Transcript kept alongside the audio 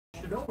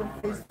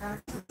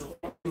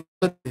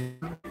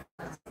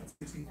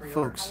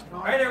Folks,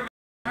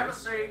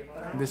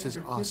 this is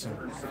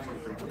awesome.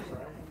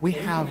 We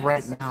have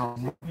right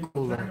now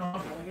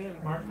Mocola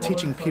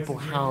teaching people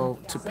how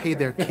to pay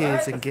their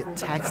kids and get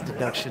tax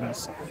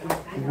deductions.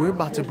 We're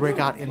about to break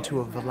out into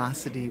a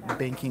Velocity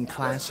banking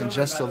class in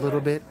just a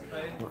little bit.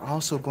 We're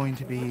also going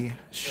to be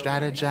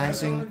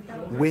strategizing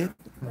with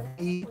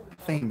the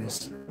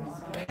famous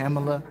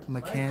Pamela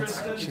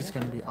McCants. She's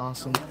going to be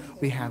awesome.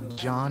 We have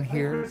John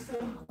here.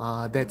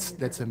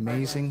 That's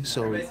amazing.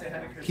 So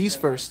he's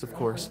first, of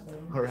course.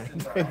 All right.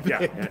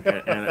 Yeah,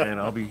 and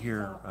I'll be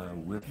here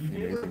with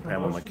the amazing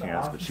Pamela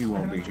McCants, but she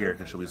won't be here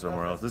because she'll be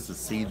somewhere else. This is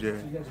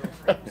CJ.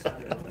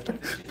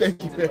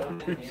 Thank you very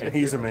much. And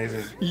he's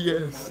amazing.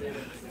 Yes.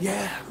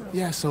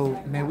 Yeah.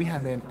 So, man, we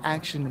have an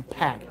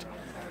action-packed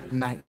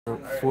night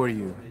for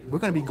you. We're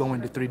going to be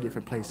going to 3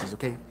 different places,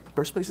 okay?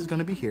 First place is going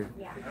to be here.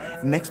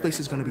 Next place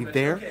is going to be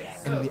there.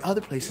 And the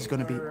other place is going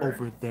to be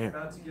over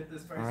there.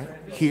 All right?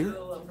 Here,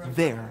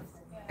 there,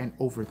 and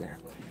over there.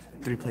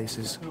 3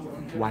 places.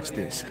 Watch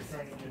this.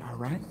 All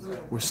right?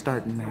 We're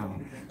starting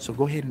now. So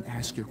go ahead and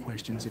ask your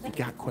questions. If you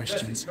got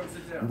questions,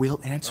 we'll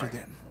answer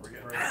them.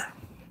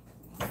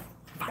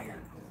 Fire.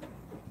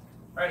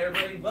 All right,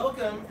 everybody,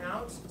 welcome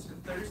out to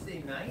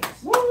Thursday night.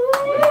 Woo!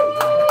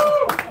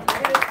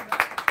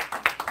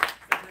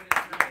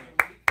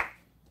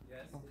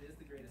 Yes, it is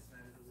the greatest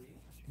night of the week.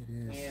 It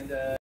is.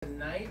 And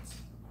tonight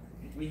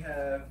we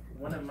have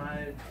one of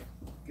my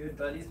good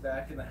buddies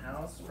back in the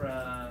house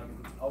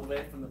from all the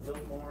way from the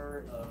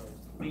Biltmore,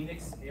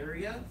 Phoenix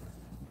area.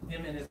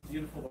 Him and his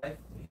beautiful wife,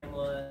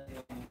 Pamela,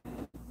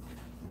 and,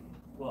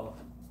 well,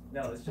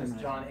 no, it's just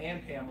John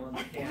and Pamela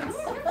McCants.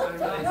 So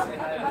everybody say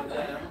hi to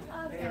them.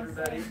 Hey,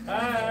 everybody.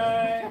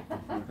 Hi.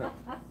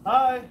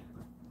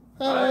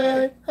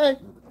 Hi. Hi.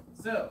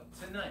 So,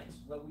 tonight,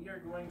 what we are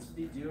going to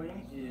be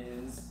doing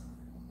is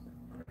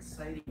an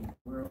exciting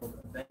world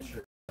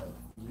adventure of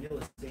real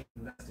estate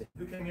investing.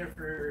 Who came here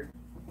for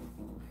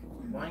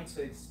wanting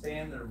to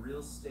expand their real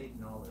estate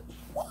knowledge?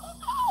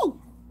 Who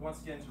wants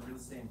to get into real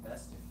estate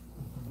investing?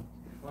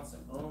 Who wants to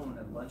own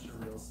a bunch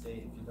of real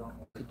estate if you don't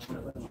own a bunch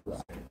of real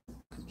estate?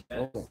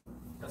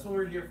 That's what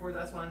we're here for.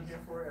 That's what I'm here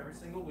for every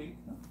single week.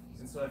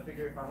 And so I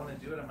figure if I want to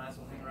do it, I might as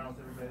well hang around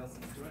with everybody else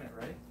that's doing it,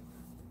 right?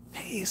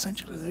 Hey,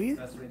 essentially.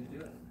 That's the best way to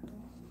do it.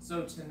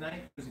 So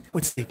tonight, there's a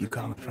What state you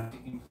calling from?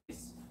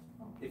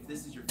 If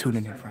this is your Tune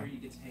in first here time from. here,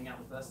 you get to hang out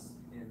with us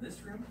in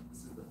this room.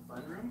 This is the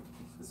fun room.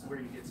 This is where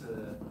you get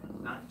to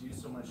not do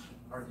so much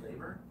hard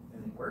labor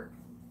and work.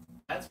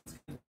 That's what's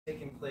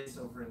taking place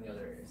over in the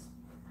other areas.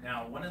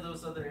 Now, one of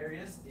those other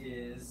areas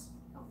is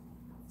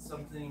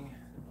something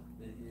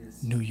that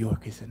is New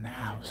York is in the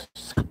house.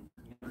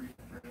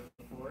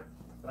 before,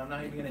 but I'm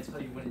not even going to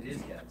tell you what it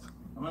is yet.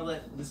 I'm going to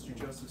let Mr.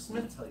 Joseph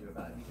Smith tell you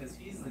about it because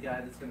he's the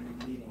guy that's going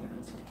to be leading it.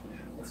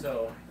 And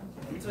so,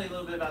 let me tell you a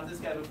little bit about this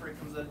guy before he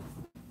comes up.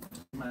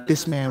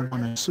 This man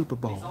won a Super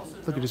He's Bowl. also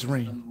Look at his known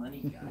as the ring. money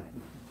guy.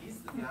 He's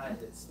the guy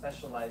that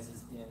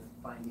specializes in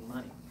finding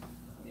money.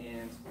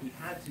 And he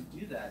had to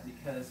do that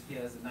because he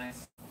has a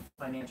nice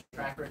financial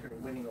track record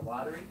of winning the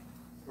lottery,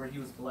 where he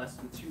was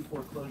blessed with 2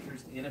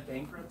 foreclosures in a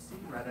bankruptcy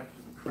right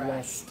after the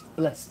crash.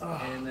 Blessed.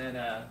 And then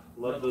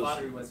Love the those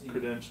lottery was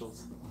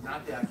credentials.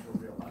 not the actual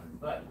real lottery.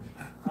 But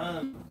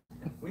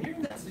when you're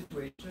in that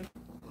situation,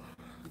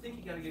 you think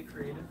you got to get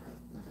creative.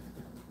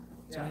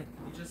 Yeah,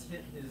 he just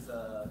hit his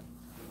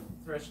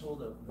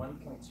threshold of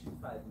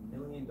 $1.25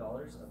 million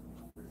of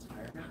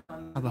retirement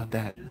fund. How about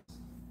that? And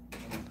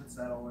he puts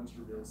that all into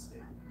real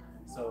estate.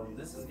 So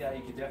this is a guy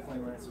you could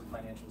definitely learn some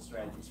financial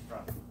strategies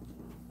from.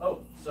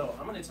 Oh, so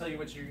I'm going to tell you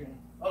what you're going to...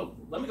 Oh,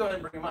 let me go ahead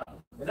and bring him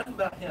up. Enough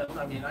about him.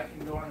 I mean, I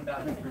can go on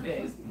about him for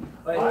days.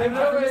 But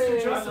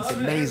Mr. Joseph Smith.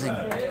 Amazing.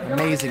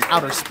 Amazing.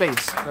 Outer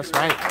space. That's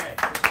right.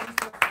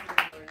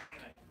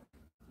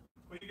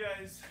 Well, you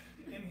guys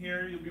in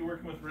here, you'll be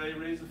working with Ray.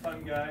 Ray's a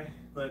fun guy,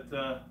 but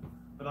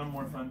I'm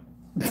more fun.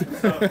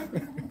 So,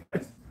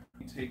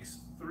 it takes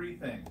 3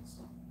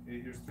 things.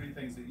 Okay, here's 3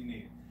 things that you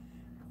need.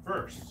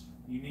 First,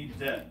 you need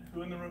debt.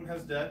 Who in the room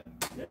has debt?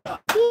 Yeah.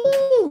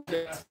 Woo!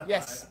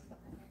 Yes.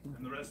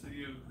 And the rest of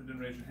you who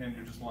didn't raise your hand,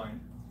 you're just lying.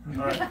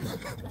 All right.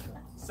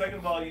 Second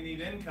of all, you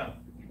need income,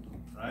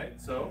 right?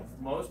 So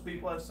most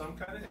people have some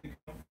kind of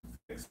income,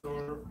 fixed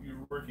or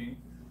you're working.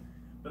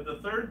 But the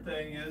third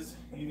thing is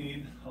you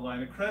need a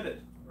line of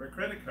credit or a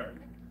credit card.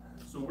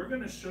 So we're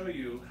going to show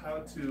you how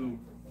to,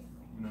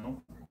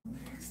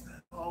 mix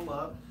that all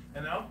up.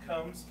 And out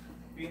comes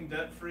being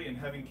debt-free and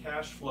having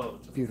cash flow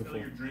to Beautiful.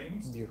 fulfill your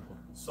dreams. Beautiful.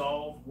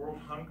 Solve world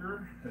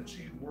hunger,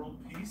 achieve world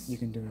peace. You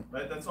can do it.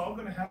 Right? That's all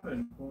going to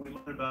happen when we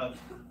learn about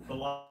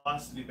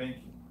velocity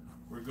banking.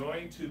 We're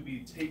going to be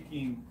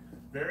taking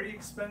very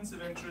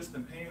expensive interest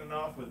and paying it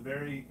off with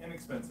very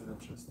inexpensive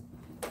interest.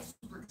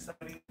 Super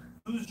exciting.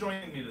 Who's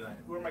joining me tonight?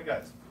 Who are my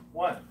guys?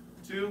 1,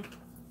 2,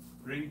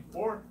 3,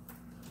 4,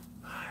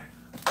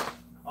 5.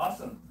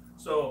 Awesome.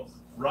 So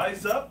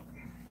rise up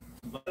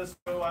let us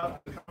go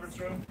out to the conference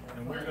room,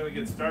 and we're going to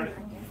get started.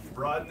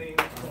 Broadening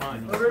the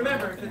mind. But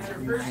remember, if it's your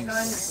first time,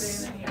 you're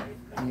staying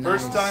in here.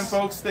 First time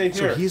folks stay here.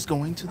 So he's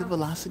going to the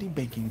Velocity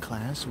Banking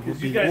class. You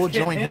guys We'll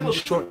can't join him handle-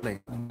 shortly.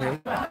 Okay?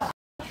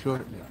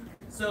 Shortly.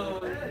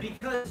 So,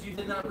 because you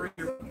did not bring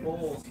your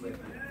bowls with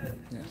you,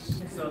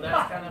 Yes. so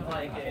that's kind of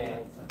like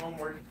a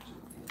homework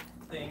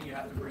thing. You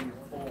have to bring your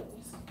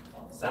bowls.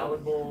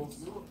 Salad bowls,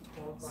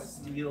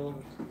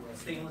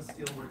 stainless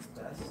steel works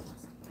best.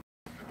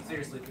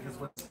 Seriously, because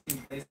what's in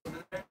place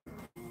over there,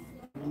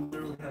 you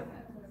literally have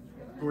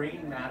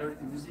brain matter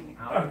oozing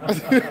out of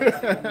it.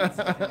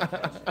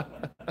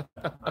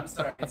 I'm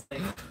sorry, it's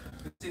like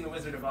you've seen The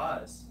Wizard of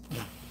Oz.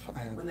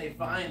 When they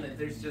find that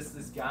there's just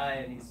this guy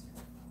and he's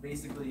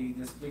basically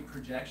this big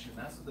projection,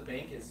 that's what the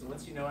bank is. So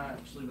once you know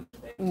actually what the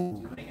bank is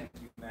doing, and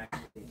you can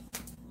actually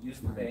use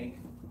the bank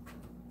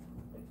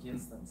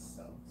against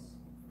themselves.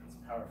 It's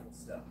powerful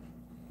stuff.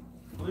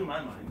 Blew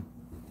my mind.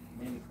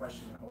 Made me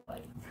question my whole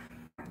life.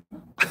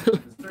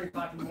 It was 3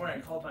 o'clock in the morning.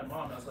 I called my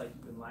mom. I was like,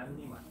 "You've been lying to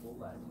me my whole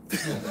life."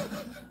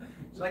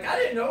 She's like, "I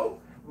didn't know."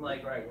 I'm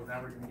like, "All right, well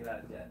now we're gonna get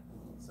out of debt,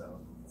 so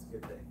it's a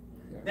good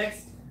thing."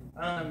 Next,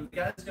 the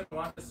guy's gonna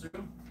walk us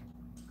through.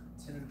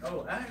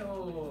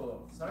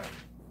 Sorry,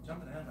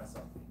 jumping ahead of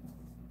myself.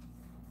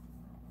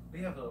 We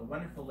have a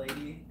wonderful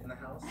lady in the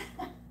house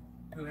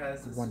who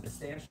has a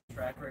substantial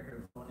track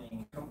record of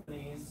owning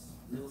companies,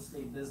 real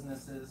estate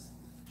businesses.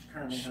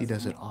 She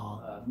does it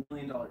all. $1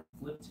 million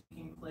flip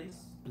taking place.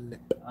 Blip.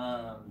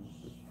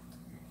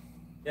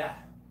 Yeah,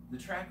 the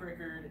track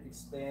record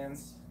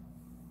expands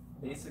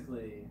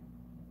basically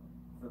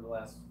for the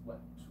last,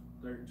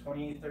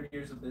 30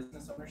 years of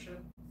business ownership?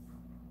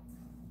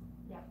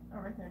 Yeah,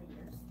 over 30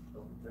 years.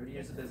 Over 30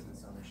 years of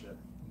business ownership.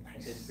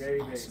 It's very,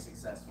 very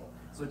successful.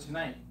 So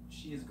tonight,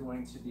 she is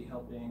going to be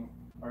helping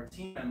our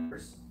team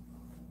members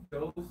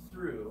go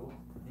through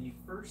the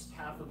first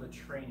half of a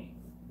training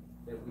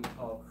that we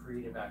call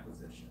creative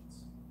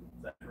acquisitions.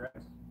 Is that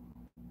correct?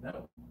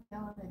 No.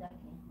 Deal of the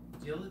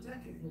decade. Deal of the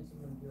decade.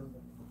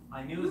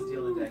 I knew it was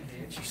deal of the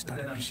decade. She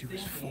started when she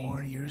was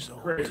 4 years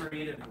old.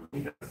 Creative.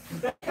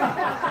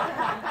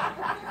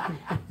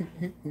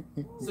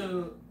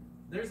 So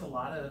there's a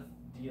lot of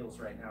deals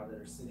right now that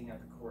are sitting at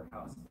the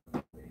courthouse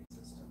probate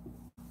system.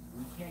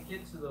 We can't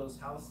get to those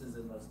houses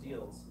and those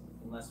deals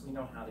unless we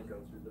know how to go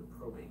through the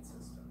probate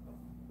system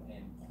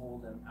and pull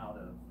them out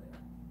of there.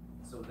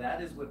 So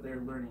that is what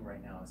they're learning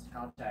right now, is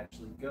how to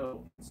actually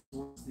go and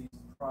source these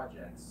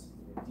projects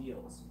and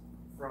deals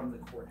from the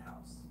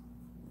courthouse.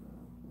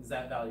 Is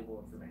that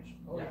valuable information?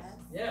 Oh, yes.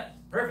 Yes.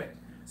 Perfect.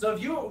 So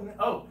if you,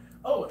 I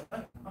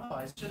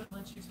should have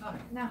let you talk.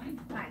 No,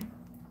 fine.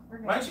 We're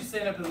good. Why don't you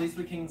stand up, at least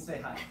we can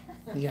say hi.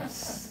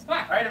 Yes. All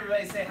right,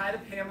 everybody, say hi to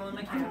Pamela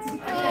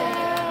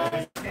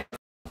McKenzie.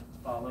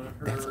 Follow her.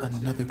 That's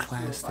another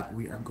class that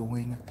we are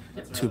going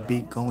to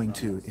be going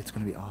to. It's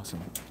going to be awesome.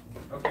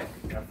 Okay.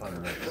 Have fun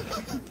tonight.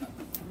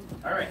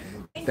 All right.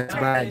 That's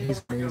Brad.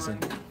 He's amazing.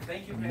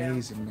 Thank you, Pam.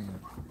 Amazing man.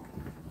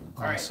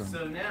 All right, Awesome.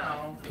 so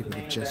now People the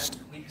that main just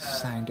event, we have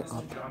signed Mr.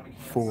 up John McKenzie,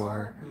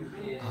 for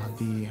who is,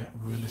 the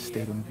real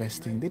estate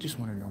investing. They just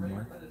want to know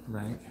more,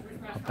 right?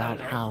 About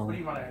how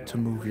to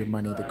move your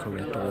money the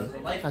correct way. the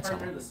life That's all.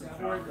 partner, the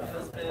support, the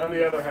husband, On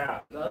the other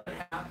half. the other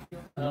half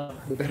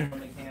of the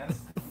McCanns.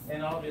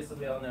 And obviously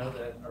we all know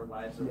that our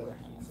wives are what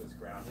keeps us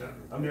grounded.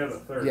 I'm the other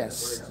third.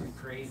 Yes. We're too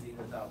crazy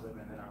without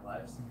women in our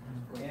lives.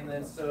 And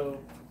then so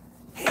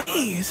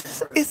Hey, is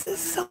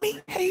this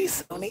Sony? Hey,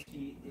 Sony.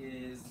 he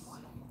is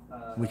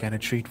We got a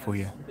treat for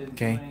you, been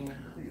okay? doing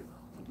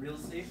real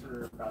estate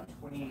for about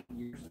 20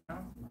 years now,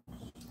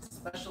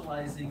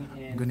 specializing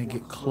in I'm gonna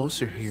get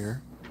closer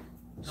here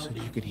so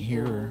you can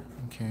hear her,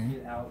 okay?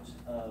 get out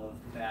of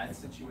bad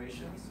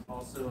situations.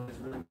 Also has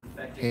really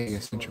perfected Hey, people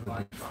essentially,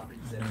 buying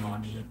properties at I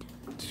auction.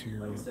 need to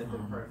Like I said,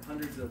 been part of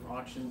hundreds of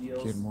auction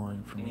deals. get more And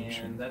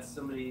information. that's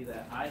somebody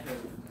that I have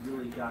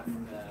really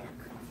gotten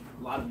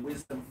a lot of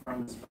wisdom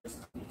from as far as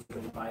to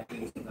buy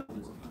things without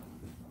losing money.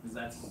 Because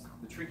that's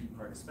the tricky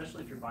part,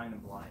 especially if you're buying them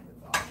blind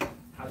at auction.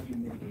 How do you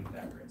mitigate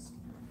that risk?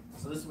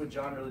 So this is what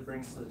John really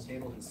brings to the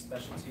table, his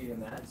specialty in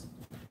that.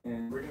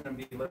 And we're going to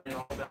be learning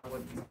all about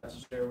what he's got to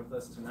share with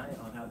us tonight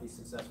on how to be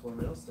successful in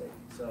real estate.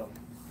 So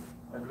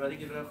everybody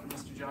give it up for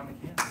Mr. John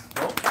McCann.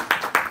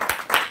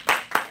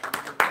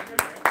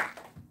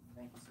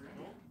 Thank you, sir.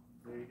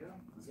 There you go.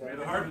 This will be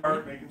the hard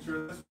part, making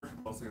sure this works.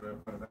 I'll see what I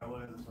put it that way.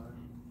 That's fine.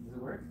 Does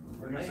it work?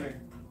 What do you say?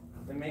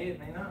 It may, it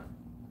may not.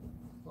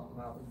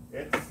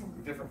 It's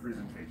a different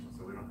presentation,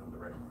 so we don't have the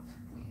right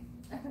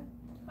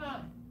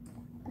one.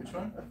 Which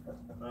one?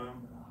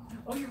 Um,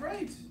 Oh, you're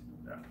right.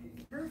 yeah.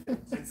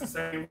 Perfect. It's the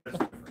same, but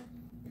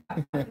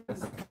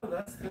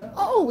it's different.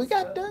 Oh, we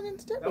got Doug and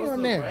That Stephanie was on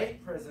the there.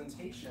 right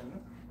presentation,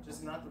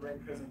 just not the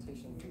right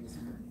presentation for this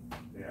screen.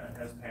 Yeah, it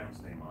has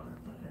Pam's name on it.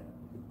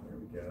 There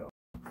we go.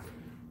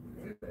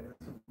 There we go.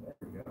 There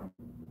we go.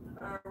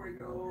 There we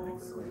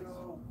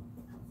go.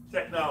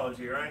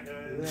 Technology, right,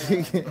 guys?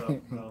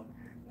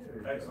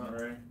 Excellent,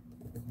 Ray.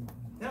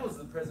 That was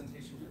the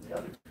presentation for the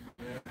other.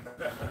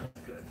 Yeah.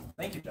 Good.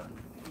 Thank you, John.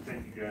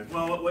 Thank you guys.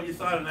 Well, what you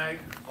saw tonight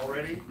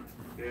already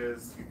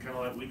is kind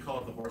of like, we call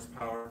it the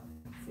horsepower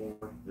for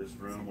this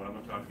room. What I'm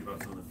going to talk to you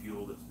about is some of the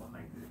fuel that's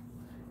behind it.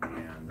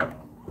 And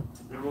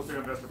been a real estate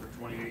investor for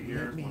 28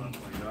 years, when I'm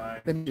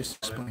 29. Let me just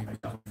explain.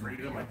 I got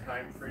freedom, my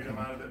time freedom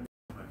out of it.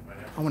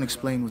 I want to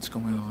explain what's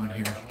going on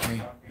here,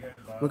 okay?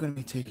 We're going to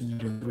be taking you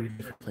to 3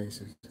 different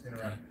places,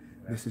 okay?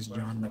 This is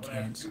John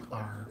McCants,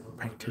 our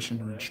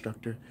practitioner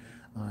instructor.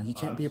 You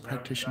can't be a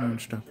practitioner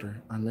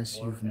instructor unless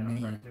you've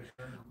made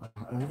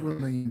over $1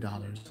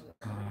 million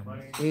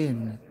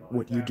in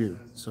what you do.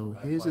 So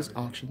his is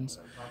auctions.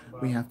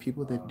 We have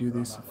people that do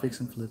this, fix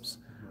and flips,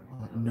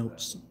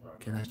 notes.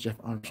 Okay, that's Jeff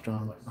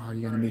Armstrong.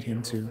 You're going to meet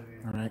him too,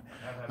 all right?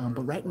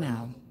 But right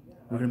now,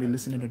 we're going to be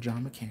listening to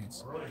John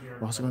McCants.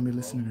 We're also going to be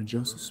listening to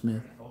Joseph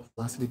Smith,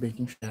 Velocity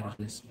Banking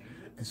Strategist,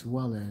 as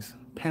well as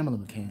Pamela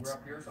McCants,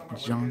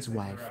 John's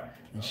wife,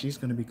 and she's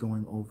going to be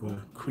going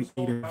over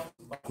creative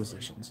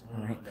acquisitions,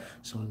 all right?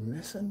 So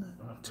listen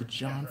to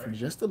John for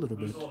just a little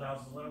bit,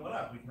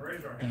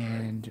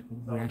 and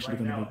we're actually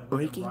going to be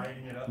breaking,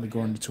 we're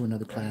going to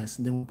another class,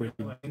 and then we'll break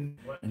in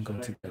and go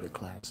to the other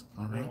class,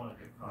 all right?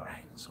 All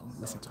right, so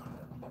listen to him.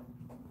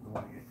 Don't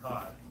want to get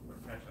caught or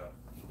catch up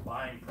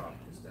buying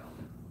properties down.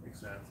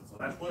 Makes sense. And so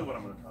that's really what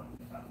I'm going to talk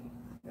about.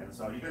 And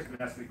so you guys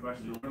can ask me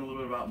questions. You'll learn a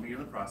little bit about me in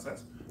the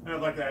process. And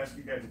I'd like to ask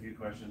you guys a few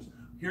questions.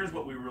 Here's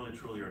what we really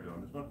truly are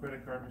doing. There's no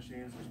credit card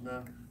machines. There's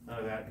none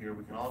of that here.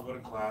 We can all go to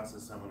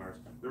classes, seminars.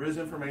 There is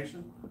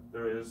information.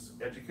 There is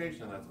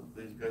education. That's what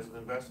these guys have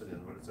invested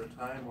in. But it's their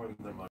time more than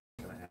their money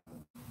is going to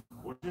happen.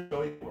 We're going to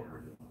show you what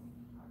we're doing.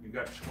 You've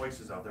got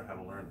choices out there how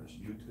to learn this.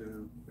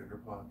 YouTube,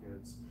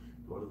 BiggerPockets,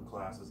 go to the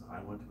classes. I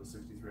went to a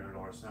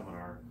 $6,300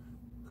 seminar.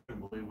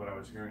 Couldn't believe what I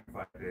was hearing in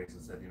 5 days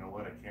and said, you know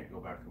what, I can't go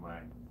back to my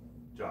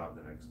job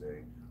the next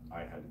day. I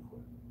had to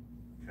quit.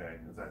 Okay,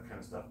 because that kind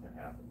of stuff can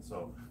happen.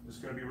 So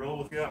just going to be real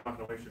with you. I'm not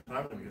going to waste your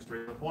time. Let me get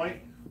straight to the point.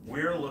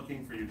 We're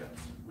looking for you guys.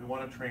 We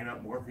want to train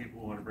up more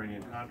people. We want to bring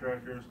in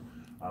contractors.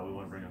 We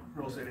want to bring in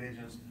real estate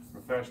agents,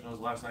 professionals.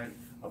 Last night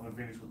up in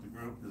Phoenix with the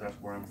group, because that's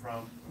where I'm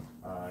from.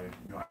 I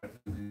had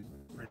to do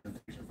this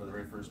presentation for the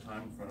very first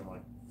time in front of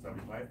like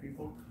 75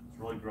 people. It's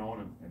really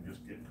growing and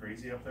just getting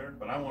crazy up there.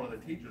 But I'm one of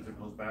the teachers that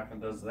goes back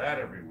and does that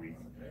every week.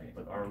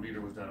 But our leader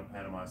was down in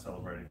Panama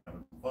celebrating,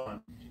 having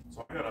fun.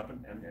 So I got up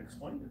and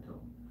explained it to him.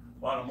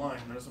 Bottom line,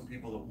 there's some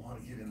people that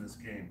want to get in this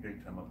game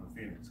big time up in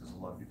Phoenix because a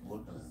lot of people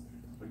look at it.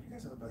 But you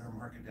guys have a better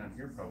market down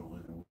here probably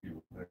than we do,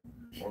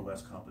 or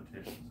less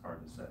competition. It's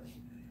hard to say.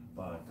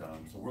 But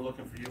so we're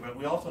looking for you. But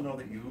we also know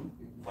that you,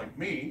 like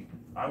me,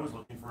 I was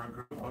looking for a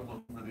group. I was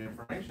looking for the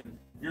information.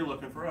 You're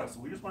looking for us.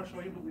 So we just want to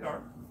show you who we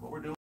are, what we're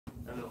doing,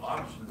 and the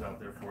options out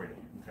there for you.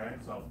 Okay,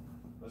 so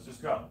let's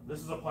just go. This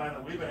is a plan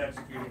that we've been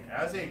executing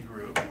as a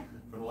group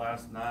for the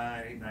last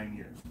 9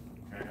 years.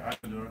 Okay,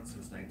 I've been doing it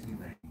since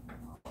 1990.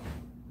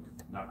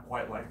 Not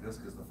quite like this,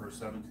 because the first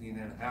 17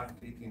 and a half,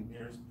 18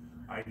 years,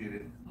 I did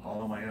it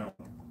all on my own.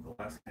 The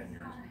last 10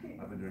 years,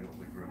 I've been doing it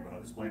with a group, but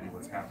I'll explain to you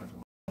what's happened to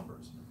my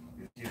numbers.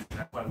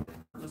 That's why we're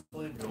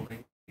purposefully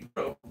building a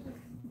group.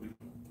 We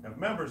have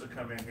members that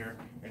come in here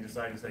and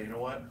decide to say, you know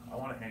what, I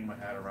want to hang my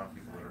hat around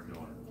people that are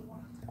doing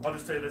it. I'll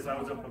just say this, I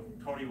was up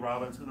with Tony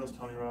Robbins. Who knows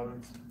Tony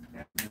Robbins?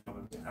 I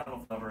don't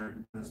know if ever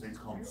in the States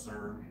call him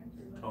Sir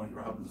Tony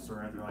Robbins,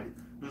 Sir Anthony. Like,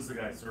 who's the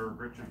guy? Sir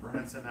Richard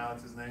Branson, now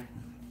it's his name.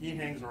 He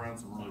hangs around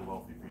some really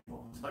wealthy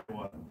people. It's like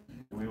what?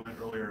 We went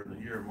earlier in the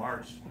year,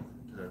 March,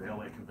 to the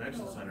LA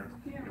Convention Center.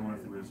 He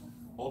went through his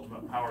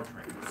ultimate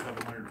powertrain. It was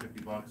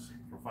 $750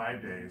 for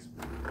 5 days.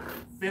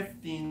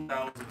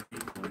 15,000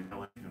 people in the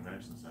LA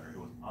Convention Center. It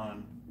was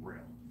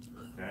unreal.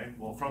 Okay.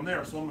 Well, from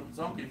there,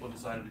 some people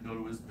decided to go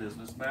to his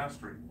business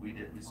mastery. We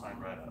did. We signed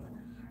right up.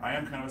 I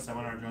am kind of a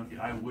seminar junkie.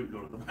 I would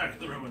go to the back of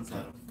the room and sign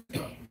up for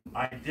stuff.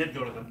 I did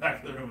go to the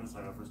back of the room and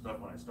sign up for stuff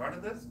when I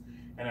started this,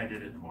 and I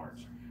did it in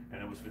March.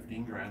 And it was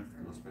 15 grand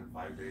to go spend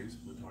 5 days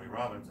with Tony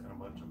Robbins and a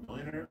bunch of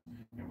millionaires.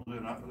 And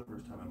believe it or not, for the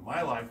first time in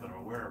my life that I'm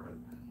aware of it,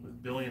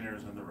 with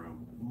billionaires in the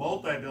room,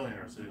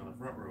 multi-billionaires sitting in the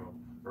front row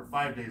for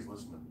 5 days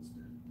listening to this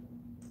dude.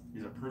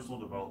 He's a personal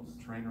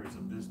development trainer. He's a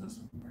business,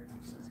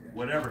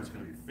 whatever it's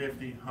going to be,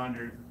 50,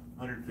 100,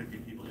 150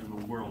 people in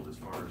the world as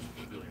far as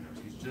billionaires.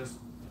 He's just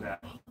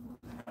that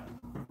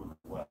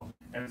well.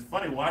 And it's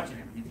funny watching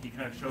him. He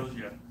kind of shows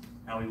you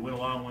how he went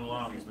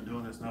along. He's been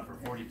doing this now for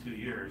 42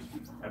 years.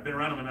 I've been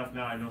around him enough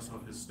now, I know some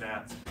of his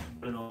stats.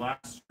 But in the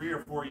last 3 or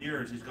 4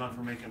 years, he's gone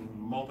from making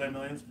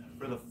multi-millions.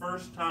 For the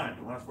first time,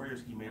 in the last 4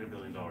 years, he made $1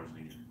 billion a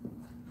year.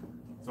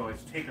 So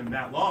it's taken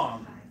that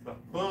long,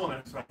 but boom,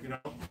 it's like, you know,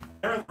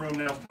 they're in the room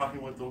now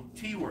talking with the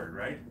T word,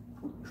 right?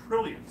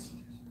 Trillions.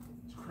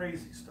 It's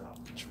crazy stuff.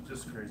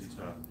 Just crazy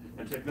stuff.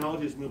 And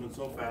technology is moving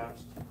so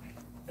fast.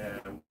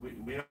 And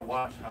we have to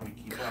watch how we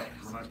keep up.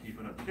 We're not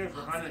keeping up. Here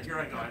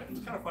I go. It's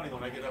kind of funny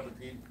when I get up and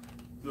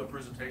do a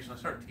presentation, I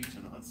start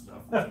teaching on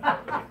stuff.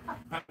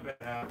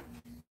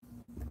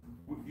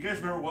 You guys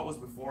remember what was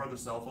before the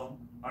cell phone?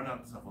 Or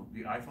not the cell phone,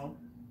 the iPhone?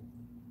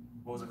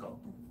 What was it called?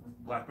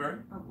 BlackBerry?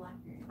 Oh,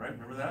 BlackBerry. Right,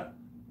 remember that?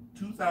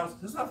 2000,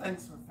 this is how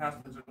fast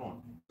things are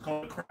going.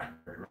 called a crack,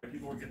 right?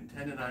 People were getting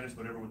tendonitis,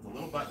 whatever, with the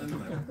little button in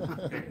there.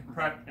 Okay,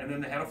 and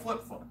then they had a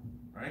flip phone,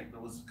 right?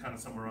 That was kind of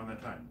somewhere around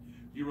that time.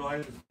 Do you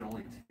realize it's been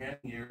only 10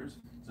 years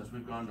since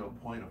we've gone to a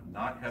point of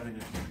not having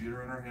a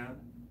computer in our hand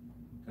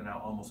to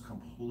now almost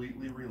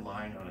completely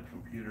relying on a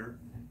computer?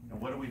 And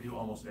what do we do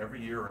almost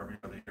every year or every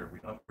other year? We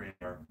upgrade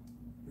our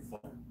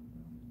phone.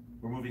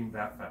 We're moving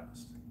that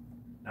fast.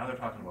 Now they're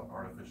talking about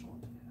artificial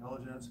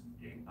intelligence,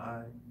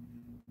 AI.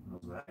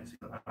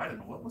 I didn't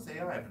know what was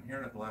AI. I've been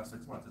hearing it the last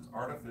 6 months. It's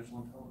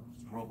artificial intelligence,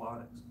 it's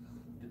robotics,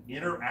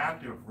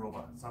 interactive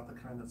robots. It's not the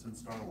kind that's in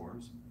Star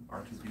Wars,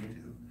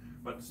 R2D2,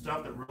 but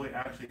stuff that really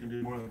actually can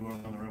do more than going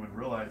around the room and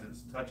realize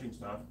it's touching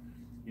stuff,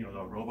 you know,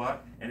 the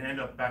robot, and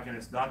end up back in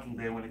its docking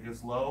bay when it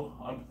gets low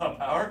on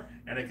power,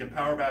 and it can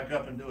power back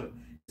up and do it.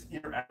 It's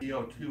interact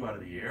CO2 out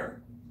of the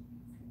air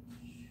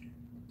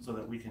so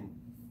that we can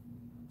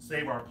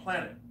save our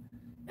planet.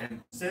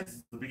 And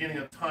since the beginning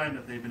of time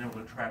that they've been able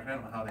to track, I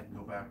don't know how they can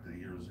go back to the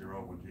year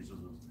 0 when Jesus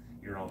was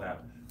here and all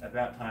that, at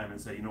that time,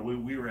 and say, you know,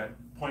 we were at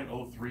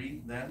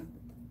 0.03 then.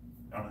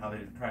 I don't know how they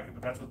track it,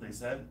 but that's what they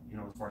said, you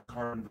know, as far as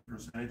carbon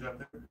percentage up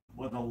there.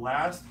 Well, in the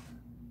last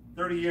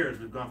 30 years,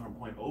 we've gone from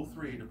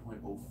 0.03 to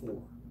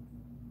 0.04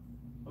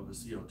 of the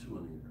CO2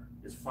 in the air.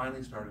 It's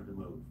finally started to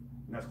move.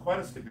 And that's quite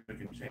a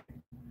significant change.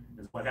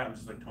 It's what happens,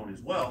 just like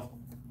Tony's wealth,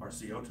 our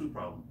CO2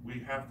 problem. We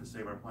have to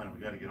save our planet.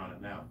 We got to get on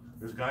it now.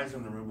 There's guys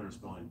in the room that are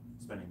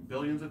spending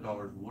billions of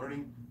dollars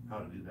learning how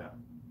to do that.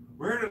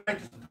 We're here tonight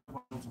just to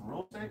talk about some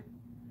real estate,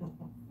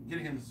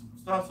 getting into some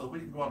stuff so we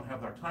can go out and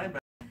have our time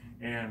back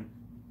and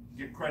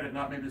get credit,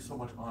 not maybe so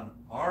much on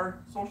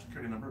our social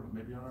security number, but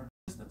maybe on our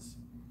business,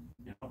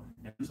 you know,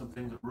 and do some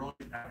things that really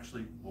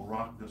actually will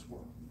rock this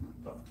world.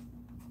 So,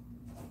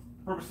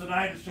 the purpose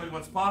tonight is to show you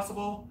what's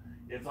possible.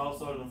 It's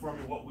also to inform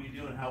you what we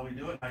do and how we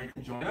do it, how you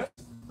can join us.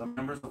 The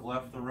members have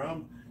left the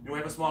room. You know, we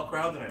have a small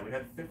crowd tonight. We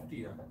had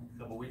 50 a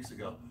couple weeks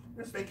ago.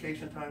 It's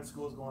vacation time,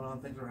 school's going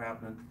on, things are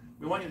happening.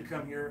 We want you to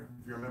come here,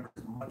 if you're a member,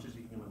 as much as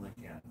you humanly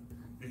can.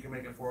 If you can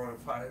make it 4 out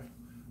of 5,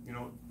 you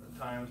know,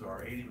 times,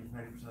 or 80,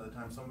 90% of the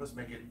time. Some of us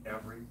make it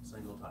every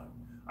single time.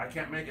 I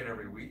can't make it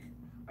every week.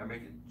 I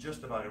make it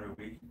just about every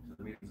week to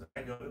the meetings that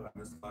I go to. I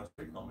missed the last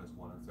week. I'll miss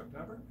one in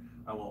September.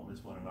 I won't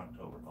miss one in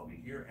October. I'll be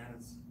here, and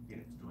it's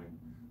Phoenix doing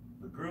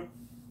the group,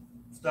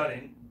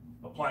 studying,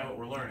 applying what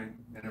we're learning,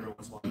 and every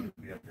once in a while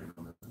to be up here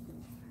doing this.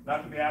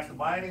 Not to be asked to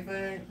buy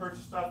anything,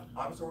 purchase stuff.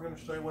 Obviously, we're going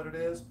to show you what it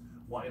is.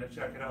 Want you to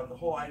check it out. The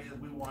whole idea is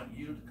we want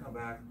you to come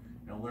back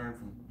and learn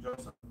from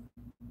Joseph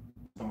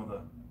some of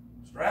the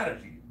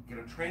strategy, get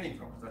a training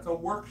from us. That's a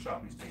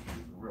workshop he's taking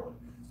you through, really.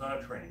 It's not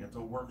a training, it's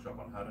a workshop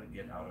on how to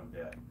get out of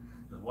debt.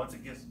 Because once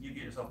you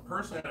get yourself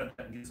personally out of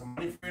debt and get some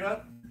money freed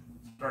up,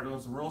 start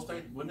doing some real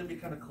estate. Wouldn't it be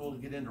kind of cool to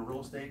get into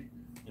real estate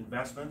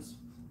investments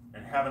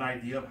and have an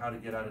idea of how to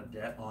get out of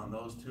debt on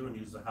those two and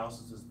use the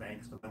houses as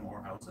banks to buy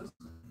more houses?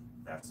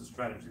 That's the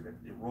strategy that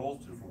it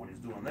rolls to for what he's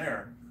doing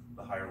there,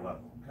 the higher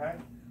level, okay?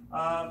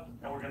 And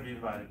we're going to be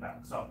divided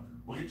back. So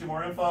we'll get you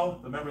more info.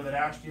 The member that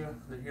asked you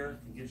here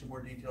can get you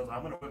more details.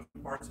 I'm going to whip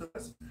parts of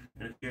this.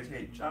 And if you guys,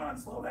 hey, John,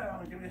 slow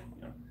down and give me,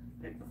 you know,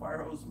 take the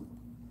fire hose and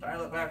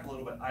dial it back a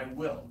little bit, I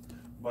will.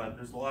 But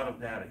there's a lot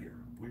of data here.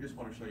 We just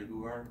want to show you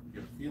who we are,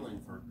 get a feeling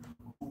for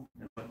who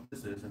and what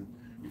this is. And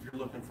if you're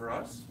looking for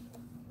us,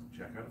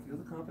 check out a few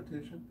of the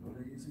competition. Go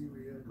to Easy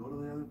RIA, go to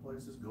the other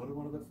places, go to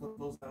one of the flip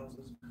those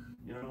houses,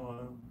 you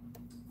know,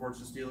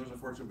 Fortune Stealers or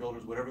Fortune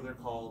Builders, whatever they're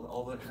called,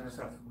 all that kind of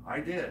stuff. I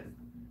did,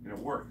 and it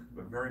worked,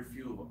 but very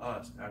few of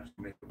us actually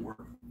make it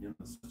work in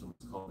the system.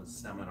 It's called the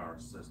seminar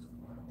system.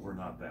 We're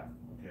not that,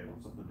 okay?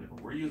 We're something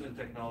different. We're using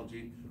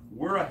technology.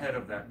 We're ahead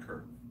of that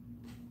curve.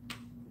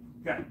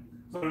 Okay,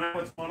 so now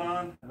what's going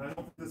on, and I don't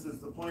think this is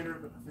the pointer,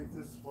 but I think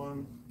this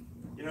one,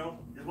 you know,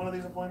 is one of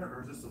these a pointer,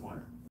 or is this the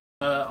pointer?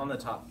 On the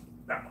top.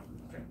 That one,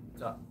 okay.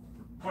 Top.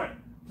 Right.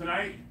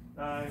 Tonight,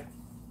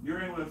 you're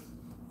in with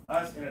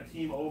us in a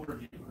team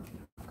overview.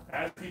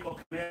 As people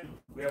come in,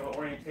 we have an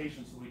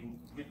orientation so we can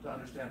get to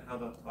understand how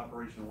the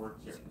operation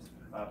works here.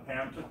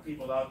 Pam took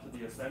people out to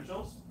the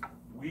essentials.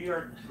 We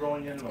are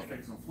growing into a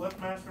fix and flip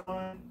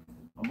mastermind,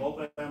 a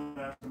multi-family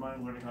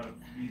mastermind, learning how to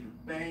be the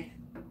bank.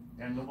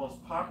 And the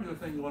most popular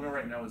thing going on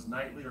right now is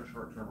nightly or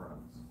short-term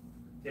rentals.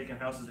 Taking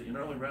houses that you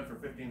normally rent for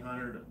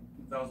 $1,500 to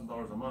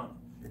 $2,000 a month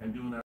and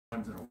doing that in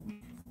a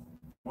week.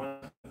 One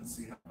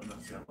see I'm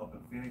up in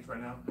Phoenix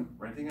right now,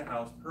 renting a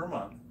house per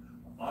month,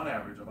 on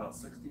average about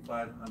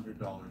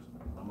 $6,500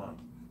 a month,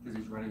 because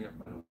he's renting it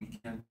by the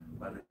weekend,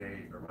 by the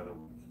day, or by the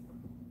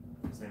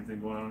week. Same thing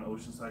going on in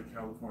Oceanside,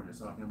 California.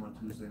 Saw him on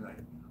Tuesday night.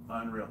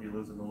 Unreal. He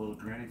lives in a little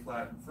granny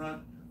flat in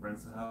front,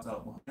 rents the house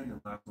out behind,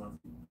 and last month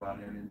he brought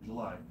in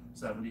July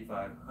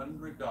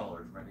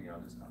 $7,500 renting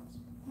out his house.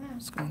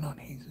 What's going on,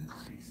 Jesus?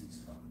 Crazy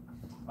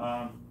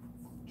stuff.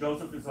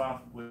 Joseph is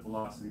off with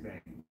Velocity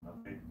Banking,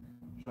 okay?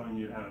 Showing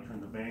you how to turn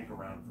the bank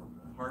around from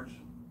harsh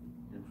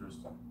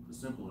interest to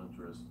simple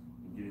interest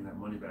and getting that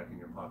money back in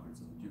your pocket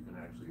so that you can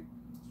actually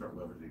start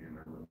leveraging in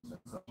your real estate.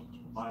 So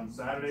on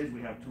Saturdays,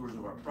 we have tours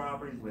of our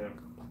properties, we have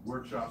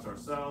workshops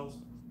ourselves,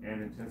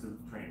 and intensive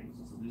trainings.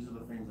 And so these are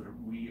the things that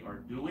we are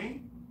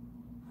doing,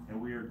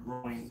 and we are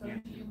growing So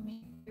into. do you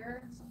meet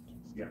here?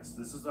 Yes,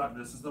 this is the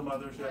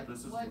mothership.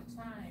 This is What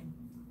time?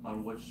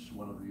 on which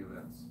one of the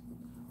events.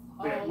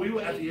 Oh, At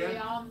the they end.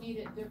 all meet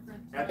at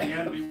different At the times.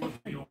 end, we will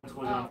see what's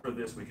going on Oh. for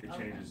this week. It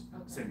Okay, changes,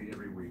 okay. Cindy,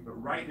 every week.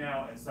 But right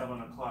now at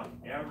 7 o'clock,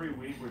 every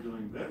week we're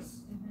doing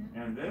this Mhm.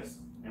 and this,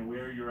 and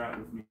where you're at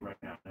with me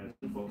right now. As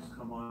the folks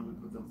come on, we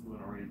put them through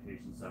an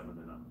orientation 7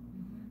 and up.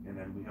 Mhm. And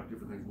then we have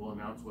different things. We'll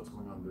announce what's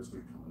going on this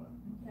week coming up.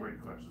 Okay.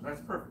 Great question.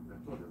 That's perfect.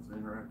 That's good. It's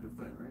an interactive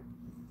thing,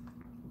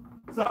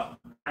 right? So,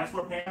 that's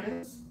where Pam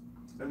is.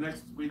 The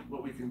next week,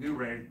 what we can do,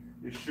 Ray,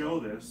 is show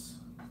this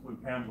when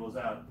Pam goes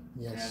out.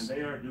 Yes. And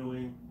they are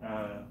doing,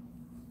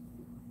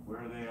 where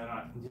are they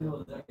at? Deal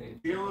of the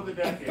decade. Deal of the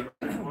decade.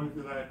 We're going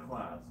through that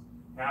class.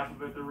 Half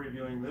of it they're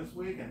reviewing this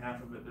week, and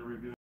half of it they're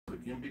reviewing this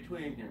week. In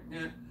between,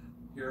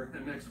 here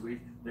and next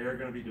week, they are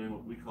going to be doing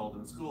what we called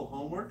in school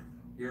homework.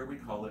 Here we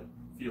call it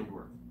field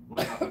work.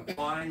 We're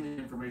applying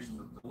the information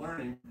that they're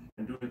learning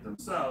and doing it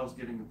themselves,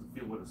 getting them to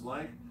feel what it's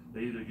like.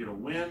 They either get a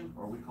win,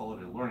 or we call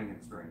it a learning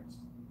experience.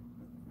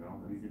 You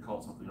know, and you can call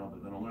it something other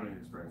than a learning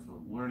experience, but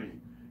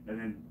learning. And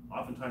then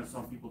oftentimes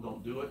some people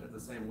don't do it at the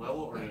same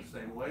level or in the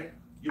same way.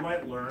 You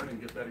might learn and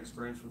get that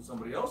experience from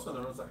somebody else, and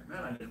then it's like,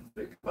 man, I didn't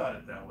think about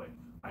it that way.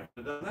 I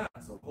could have done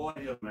that. So the whole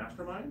idea of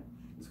mastermind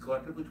is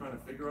collectively trying to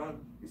figure out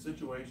a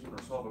situation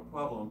or solve a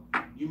problem.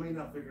 You may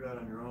not figure it out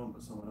on your own,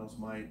 but someone else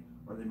might,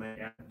 or they may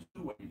add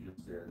to what you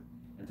just did.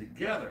 And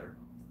together,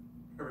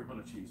 everyone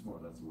achieves more.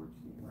 That's the word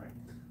team, right?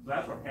 So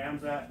that's where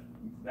Pam's at.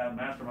 That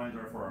masterminds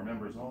are for our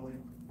members only.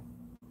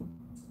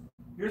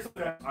 Here's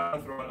something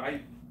I'll throw out.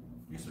 I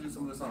used to do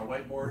some of this on a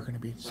whiteboard. We're going to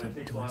be but it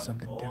takes doing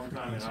something a long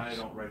time, different. and I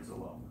don't write so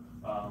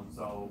well.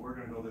 So we're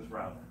going to go this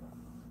route.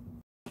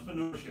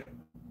 Entrepreneurship.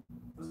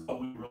 This is what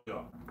we really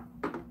are.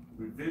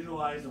 We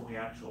visualize and we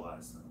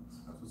actualize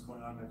things. That's what's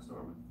going on next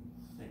door. We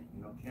think,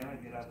 you know, can I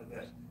get out of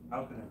debt?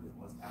 How can I do it?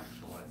 Let's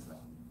actualize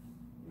that.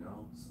 You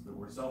know, so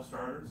we're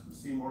self-starters. We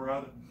see more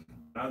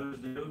others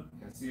do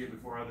and see it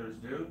before others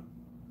do.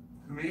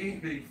 To me,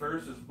 being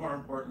first is more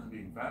important than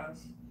being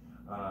fast.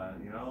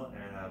 You know,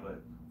 and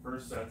but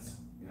first sets,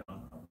 you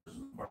know, first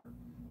is important.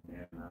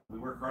 And we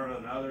work harder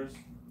than others.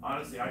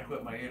 Honestly, I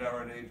quit my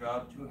 8-hour-a-day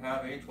job to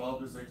have a 12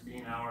 to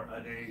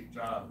 16-hour-a-day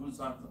job. Who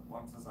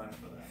wants to sign up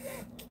for that?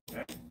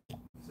 Okay?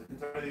 So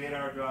consider the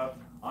 8-hour job.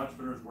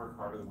 Entrepreneurs work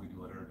harder than we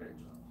do at our day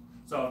job.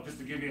 So just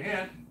to give you a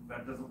hint,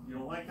 if you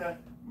don't like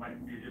that,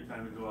 might be a good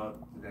time to go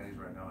out to Denny's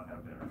right now and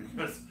have dinner,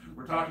 because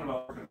we're talking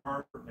about working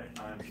harder at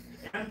times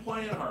and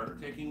playing harder,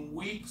 taking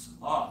weeks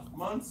off,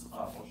 months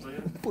off. I'll show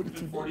you. We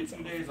took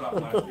 42 days off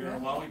last year,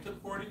 and while we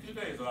took 42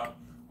 days off,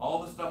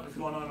 all the stuff that's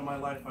going on in my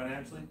life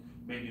financially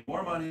made me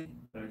more money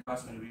than it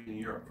cost me to be in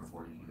Europe for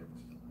 42 days.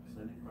 Is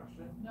there any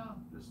question? No,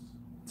 Just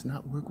It's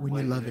not work when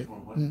you love it.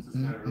 What's this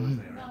guy really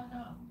saying, right?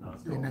 no. No,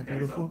 it's Isn't cool. that Okay,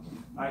 beautiful?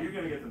 so, you're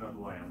gonna get to know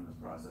who I am in this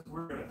process.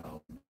 We're gonna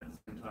help. At the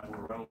same time,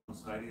 we're right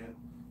alongside you,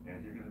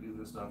 and you're gonna do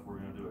this stuff, we're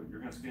gonna do it. You're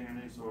gonna skin your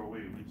knee, so are we.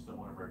 We just don't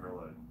wanna break our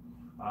leg.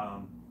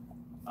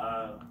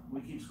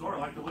 We keep score,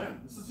 like to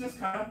win. This is just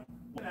kind of,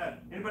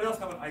 anybody else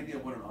have an idea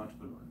of what an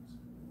entrepreneur is?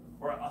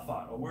 Or a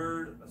thought, a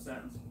word, a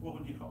sentence, what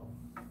would you call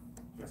it?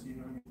 Jesse, you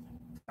know what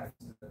I mean?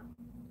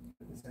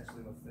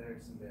 Essentially, what's there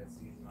is somebody that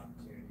sees an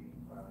opportunity,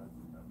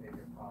 a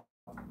bigger problem,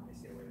 they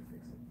see a way to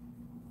fix it.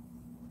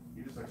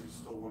 You just actually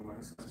stole one of my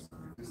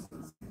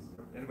sentences.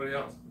 Anybody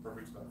else?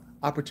 Perfect stuff.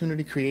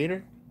 Opportunity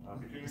creator?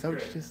 Opportunity Is that what you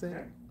creator. just said?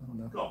 Okay. I don't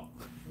know. Cool.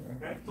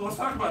 Okay, so let's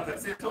talk about that.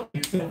 See, I told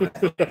you.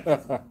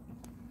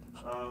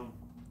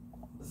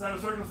 The set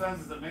of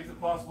circumstances that makes it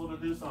possible to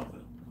do something.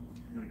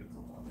 I'm gonna get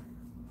some water.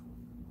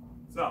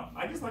 So,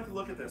 I just like to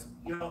look at this.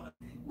 You know,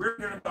 we're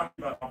here to talk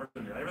about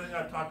opportunity. Everything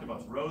I've talked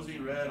about is rosy,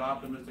 red,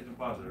 optimistic, and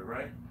positive,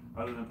 right?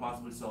 Other than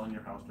possibly selling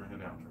your house during a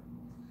downturn.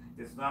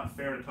 It's not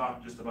fair to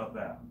talk just about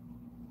that.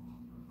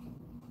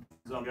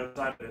 So on the other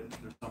side of it,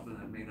 there's something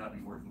that may not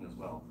be working as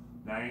well.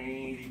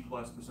 90+%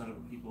 of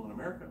the people in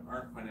America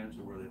aren't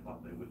financially where they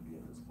thought they would be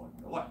at this point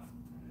in their life.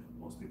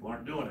 Most people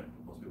aren't doing it.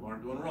 Most people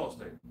aren't doing real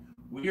estate.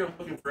 We are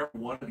looking for every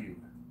one of you,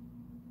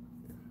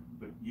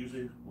 but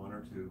usually 1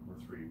 or 2 or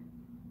 3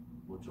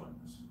 will join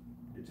us.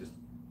 It just,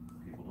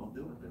 people don't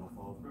do it. They don't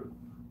follow through.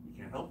 You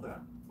can't help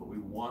that, but we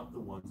want the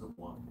ones that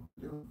want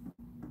to do it.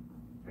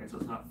 Okay, so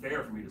it's not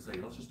fair for me to say,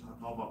 let's just talk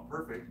all about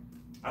perfect.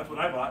 That's what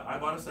I bought. I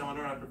bought a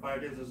seminar after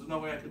 5 days. There's no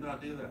way I could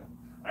not do that.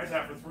 I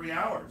sat for 3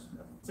 hours,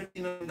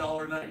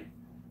 $69 a night.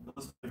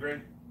 Listen to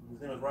great,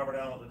 his name was Robert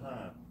Allen at the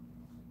time.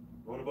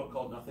 Wrote a book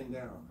called Nothing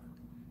Down.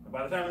 And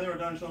by the time they were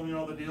done showing me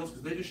all the deals,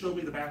 because they just showed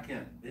me the back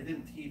end. They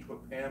didn't teach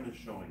what Pam is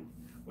showing,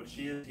 what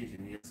she is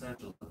teaching, the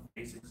essentials, the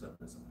basics of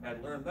this. If I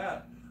had learned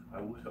that,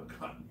 I would have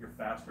gotten here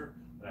faster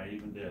than I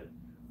even did.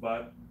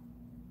 But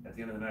at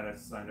the end of the night, I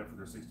signed up for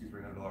their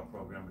 $6,300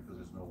 program because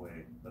there's no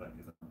way that I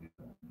could do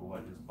that. For what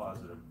is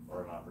positive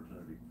or an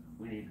opportunity.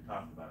 We need to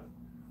talk about it.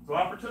 So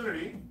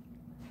opportunity,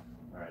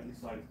 all right, these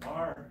slides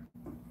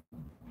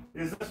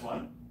is this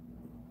one.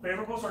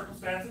 Favorable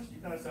circumstances,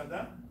 you kind of said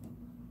that.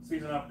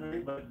 Season opportunity,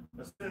 but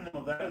a synonym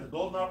of that is a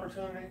golden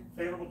opportunity,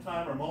 favorable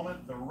time or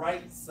moment, the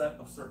right set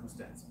of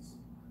circumstances.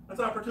 That's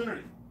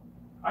opportunity.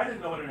 I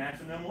didn't know what an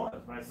acronym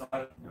was, but I saw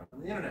it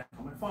on the internet,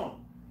 on my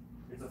phone.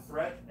 It's a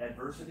threat,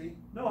 adversity,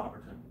 no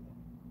opportunity.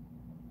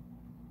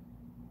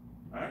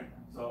 All right,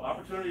 so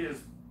opportunity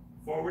is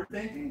forward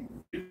thinking,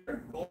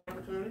 future, goal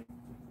opportunity.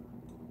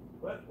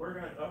 But we're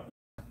going to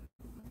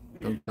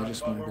I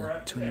just wanted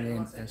to tune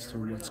in as to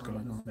what's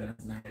going on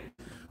right now.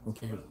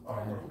 Okay,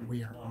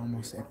 we are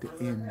almost at the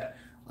end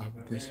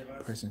of this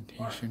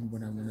presentation.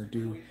 What I want to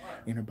do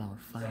in about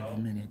 5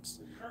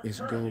 minutes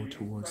is go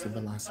towards the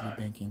velocity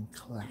banking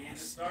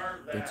class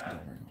that's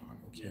going on.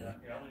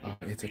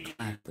 Okay, it's a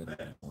class that's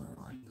going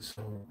on.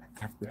 So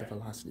after the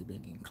velocity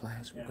banking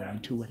class, we're going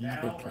to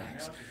another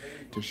class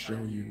to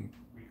show you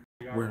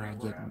where I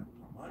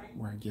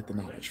get the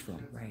knowledge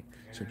from, right?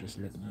 So just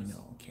letting you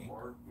know, okay.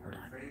 Hold on.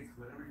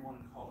 Whatever you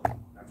want to call it,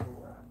 that's where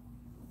we're at.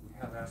 We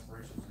have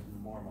aspirations to do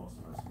more, most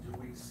of us. Do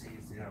we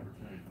seize the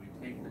opportunity? Do we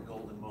take the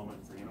golden moment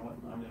and say, you know what,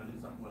 I'm going to do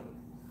something with it?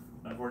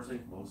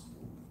 Unfortunately, most,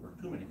 or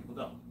too many people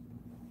don't.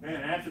 And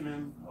an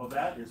acronym of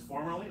that is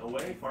formerly,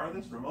 away,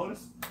 farthest,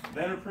 remotest,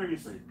 then or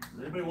previously.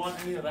 Does anybody want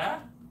any of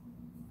that?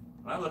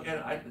 When I look at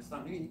it, it's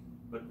not me,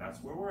 but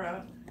that's where we're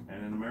at.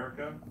 And in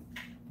America,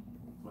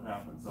 that's what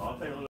happens. So I'll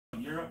tell you a little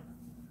about Europe,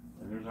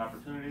 and there's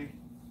opportunity.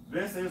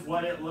 This is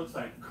what it looks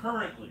like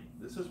currently.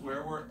 This is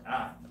where we're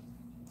at.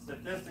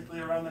 Statistically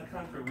around the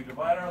country, we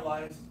divide our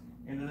lives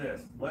into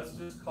this. Let's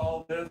just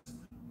call this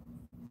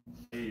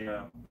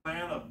a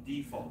plan of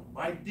default.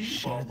 By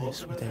default,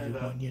 most of us end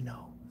up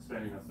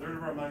spending 1/3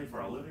 of our money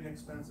for our living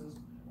expenses,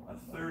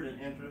 1/3 in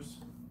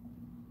interest.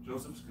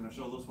 Joseph's going to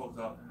show those folks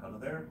out out of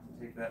there,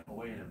 take that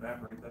away and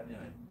evaporate that in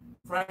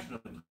a fraction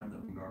of the time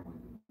that we normally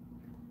do.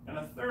 And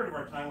 1/3 of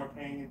our time we're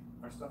paying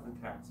our stuff in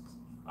taxes.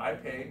 I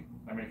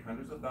make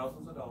hundreds of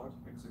thousands of dollars,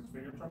 make 6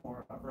 figures or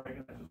more, I'm not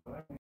bragging, that's just what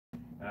I make.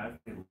 And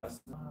I've paid less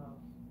than,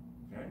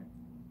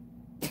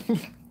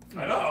 okay?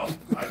 I know,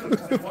 I didn't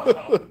say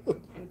wow.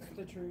 It's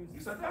the truth. You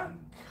said that?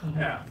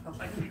 Yeah,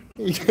 thank you.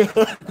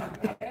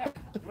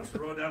 You must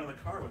have rode down in the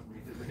car with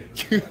me,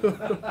 didn't you?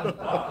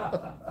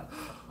 Wow.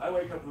 I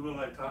wake up in the middle of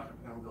the night talking,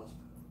 and Pam goes,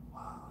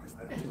 wow,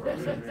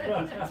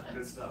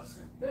 good stuff.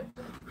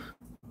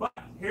 But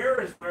here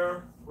is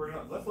where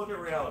let's look at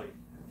reality,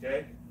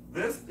 okay?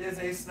 This is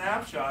a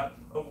snapshot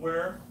of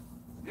where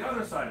the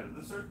other side of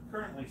it, the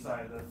currently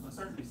side, the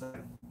certainty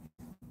side.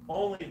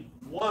 Only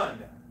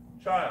one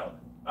child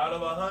out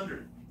of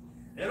 100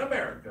 in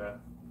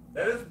America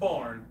that is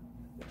born,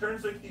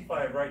 turned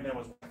 65 right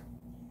now.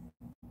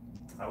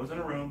 I was in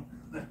a room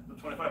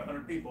with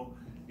 2,500 people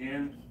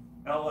in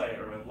LA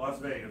or in Las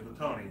Vegas with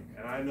Tony,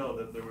 and I know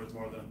that there was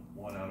more than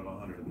 1 out of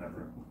 100 in that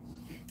room.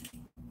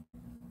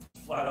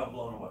 Flat out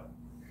blown away.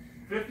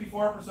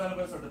 54% of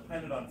us are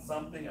dependent on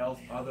something else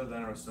other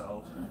than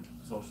ourselves.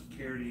 Social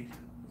Security,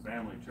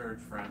 family, church,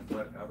 friends,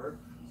 whatever.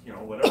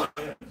 Whatever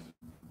it is.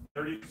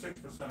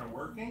 36% are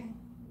working.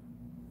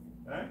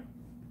 Okay?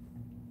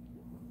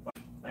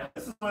 And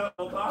this is what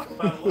I'll talk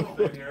about a little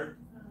bit here.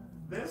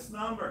 This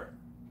number,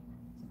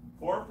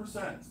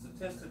 4%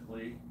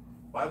 statistically,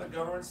 by the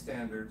government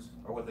standards,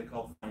 are what they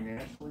call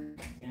financially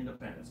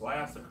independent. So I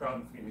asked the crowd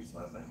in Phoenix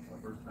last night, my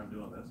first time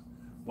doing this,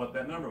 what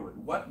that number would.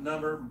 What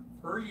number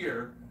per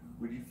year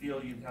would you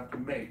feel you'd have to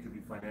make to be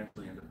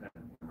financially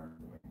independent in America?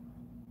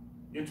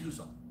 In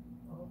Tucson?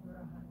 Over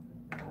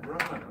 100. Over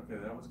 100. Okay,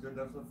 that was good.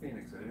 That's what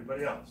Phoenix said.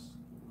 Anybody else?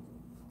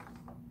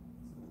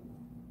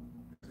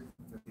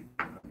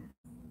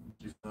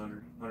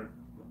 100,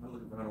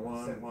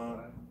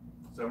 101,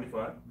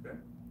 75. Okay.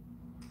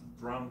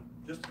 Around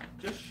just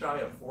shy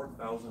of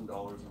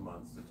 $4,000 a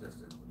month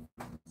statistically.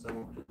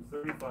 So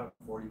between $35,000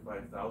 and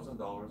 $45,000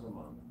 a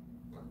month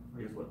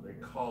is what they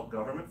call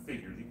government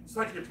figures. It's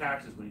like your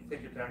taxes. When you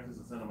take your taxes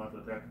and send them out to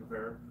the tax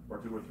preparer, or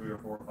 2 or 3 or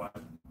 4 or 5,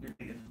 you're going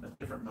to get a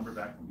different number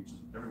back from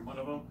every one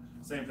of them.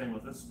 Same thing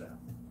with this staff.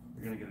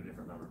 You're going to get a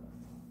different number back.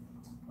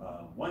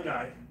 One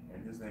guy,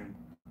 and his name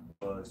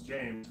was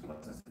James, I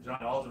said,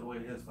 John, all it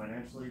really is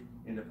financially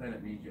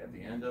independent means you, at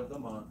the end of the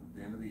month, at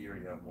the end of the year,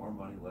 you have more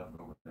money left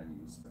over than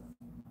you spend.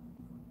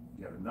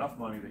 You have enough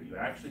money that you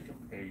actually can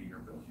pay your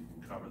bills. You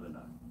can cover the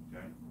night.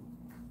 Okay.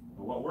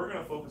 But what we're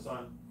going to focus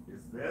on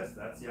is this.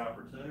 That's the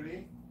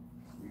opportunity.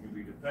 You can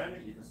be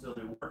dependent. You can still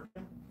be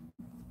working.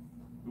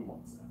 Who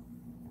wants that?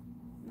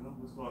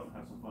 Let's go out and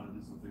have some fun and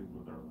do some things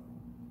with our life.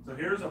 So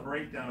here's a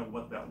breakdown of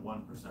what that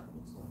 1%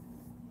 looks like.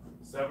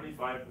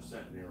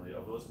 75% nearly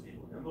of those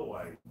people in the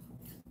white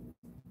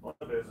own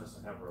a business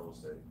and have real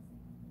estate.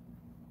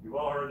 You've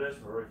all heard this,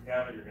 or if you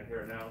haven't, you're going to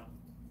hear it now.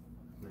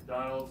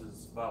 McDonald's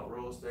is about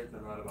real estate,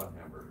 they're not about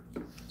hamburgers.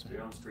 They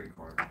own street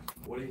corners.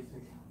 What do you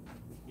think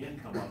the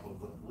income up of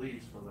the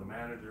police, from the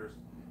managers,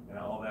 and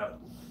all that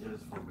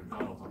is for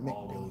McDonald's on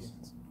all those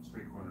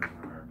street corners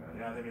in America?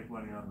 Yeah, they make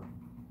money on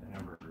the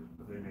hamburgers,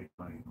 but they make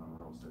money on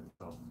real estate.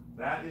 So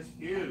that is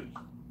huge.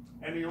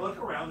 And you look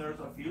around, there's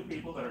a few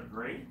people that are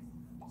great,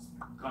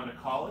 gone to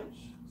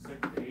college,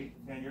 6 to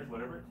 8 to 10 years,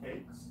 whatever it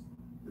takes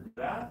to do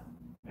that.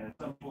 And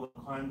some people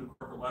have climbed the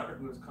corporate ladder.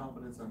 Who has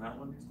confidence in that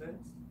one these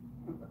days?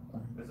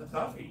 It's a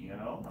toughie, I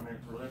mean,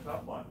 it's a really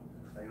tough one.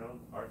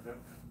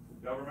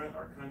 government,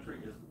 our country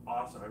is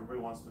awesome. Everybody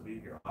wants to be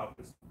here,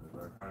 obviously.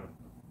 They're trying to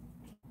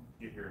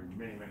get here in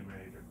many, many,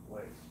 many different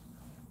ways.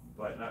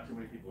 But not too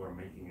many people are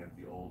making it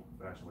the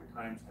old-fashioned way.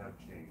 Times have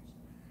changed.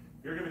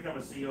 If you're going to become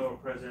a CEO or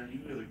president,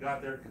 you either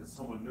got there because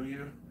someone knew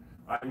you.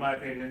 In my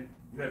opinion,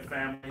 you had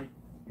family,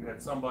 you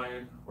had some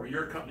buy-in, or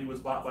your company was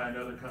bought by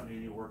another company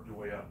and you worked your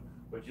way up.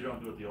 But you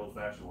don't do it the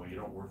old-fashioned way. You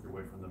don't work your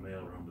way from the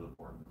mailroom to the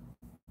boardroom.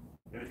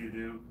 And if you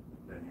do,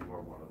 then you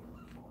are one of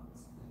the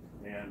ones.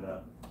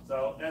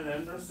 And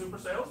then there's super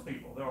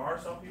salespeople. There are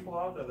some people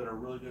out there that are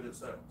really good at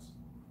sales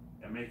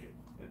and make it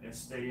and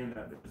stay in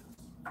that business.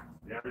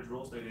 The average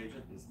real estate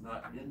agent is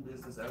not in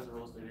business as a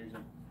real estate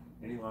agent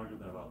any longer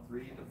than about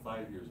 3 to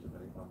 5 years,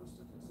 depending on the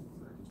statistics.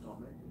 They just don't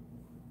make it.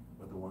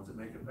 But the ones that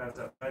make it past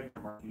that 5-year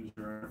mark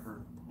usually are in it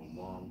for a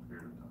long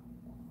period of time.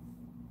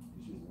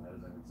 Just using that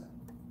as an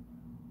example.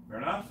 Fair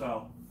enough?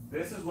 So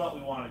this is what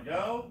we want to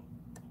go.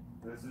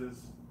 This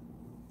is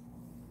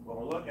what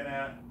we're looking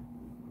at.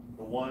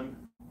 The 1%.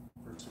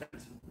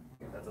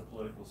 That's a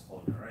political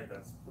slogan, right?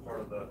 That's part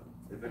of the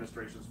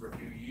administrations for a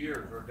few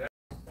years or decades.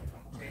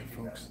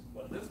 Folks,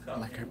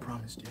 like I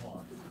promised you,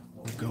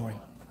 we're going,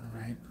 all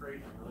right?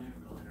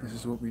 This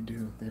is what we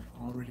do. They've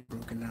already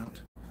broken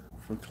out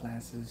for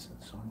classes,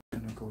 so I'm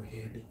gonna go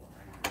ahead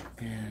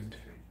and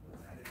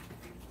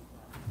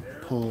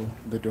pull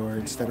the door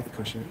instead of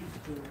push it.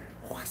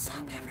 What's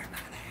up,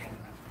 everybody?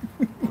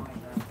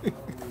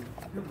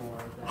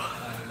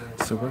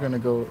 So we're gonna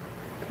go.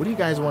 What do you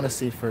guys want to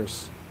see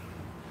first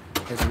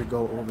as we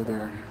go over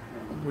there?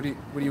 What do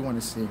you want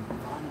to see?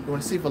 You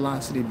want to see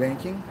velocity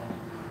banking?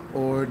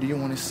 Or do you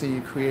want to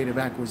see creative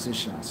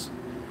acquisitions,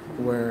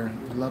 where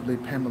the lovely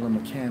Pamela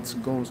McCants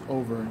goes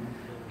over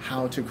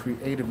how to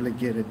creatively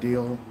get a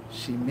deal?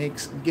 She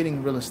makes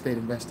getting real estate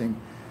investing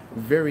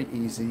very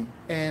easy.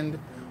 And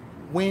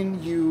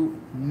when you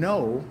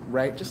know,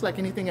 right, just like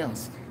anything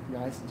else,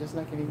 guys, just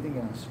like anything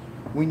else,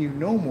 when you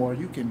know more,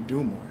 you can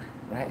do more,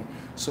 right?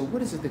 So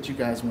what is it that you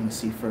guys want to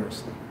see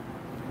first? You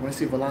want to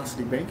see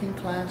velocity banking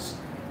class?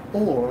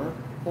 Or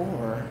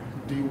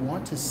do you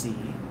want to see,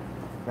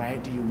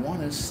 right? Do you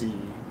want to see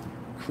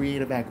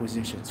creative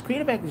acquisitions?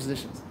 Creative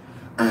acquisitions.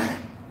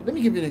 Let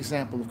me give you an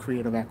example of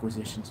creative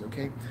acquisitions,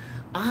 okay?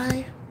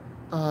 I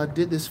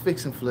did this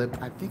fix and flip,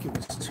 I think it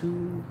was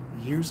 2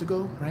 years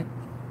ago, right?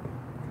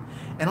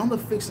 And on the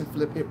fix and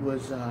flip, it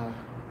was a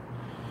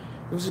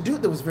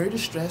dude that was very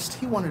distressed.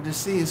 He wanted to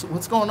see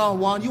what's going on,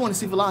 Juan? You want to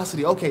see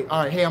velocity? Okay,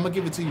 all right, hey, I'm gonna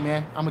give it to you,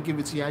 man. I'm gonna give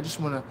it to you. I just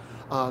want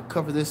to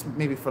cover this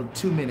maybe for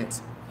 2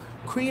 minutes.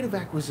 Creative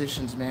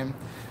acquisitions, man.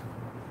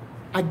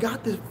 I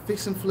got the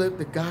fix and flip.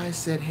 The guy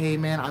said, hey,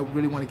 man, I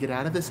really want to get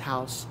out of this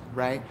house,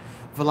 right?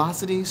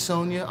 Velocity,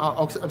 Sonia,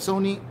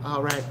 Sony,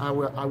 all right, I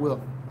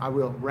will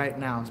right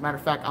now. As a matter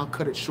of fact, I'll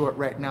cut it short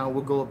right now.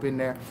 We'll go up in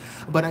there.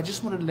 But I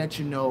just wanted to let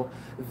you know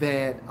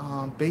that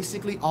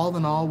basically, all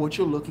in all, what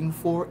you're looking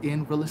for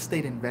in real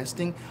estate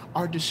investing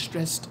are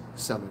distressed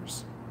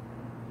sellers,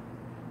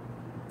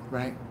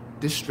 right?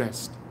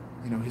 Distressed.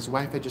 You know, his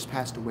wife had just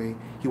passed away.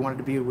 He wanted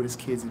to be with his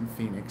kids in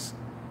Phoenix.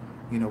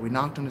 You know, we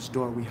knocked on his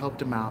door. We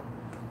helped him out.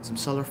 Some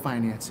seller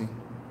financing,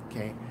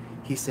 okay?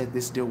 He said,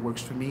 this deal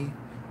works for me.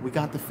 We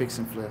got the fix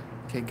and flip,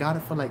 okay? Got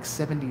it for like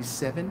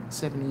 77,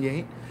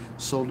 78.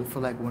 Sold it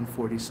for like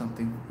 140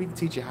 something. We can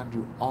teach you how to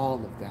do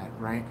all of that,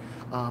 right?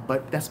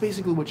 But that's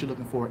basically what you're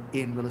looking for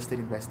in real estate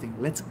investing.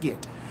 Let's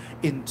get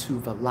into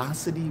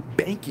velocity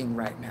banking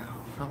right now,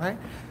 all right?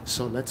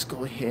 So let's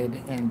go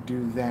ahead and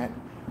do that.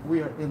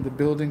 We are in the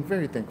building,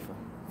 very thankful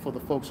for the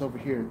folks over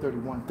here at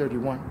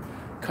 3131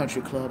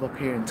 Country Club up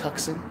here in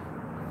Tucson,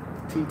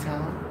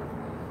 T-Town.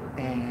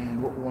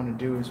 And what we want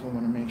to do is we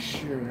want to make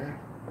sure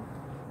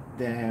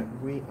that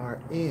we are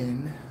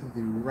in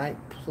the right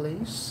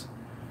place,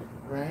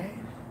 right?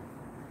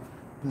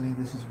 I believe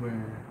this is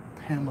where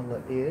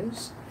Pamela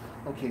is.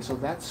 Okay, so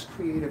that's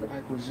creative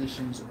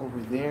acquisitions over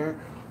there.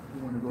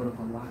 We want to go to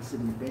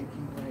velocity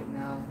banking right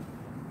now.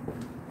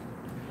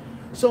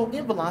 So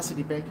in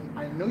velocity banking,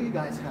 I know you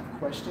guys have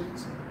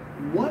questions.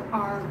 What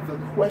are the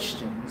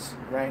questions,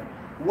 right?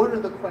 What are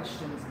the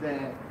questions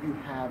that you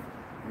have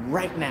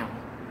right now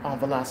on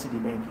velocity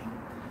banking?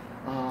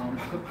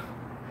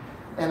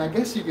 And I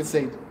guess you could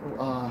say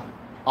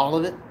all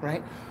of it,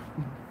 right?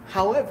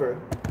 However,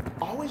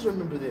 always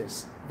remember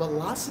this.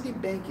 Velocity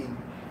banking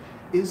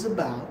is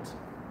about,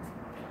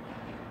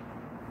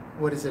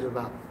 what is it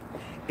about?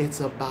 It's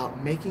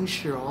about making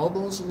sure all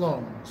those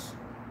loans,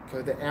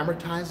 okay, the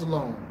amortized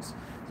loans,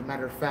 as a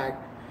matter of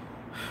fact,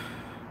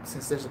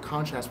 since there's a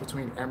contrast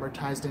between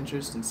amortized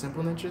interest and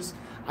simple interest,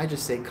 I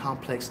just say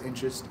complex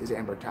interest is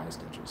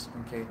amortized interest,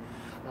 okay?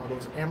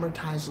 Those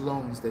amortized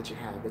loans that you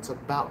have, it's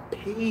about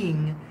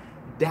paying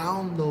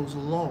down those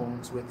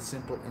loans with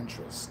simple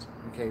interest,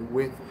 okay,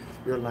 with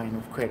your line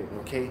of credit,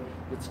 okay?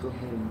 Let's go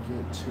ahead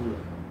and get to it.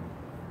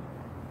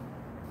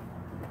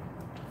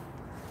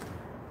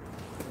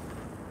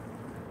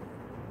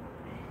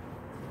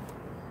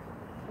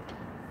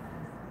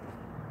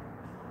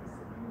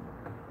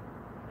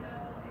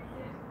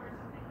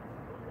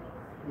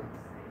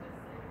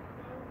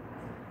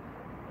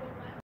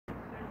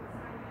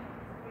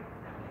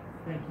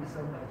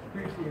 so much.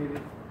 Appreciate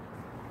it.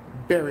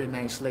 Very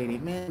nice lady.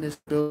 Man, this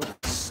bill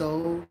is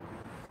so...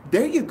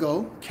 There you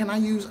go. Can I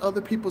use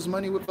other people's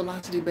money with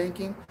Velocity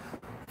Banking?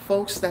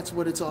 Folks, that's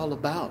what it's all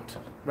about,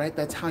 right?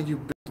 That's how you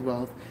build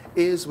wealth,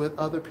 is with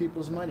other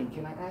people's money.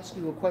 Can I ask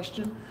you a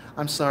question?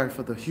 I'm sorry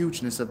for the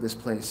hugeness of this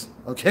place,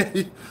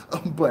 okay?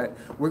 But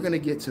we're going to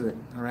get to it,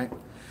 all right?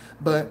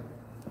 But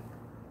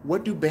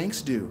what do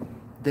banks do?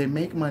 They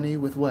make money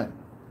with what?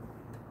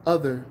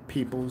 Other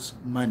people's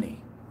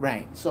money,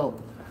 right?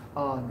 So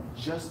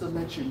just to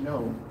let you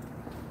know,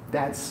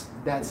 that's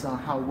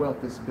how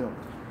wealth is built.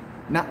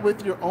 Not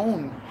with your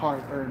own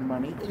hard-earned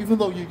money, even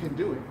though you can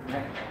do it,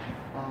 right?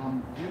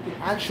 You can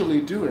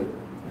actually do it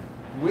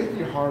with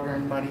your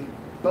hard-earned money,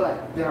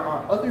 but there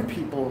are other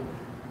people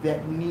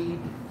that need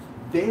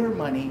their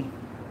money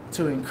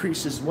to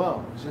increase as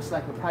well. Just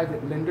like a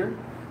private lender,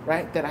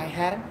 right, that I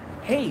had.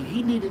 Hey,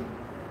 he needed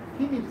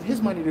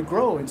his money to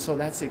grow, and so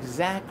that's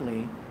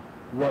exactly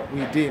what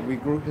we did. We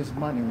grew his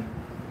money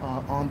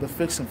on the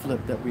fix and flip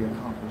that we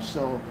accomplished.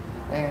 So,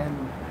 and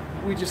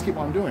we just keep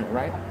on doing it,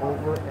 right?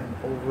 Over and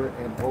over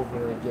and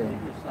over again.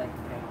 It's like,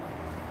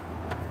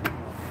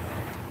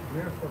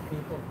 we're for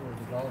people who are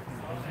developing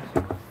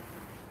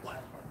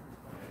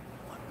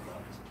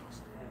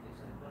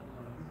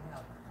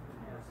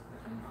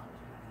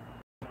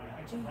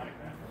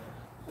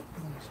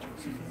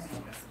businesses.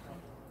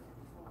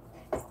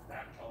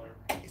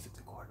 Is it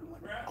the quarter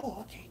one? Oh,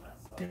 okay.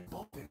 They're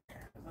both in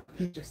there.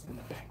 He's just in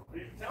the back.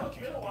 Okay.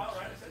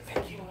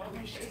 Thank you.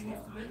 Appreciate it.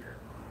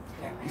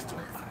 Yeah, he's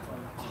doing fine.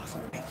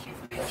 Awesome. Thank you.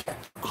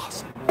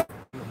 Awesome.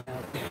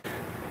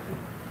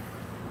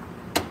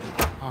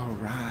 All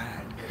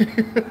right.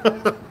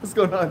 What's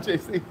going on,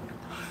 JC?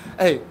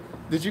 Hey,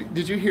 did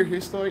you hear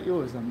his story? It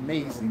was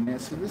amazing, man.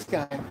 So this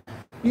guy,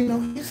 you know,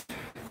 he's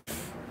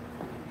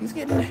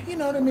getting, you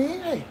know what I mean?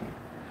 Hey,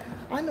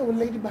 I know a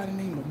lady by the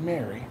name of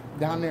Mary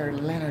down there in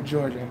Atlanta,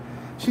 Georgia.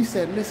 She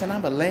said, listen,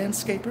 I'm a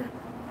landscaper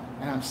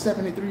and I'm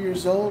 73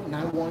 years old and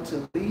I want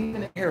to leave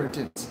an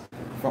inheritance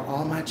for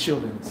all my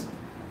children.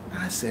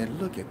 I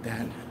said, look at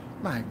that.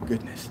 My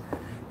goodness.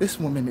 This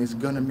woman is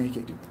going to make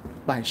it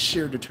by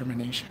sheer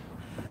determination.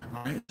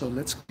 All right, so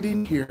let's get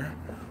in here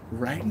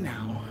right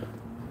now.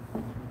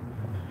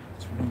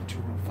 It's room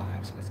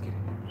 205, so let's get in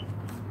here.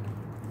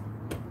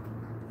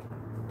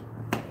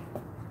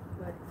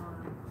 But,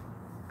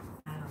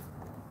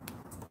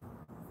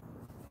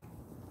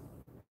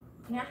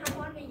 now, how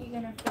long are you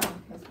gonna film?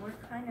 Because we're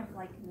kind of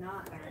like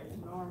not at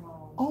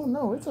normal Oh,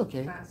 no, it's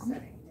okay. class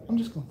setting. I'm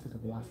just going to the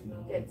velocity.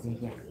 It's-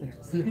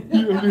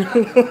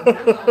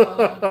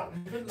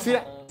 See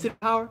that? See the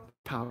power?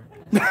 Power.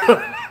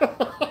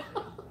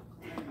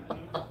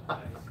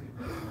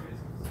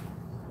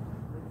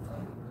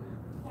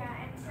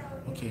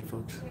 Okay,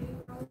 folks.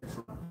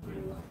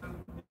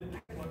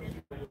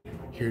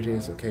 Here it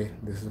is, okay?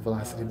 This is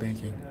Velocity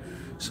Banking.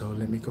 So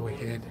let me go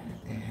ahead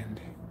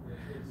and...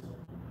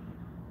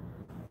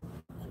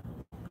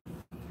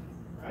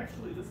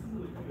 Actually, this is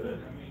really good.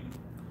 I mean,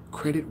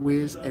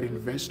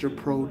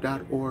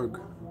 CreditWiz@investorpro.org.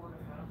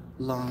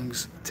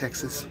 Longs,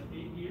 Texas.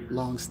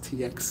 Longs,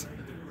 TX.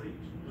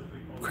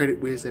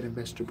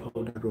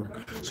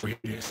 CreditWiz@investorpro.org. So here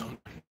it is.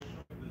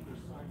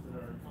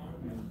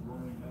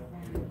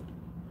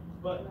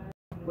 but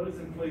what does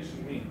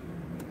inflation mean?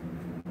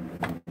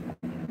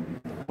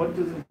 What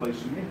does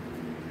inflation mean?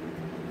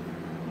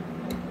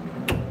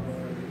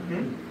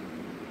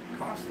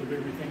 Cost of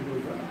everything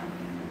goes up.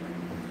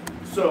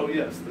 So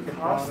yes, the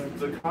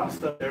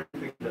cost of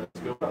everything does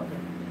go up.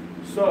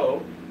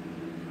 So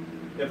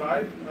if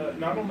I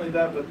not only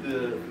that, but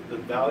the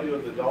value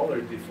of the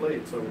dollar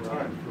deflates over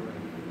time,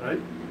 right?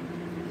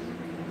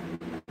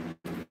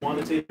 Want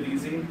to take it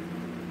easy,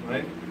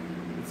 right?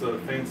 It's a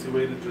fancy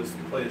way to just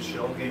play a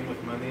shell game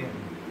with money and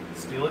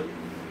steal it.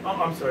 Oh,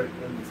 I'm sorry, I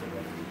didn't say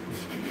that.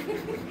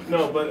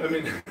 No, but I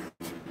mean,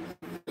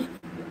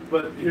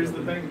 but here's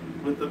the thing: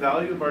 with the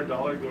value of our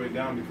dollar going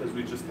down because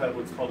we just have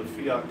what's called a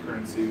fiat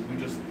currency, we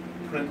just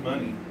print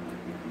money.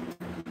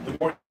 The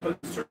more you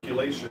put in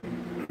circulation,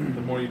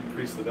 the more you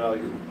increase the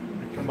value.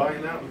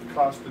 Combine that with the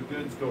cost of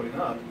goods going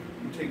up,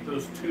 you take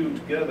those two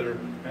together,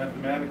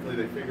 mathematically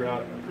they figure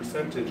out a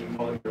percentage and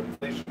call it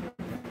inflation.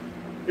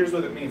 Here's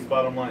what it means,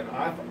 bottom line.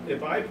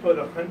 If I put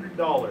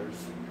 $100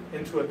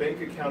 into a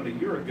bank account a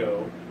year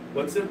ago,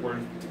 what's it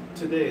worth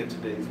today in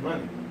today's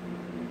money?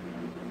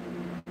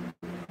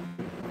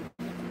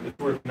 It's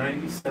worth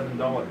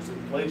 $97.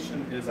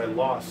 Inflation is I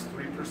lost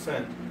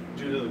 3%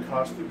 due to the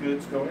cost of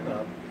goods going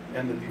up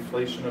and the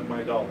deflation of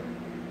my dollar.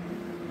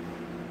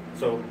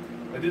 So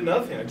I did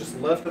nothing. I just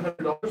left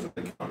 $100 in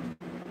the account.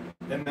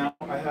 And now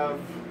I have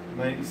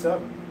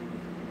 97.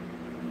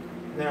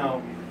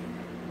 Now,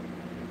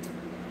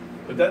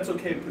 but that's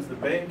okay because the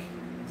bank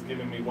is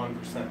giving me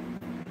 1%.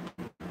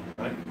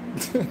 Right?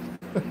 101%.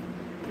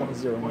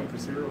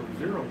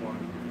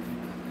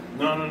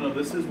 No.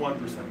 This is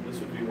 1%. This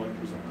would be 1%.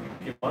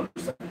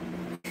 1%.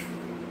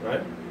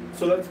 Right?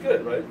 So that's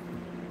good, right?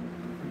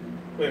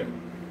 Wait a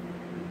minute.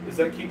 Is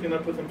that keeping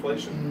up with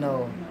inflation?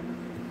 No.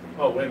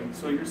 Oh, wait a minute.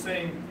 So you're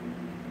saying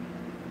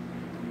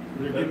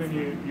They're giving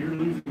you're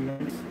losing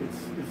 90,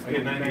 it's I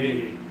get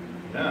 98.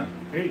 Yeah.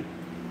 Hey,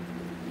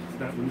 it's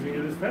not losing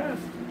it as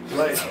fast.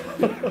 Right.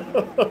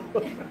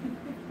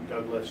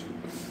 God bless you.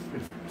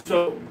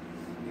 So,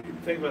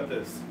 think about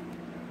this.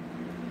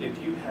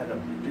 If you had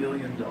 $1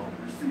 billion,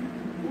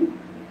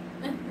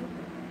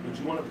 would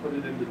you want to put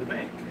it into the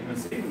bank in a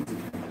savings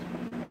account?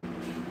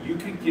 You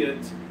could get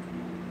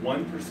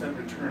 1%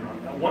 return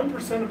on that.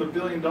 1% of $1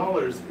 billion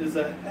is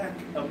a heck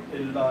of a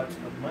lot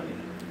of money.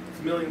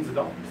 It's millions of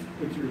dollars.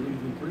 But you're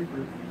losing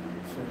 3%.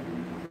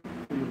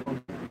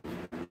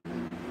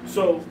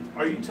 So,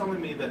 are you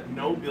telling me that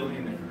no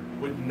billionaire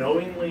would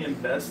knowingly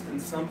invest in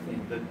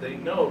something that they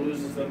know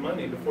loses them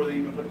money before they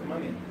even put the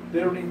money in?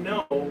 They already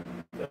know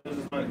that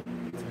loses money.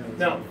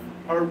 Now,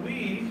 are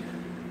we,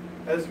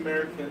 as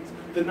Americans,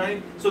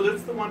 so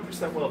that's the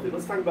 1% wealthy.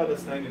 Let's talk about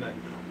us 99.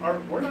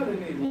 We're not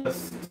any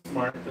less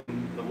smart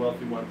than the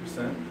wealthy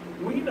 1%.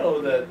 We know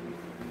that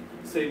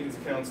savings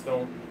accounts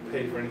don't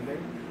pay for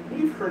anything.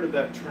 We've heard of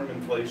that term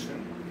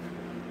inflation.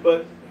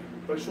 But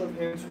by show of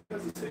hands, who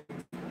has a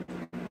savings account?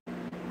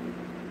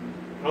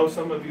 Oh,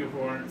 some of you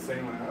who aren't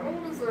saying, like, I don't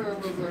want to say I have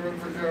a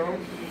savings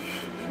account.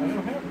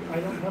 I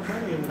don't have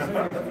money in the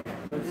savings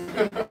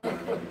account.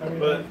 I mean,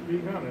 But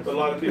being honest. a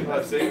lot of people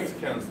have savings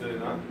accounts, do they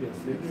not? Yes,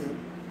 they do.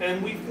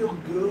 And we feel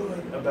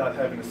good about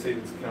having a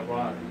savings account.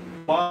 Why?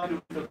 Why do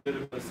we feel good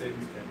about a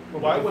savings account?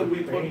 Why would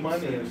we put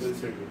money into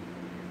this? The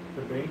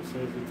bank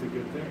says it's a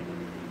good thing.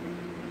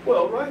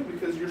 Well, right,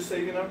 because you're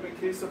saving up in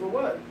case of a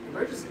what?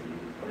 Emergency.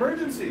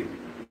 Emergency.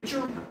 It's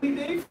your rainy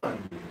day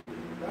fund,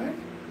 right?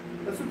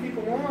 That's what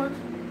people want.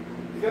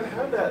 You gotta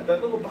have that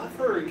little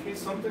buffer in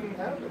case something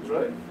happens,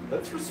 right?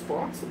 That's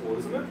responsible,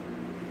 isn't it?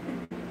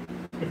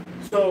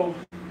 So,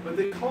 but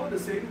they call it a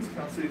savings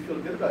account so you feel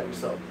good about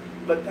yourself.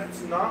 But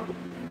that's not,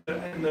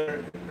 and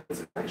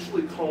it's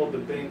actually called the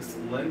bank's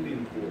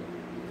lending pool.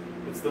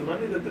 It's the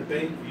money that the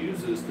bank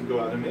uses to go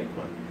out and make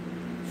money.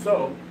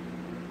 So,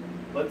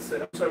 let's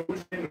say, I'm sorry,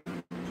 what's your name?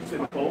 Did you say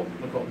Nicole?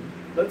 Nicole.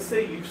 Let's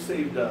say you've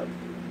saved up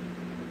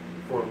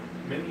for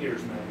many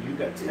years now. You've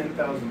got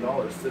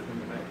 $10,000 sitting in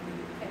the bank.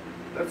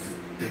 That's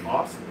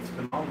awesome. It's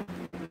phenomenal.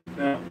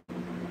 Now,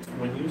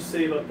 when you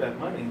save up that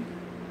money,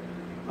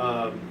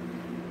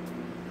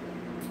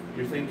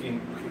 you're thinking,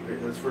 okay,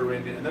 great, that's for a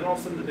rainy day. And then all of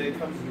a sudden the day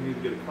comes and you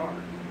need to get a car.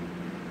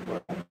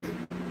 Well,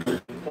 you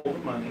pull the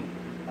money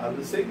out of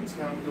the savings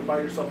account and go buy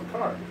yourself a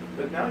car.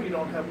 But now you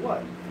don't have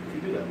what? If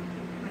you do that,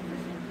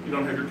 you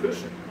don't have your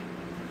cushion.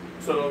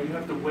 So you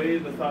have to weigh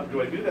the thought,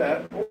 do I do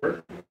that?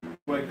 Or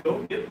do I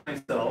go get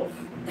myself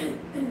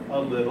a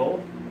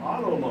little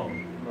auto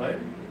loan, right?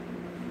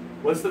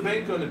 What's the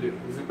bank going to do?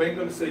 Is the bank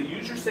going to say,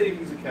 use your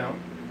savings account?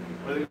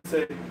 Or are they going to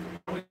say,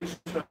 how much you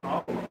should an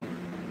auto loan?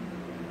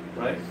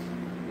 Right?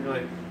 You're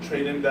like,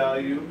 trade in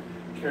value,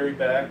 carry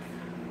back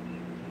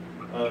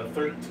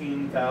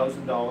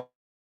 $13,000,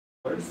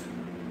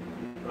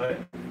 right?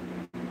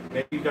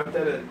 Maybe you got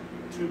that at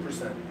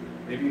 2%.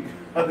 Maybe you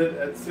got it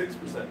at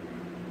 6%.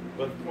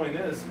 But the point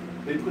is,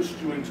 they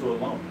pushed you into a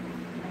loan,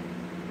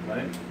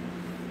 right?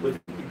 With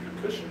your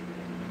cushion.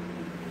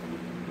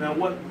 Now,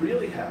 what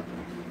really happened?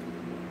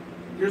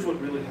 Here's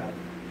what really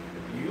happened.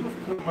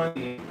 You've put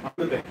money on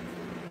the bank.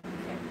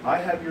 I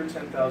have your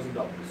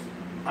 $10,000.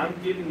 I'm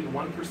giving you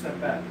 1%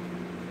 back.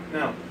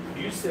 Now,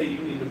 you say you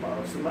need to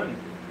borrow some money.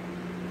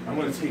 I'm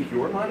going to take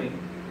your money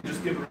and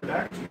just give it right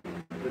back to you,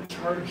 but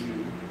charge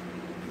you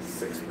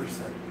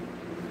 6%.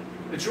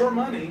 It's your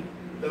money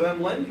that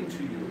I'm lending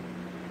to you,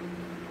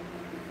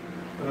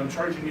 but I'm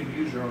charging you to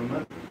use your own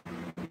money.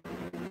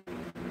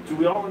 Do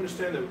we all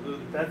understand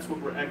that that's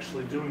what we're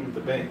actually doing with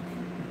the bank?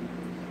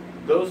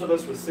 Those of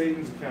us with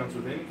savings accounts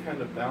with any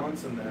kind of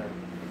balance in there,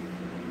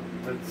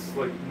 that's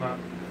like not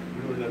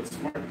really that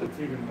smart. That's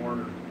even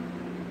more.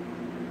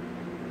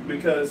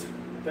 Because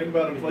think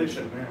about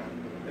inflation.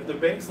 If the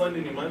bank's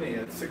lending you money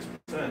at 6%,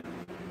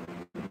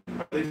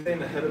 are they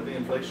staying ahead of the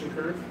inflation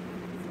curve?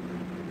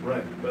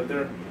 Right, but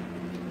they're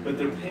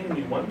paying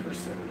you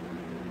 1%.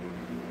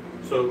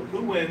 So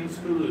who wins?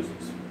 Who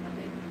loses?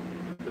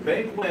 The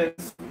bank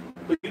wins,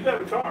 but you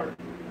got a car.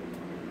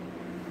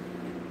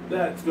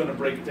 That's going to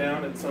break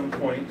down at some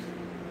point,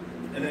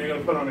 and then you're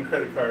going to put on a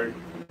credit card.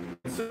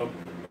 So you're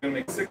going to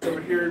make 6 over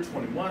here,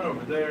 21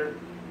 over there.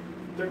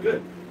 They're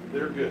good.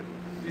 They're good.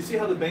 Do you see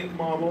how the bank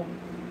model,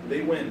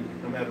 they win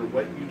no matter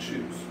what you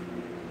choose?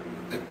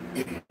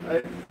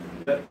 Right?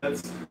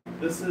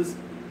 This is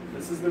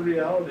the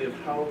reality of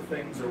how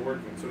things are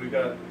working. So we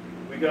got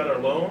our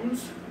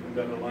loans, we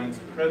got our lines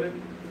of credit,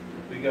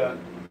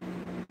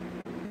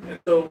 and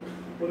so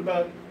what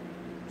about?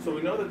 So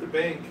we know that the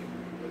bank,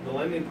 the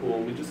lending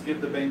pool, we just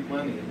give the bank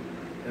money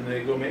and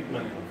they go make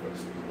money off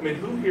us. I mean,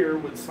 who here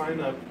would sign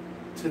up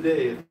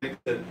today if they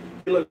said,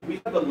 hey, look, we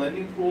have a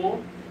lending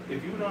pool.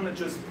 If you want to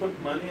just put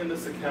money in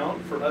this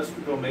account for us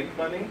to go make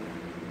money,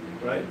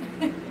 right?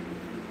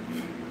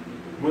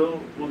 We'll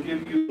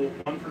give you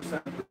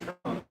 1% return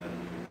on that.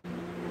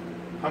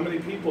 How many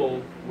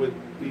people would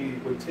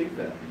take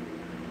that?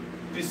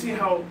 Do you see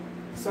how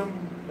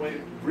some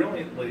way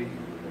brilliantly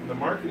the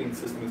marketing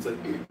system and said,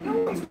 no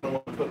one's going to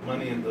want to put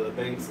money into the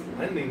bank's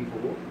lending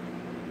pool.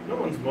 No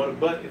one's motivated.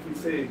 But if you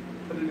say,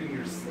 put it in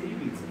your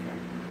savings account,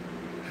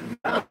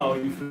 now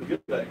you feel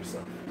good about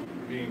yourself.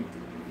 You're being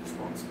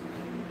responsible.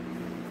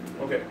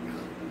 Okay.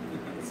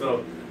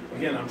 So,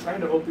 again, I'm trying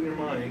to open your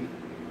mind.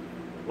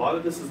 A lot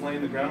of this is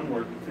laying the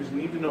groundwork because you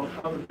need to know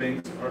how the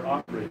banks are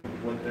operating,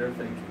 what they're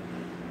thinking.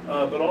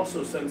 But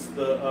also, since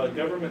the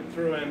government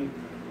threw in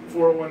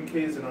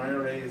 401ks and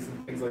IRAs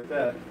and things like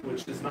that,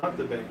 which is not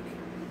the bank.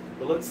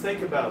 But let's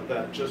think about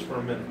that just for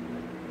a minute.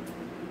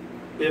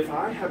 If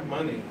I have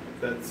money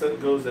that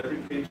goes every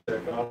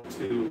paycheck off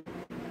to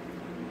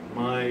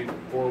my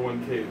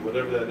 401k,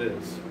 whatever that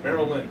is,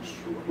 Merrill Lynch,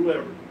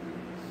 whoever,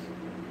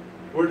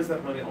 where does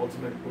that money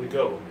ultimately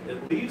go?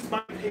 It leaves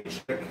my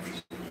paycheck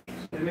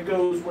and it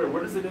goes where?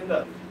 Where does it end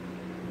up?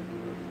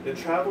 It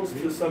travels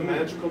to some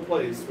magical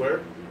place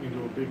where?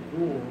 Into a big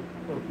pool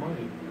of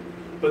money.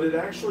 But it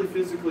actually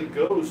physically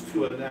goes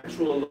to an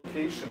actual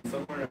location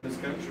somewhere in this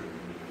country.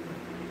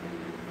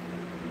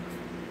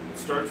 It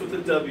starts with a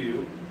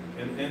W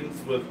and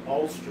ends with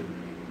All Street.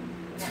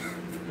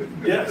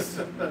 Yes,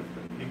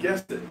 you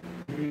guessed it.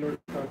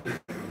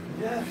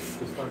 Yes.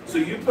 So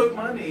you put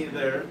money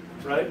there,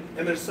 right?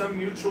 And there's some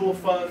mutual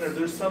fund or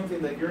there's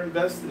something that you're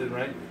invested in,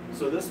 right?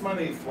 So this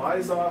money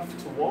flies off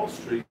to Wall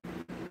Street,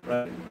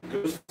 right?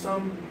 Goes to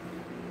some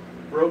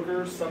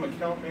broker, some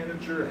account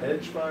manager,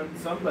 hedge fund,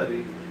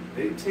 somebody.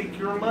 They take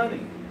your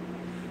money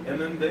and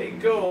then they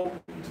go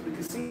to the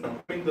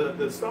casino,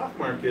 the stock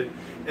market,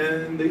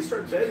 and they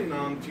start betting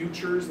on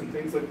futures and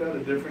things like that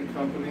of different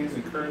companies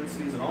and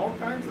currencies and all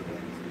kinds of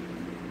things.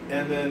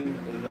 And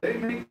then they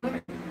make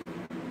money.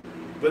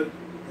 But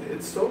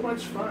it's so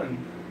much fun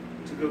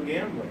to go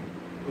gambling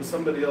with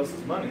somebody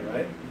else's money,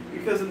 right?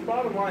 Because in the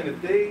bottom line,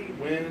 if they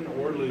win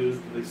or lose,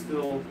 they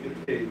still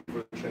get paid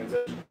for the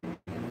transaction.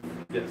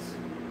 Yes.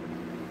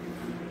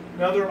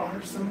 Now there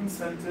are some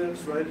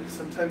incentives, right?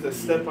 Sometimes I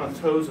step on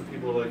toes of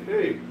people like,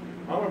 hey,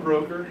 I'm a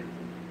broker.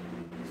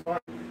 It's fine.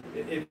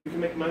 If you can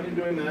make money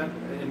doing that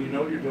and you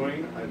know what you're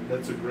doing,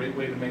 that's a great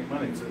way to make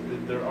money. So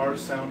there are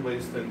sound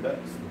ways to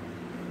invest.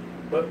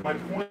 But my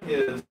point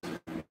is,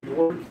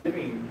 you're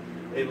giving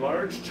a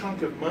large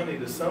chunk of money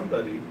to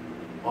somebody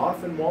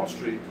off in Wall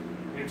Street,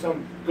 and you're telling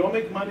them, go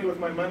make money with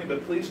my money,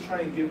 but please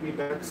try and give me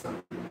back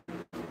some.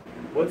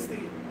 What's the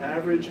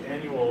average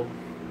annual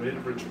rate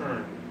of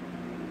return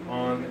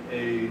on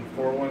a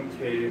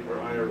 401k or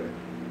IRA?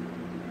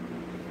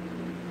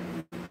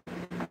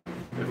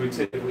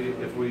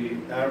 If we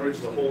average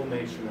the whole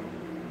nation out,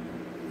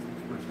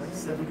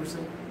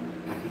 7%.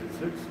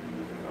 6.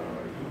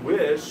 you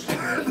wish 1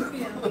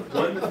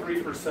 to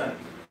 3%.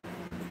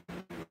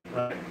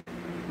 Right.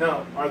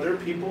 Now, are there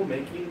people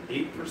making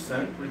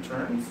 8%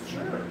 returns?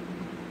 Sure.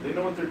 They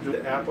know what they're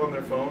doing. The app on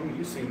their phone,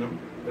 you've seen them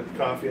at the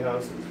coffee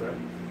houses, right?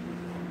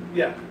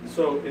 Yeah.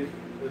 So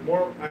the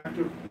more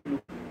active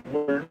you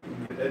learn,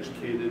 you get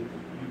educated,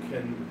 you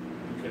can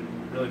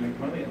really make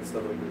money and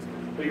stuff like this.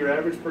 But your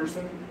average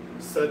person,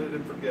 set it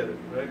and forget it,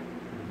 right?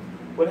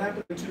 What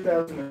happened in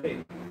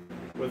 2008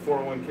 with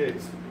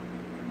 401ks?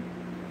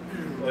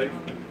 Like,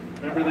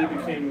 remember they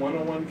became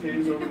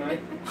 101ks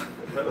overnight?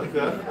 Right like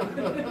that?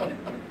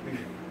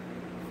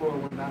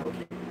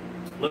 401.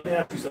 Let me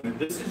ask you something.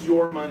 This is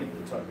your money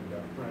we're talking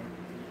about. Right.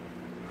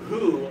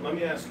 Let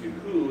me ask you,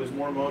 who is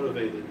more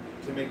motivated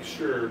to make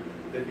sure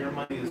that your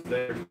money is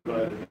there to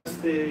provide a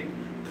nest egg,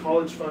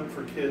 college fund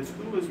for kids?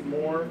 Who is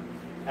more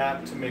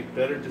apt to make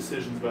better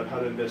decisions about how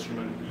to invest your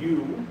money?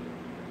 You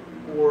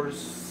or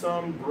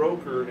some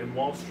broker in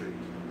Wall Street?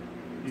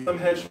 Some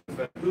hedge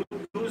fund?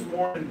 Who is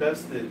more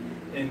invested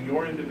in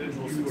your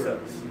individual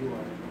success?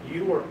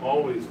 You are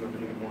always going to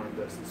be more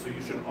invested. So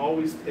you should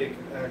always take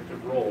an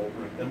active role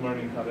in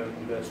learning how to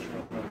invest your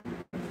own money.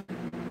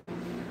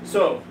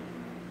 So,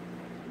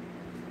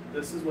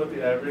 this is what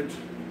the average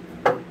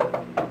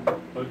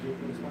Budget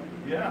is like?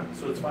 Yeah,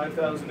 so it's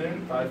 5,000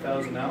 in,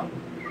 5,000 out.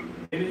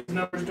 Maybe these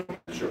numbers don't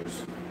match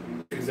yours.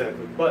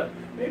 Exactly. But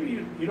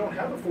maybe you don't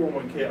have a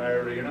 401k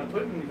IRA, you're not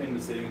putting anything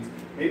to savings.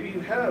 Maybe you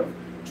have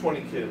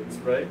 20 kids,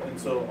 right? And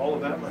so all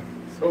of that money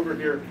is over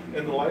here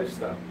in the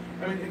lifestyle.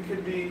 I mean, it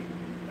could be,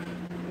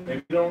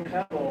 maybe you don't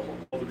have all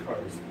the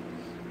cars.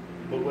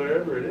 But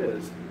wherever it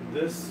is,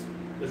 this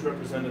is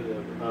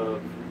representative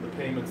of the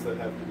payments that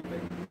have to be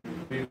made.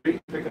 Do you agree?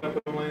 Picking up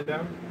what I'm laying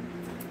down?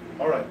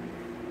 All right.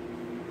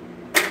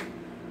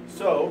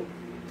 So,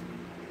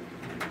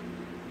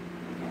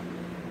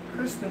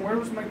 Kristen, where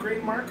was my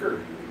green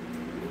marker?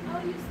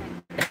 Oh, you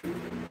said.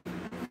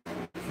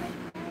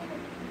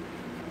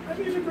 I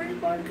need a green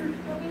marker.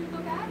 Want me to go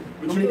back?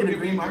 Would you go get me a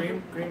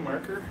green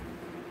marker?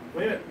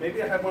 Wait a minute,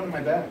 maybe I have one in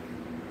my bag.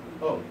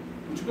 Oh,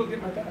 would you go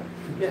get my bag?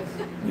 Yes.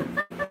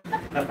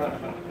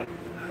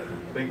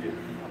 Thank you.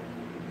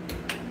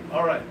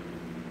 All right,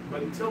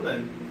 but until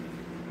then,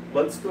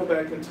 let's go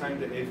back in time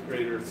to 8th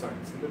grade earth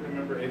science. Anybody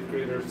remember 8th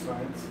grade earth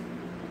science?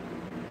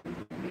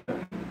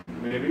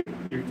 Maybe?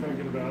 You're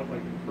talking about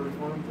like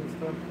earthworms and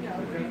stuff? Yeah.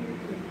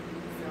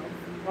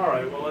 All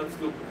right, well, let's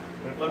go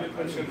Let me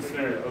put you in the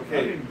scenario. I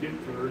Okay. didn't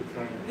get to earth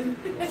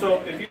science.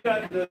 So if you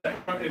got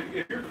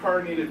if your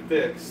car needed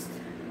fixed,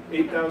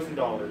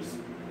 $8,000,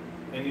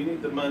 and you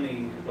need the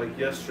money like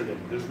yesterday,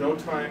 there's no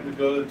time to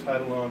go to the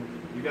title loan.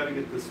 You got to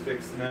get this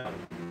fixed now.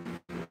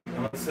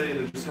 And let's say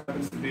there just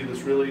happens to be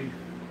this really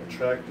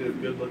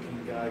attractive,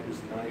 good-looking guy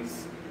who's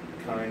nice,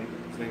 kind.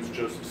 His name's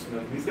Joseph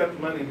Smith. He's got the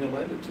money and he'll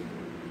lend it to you.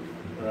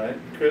 All right,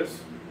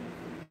 Chris.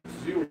 This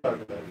is you we're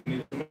talking about. You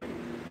need the money.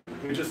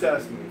 You just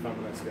asked me if I'm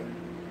a nice guy.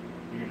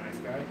 You a nice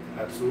guy?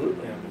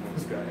 Absolutely, I'm a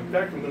nice guy. In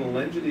fact, I'm going to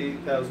lend you the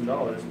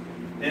 $8,000,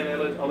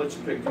 and I'll let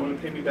you pick. Do you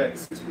want to pay me back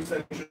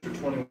 6% interest or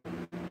 21%?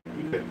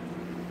 You pick.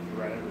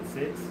 Rather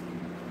 6?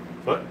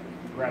 What?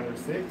 Rather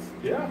 6?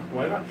 Yeah,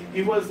 why not?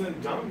 He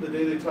wasn't dumb the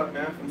day they taught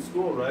math in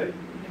school, right?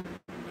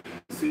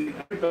 See,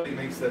 everybody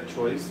makes that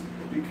choice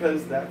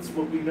because that's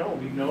what we know.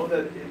 We know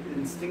that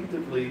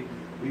instinctively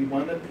we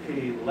want to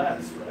pay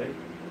less, right?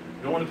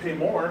 We don't want to pay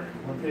more,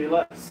 we want to pay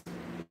less.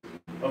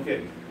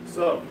 Okay,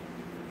 so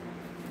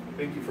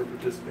thank you for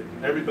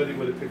participating. Everybody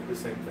would have picked the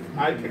same thing.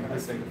 I picked the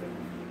same thing.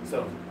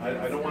 So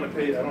I don't want to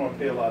pay. I don't want to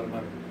pay a lot of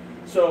money.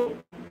 So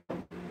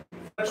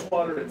fresh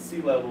water at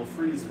sea level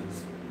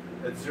freezes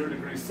at 0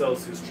 degrees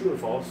Celsius. True or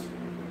false?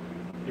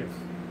 Yes.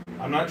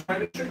 I'm not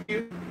trying to trick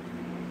you.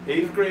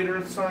 8th grade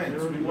earth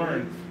science, we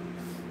learned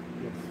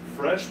Yes.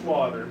 fresh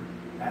water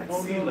at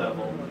Oh, sea no, no,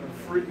 level no,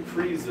 no,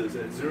 freezes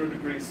at 0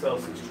 degrees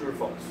Celsius. True or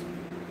false?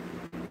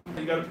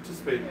 You got to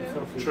participate.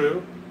 Celsius.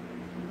 True.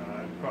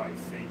 I'd probably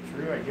say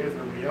true. I guess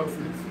everybody else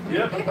is.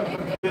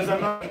 Yep. Because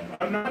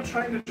I'm not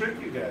trying to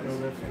trick you guys. No,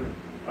 that's true.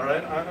 All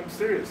right, I'm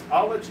serious.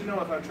 I'll let you know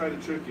if I try to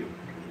trick you.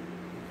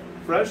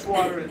 Fresh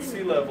water at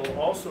sea level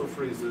also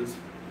freezes.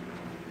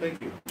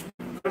 Thank you.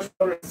 Fresh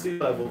water at sea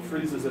level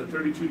freezes at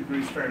 32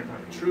 degrees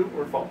Fahrenheit. True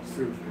or false?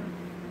 True.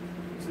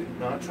 See,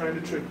 not trying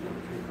to trick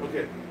you.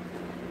 Okay.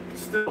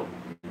 Still,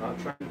 not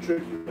trying to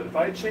trick you. But if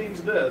I change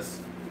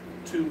this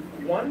to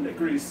 1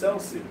 degree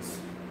Celsius,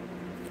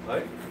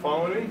 right?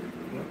 Follow me?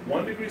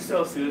 1 degree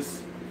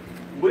Celsius,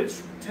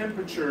 which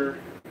temperature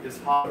is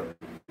hotter?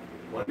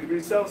 1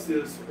 degree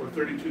Celsius or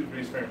 32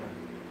 degrees Fahrenheit?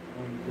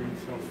 1 degree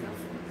Celsius.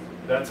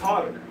 That's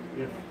hotter.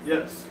 Yes.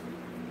 Yes.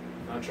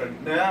 Not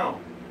trying. Now,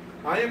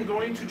 I am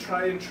going to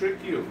try and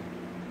trick you.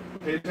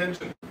 Pay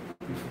attention.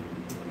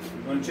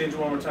 I'm going to change it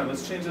one more time.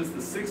 Let's change this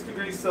to 6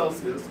 degrees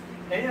Celsius,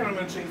 and I'm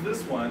going to change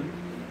this one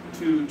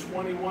to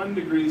 21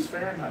 degrees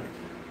Fahrenheit.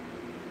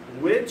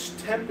 Which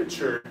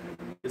temperature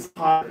is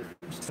hotter?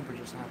 Which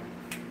temperature's hotter?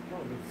 Oh,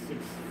 that's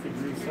 6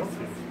 degrees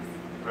Celsius.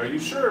 Are you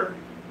sure?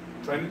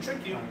 Trying to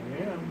trick you.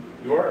 I am.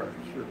 You are.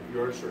 Sure.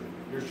 You are sure.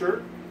 You're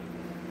sure?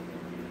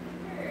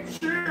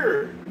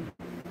 Sure.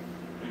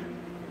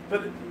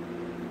 But,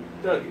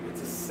 Doug,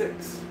 it's a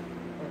 6.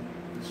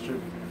 It's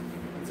true.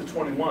 It's a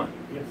 21.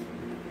 Yes.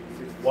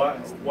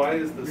 Why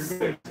is the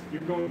 6?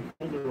 You're going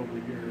colder over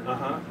here.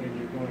 Uh-huh. And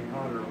you're going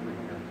hotter over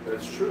here.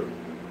 That's true.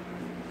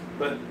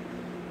 But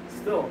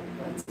still,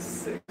 that's a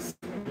 6.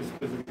 Just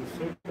because it's a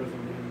 6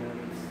 doesn't mean that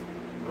it's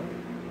right.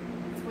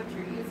 It's what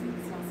you're using,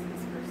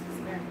 Celsius versus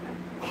Fahrenheit.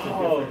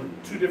 Oh,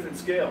 2 different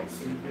scales.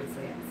 Yes.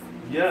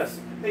 Yes.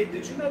 Hey,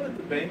 did you know that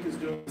the bank is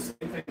doing the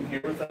same thing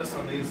here with us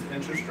on these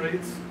interest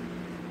rates?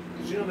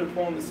 Did you know they're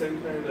pulling the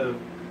same kind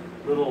of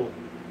little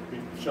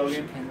shell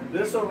game?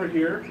 This over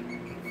here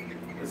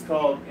is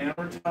called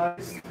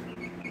amortized.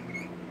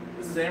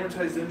 This is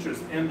amortized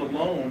interest, and the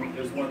loan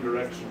is one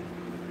direction.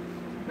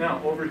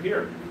 Now, over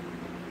here,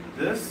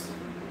 this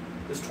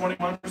is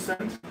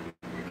 21%.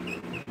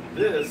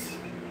 This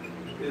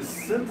is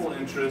simple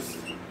interest,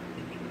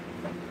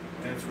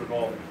 and it's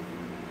revolving.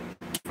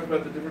 Talk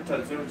about the different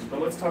types of interest,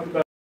 but let's talk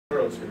about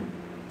arrows here.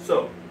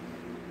 So,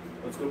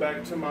 let's go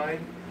back to my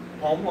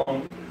home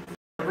loan.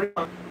 Every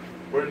month,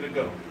 where did it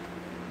go?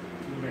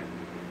 To the bank.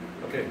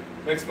 Okay,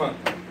 next month,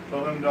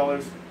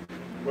 $1,200.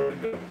 Where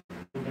did it go? To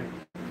the bank.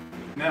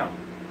 Now,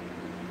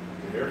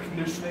 the air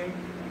conditioning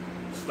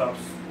stops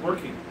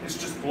working. It's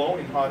just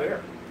blowing hot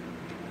air.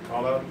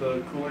 Call out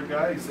the cooler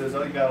guy. He says,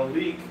 "Oh, you got a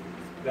leak.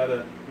 You got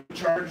to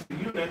charge the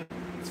unit.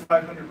 It's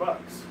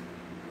 $500."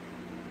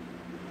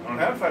 I don't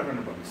have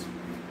 $500,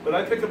 but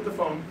I pick up the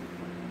phone.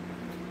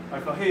 I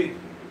call, "Hey,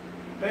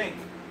 bank,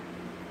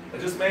 I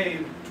just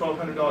made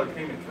 $1,200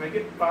 payment. Can I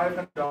get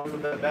 $500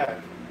 of that back?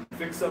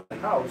 Fix up the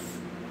house,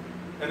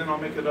 and then I'll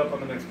make it up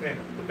on the next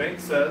payment." The bank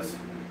says,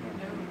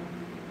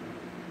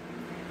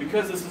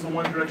 because this is a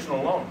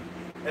one-directional loan,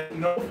 at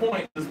no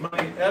point does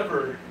money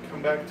ever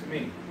come back to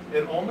me.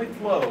 It only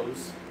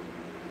flows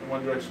in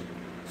one direction.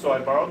 So I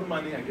borrow the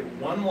money, I get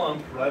one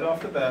lump right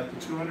off the bat,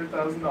 the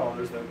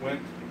 $200,000 that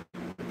went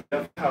to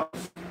the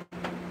house,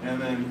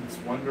 and then it's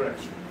one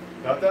direction.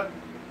 Got that?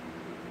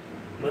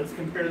 Let's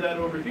compare that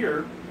over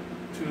here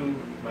to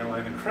my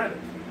line of credit.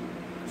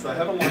 So I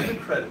have a line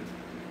of credit,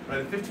 right,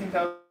 a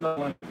 $15,000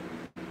 line.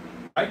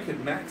 I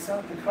could max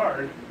out the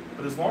card,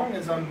 but as long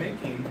as I'm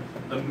making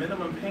the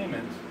minimum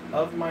payment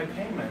of my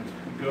payment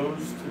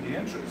goes to the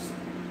interest.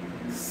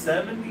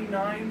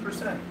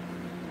 79%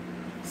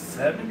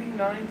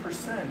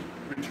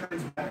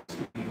 returns back to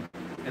me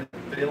an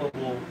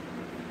available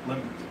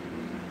limit.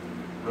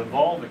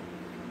 revolving.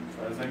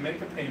 So as I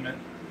make a payment,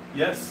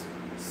 yes,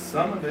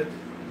 some of it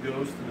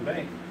goes to the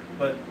bank,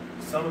 but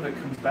some of it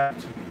comes back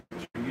to me.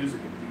 You're using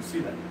it. You see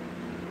that?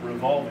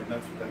 Revolving,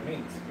 that's what that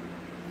means.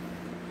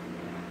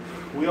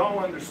 We all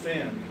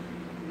understand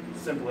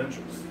simple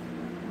interest.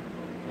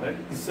 Right?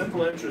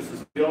 Simple interest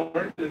is, we all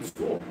learned it in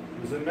school.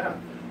 It was in math.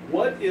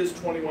 What is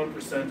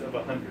 21% of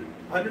 100?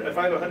 If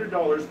I have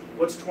 $100,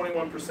 what's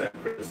 21%?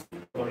 Chris?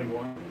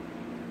 $21.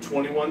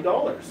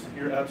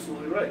 You're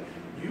absolutely right.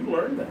 You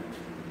learned that.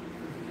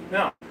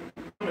 Now,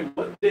 tell me,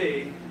 what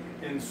day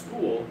in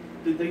school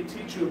did they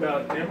teach you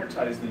about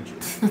amortized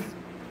interest?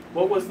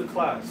 What was the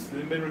class? Does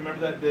anybody remember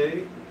that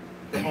day?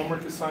 The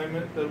homework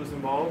assignment that was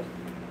involved?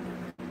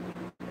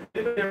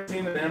 Anybody ever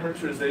seen an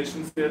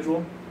amortization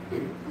schedule?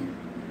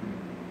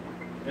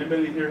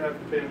 Anybody here have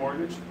to pay a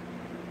mortgage?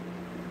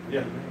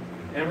 Yeah.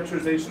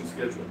 Amortization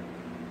schedule.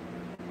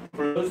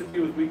 For those of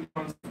you with weak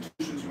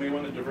constitutions, you may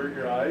want to divert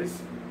your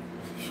eyes.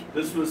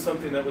 This was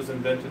something that was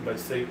invented by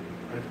Satan.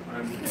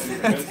 I'm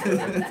convinced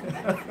of it.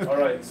 All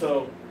right,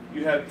 so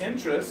you have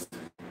interest,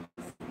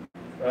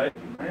 right?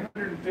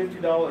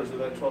 $950 of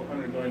that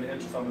 $1,200 going to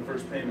interest on the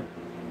first payment.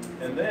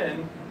 And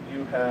then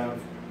you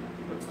have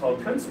what's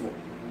called principal.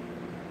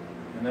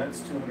 And that's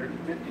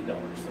 $250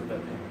 of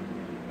that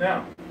payment.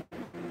 Now,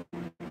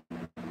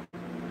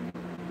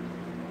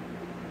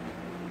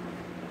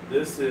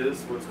 this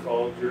is what's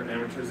called your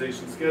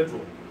amortization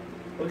schedule.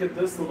 Look at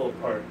this little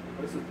part.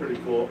 This is pretty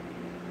cool.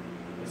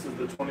 This is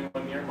the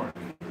 21-year mark.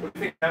 What do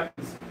you think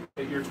happens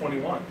at year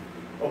 21?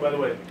 Oh, by the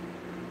way,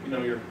 you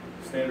know your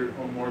standard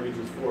home mortgage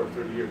is for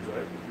 30 years,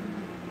 right?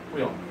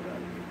 We all know that.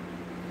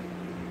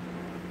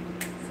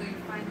 So you're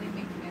finally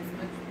making as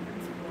much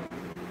principal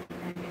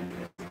and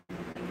interest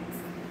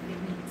it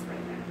needs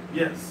right now.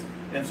 Yes.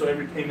 And so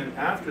every payment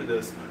after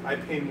this, I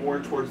pay more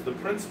towards the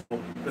principal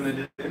than I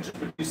did the interest.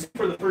 But you see,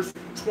 for the first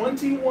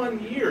 21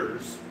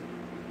 years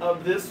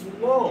of this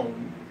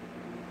loan,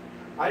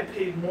 I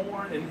paid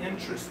more in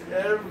interest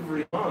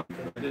every month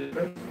than I did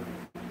principal.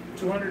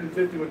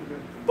 250 went to,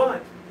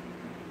 but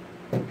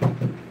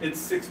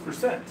it's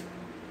 6%.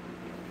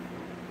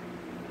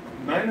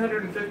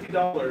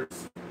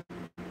 $950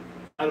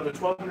 out of a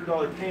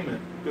 $1,200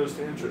 payment goes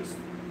to interest,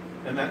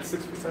 and that's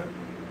 6%.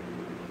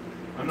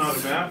 I'm not a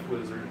math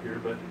wizard here,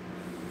 but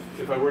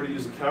if I were to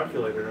use a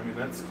calculator, I mean,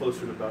 that's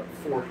closer to about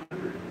 400%.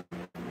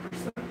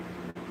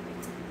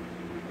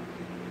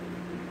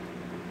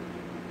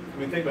 I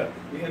mean, think about it.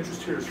 The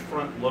interest here is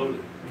front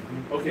loaded.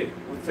 Okay,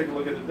 let's take a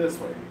look at it this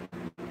way.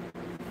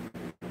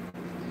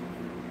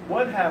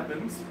 What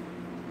happens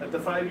at the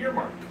 5-year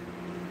mark?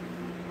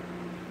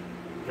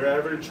 Your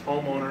average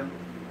homeowner,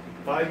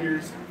 5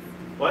 years,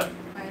 what?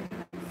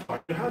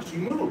 Buy your house, you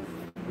move.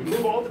 We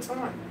move all the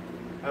time.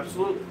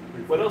 Absolutely.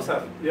 What else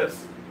happened?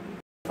 Yes.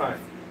 Fine.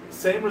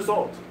 Same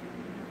result.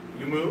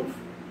 You move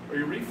or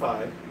you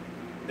refi,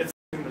 it's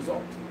the same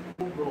result.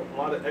 A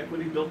lot of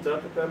equity built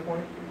up at that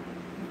point?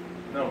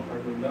 No,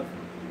 hardly nothing.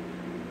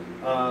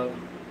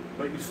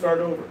 But you start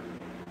over.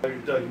 Doug,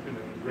 you've been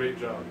doing a great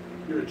job.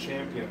 You're a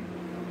champion.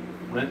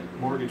 Rent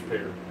mortgage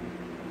payer.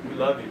 We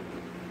love you.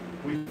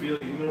 We feel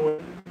you. You know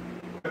what?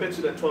 I bet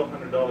you that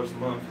 $1,200 a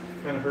month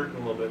kind of hurting a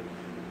little bit.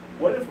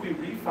 What if we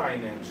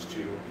refinanced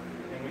you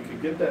and we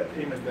could get that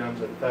payment down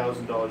to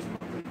 $1,000 a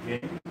month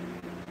again?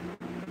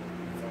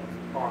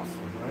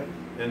 Awesome, right?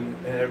 And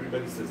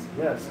everybody says,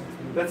 yes.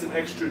 That's an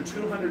extra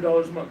 $200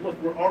 a month. Look,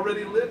 we're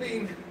already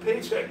living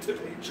paycheck to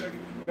paycheck.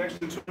 An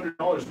extra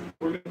 $200.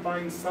 We're going to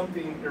find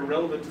something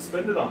irrelevant to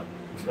spend it on,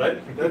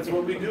 right? That's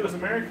what we do as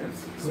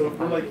Americans. So if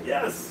we're like,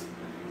 yes,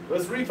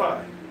 let's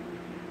refi.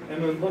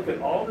 And then look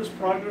at all this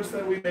progress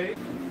that we made.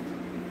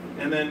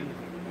 And then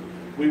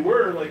we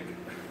were like,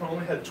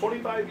 only had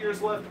 25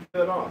 years left to pay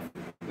that off.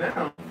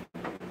 Now,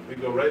 we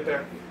go right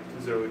back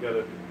to zero. We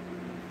got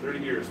 30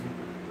 years.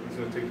 It's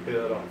going to take to pay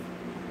that off.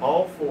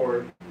 All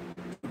for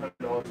 $200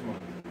 a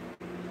month.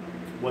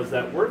 Was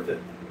that worth it?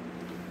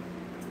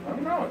 I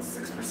don't know. It's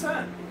 6%.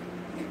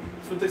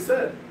 That's what they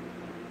said.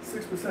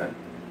 6%.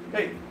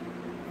 Hey,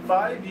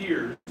 5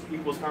 years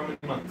equals how many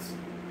months?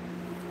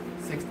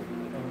 60.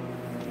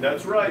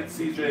 That's right,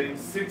 CJ.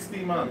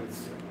 60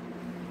 months.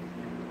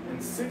 In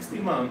 60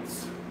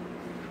 months,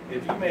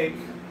 if you make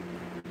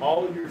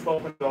all of your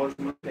 $1,200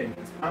 a month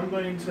payments, I'm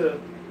going to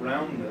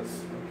round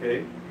this,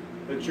 okay?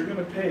 But you're going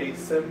to pay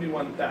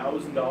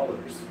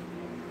 $71,000.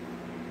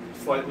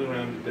 Slightly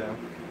rounded down.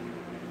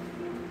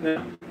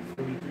 Now,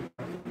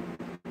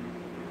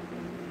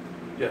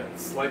 yeah,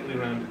 it's slightly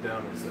rounded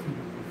down, I said.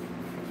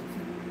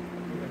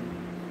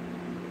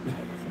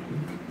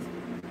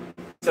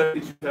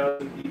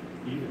 72,000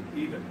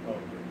 even. Oh,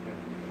 okay.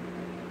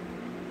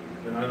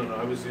 And I don't know,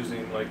 I was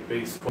using like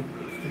base.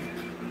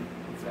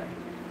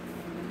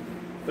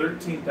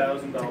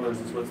 $13,000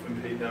 is what's been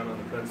paid down on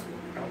the principal.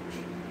 Ouch.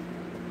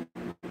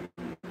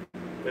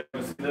 Okay,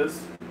 want to see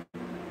this?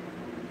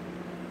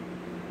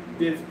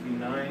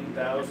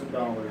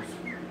 $59,000.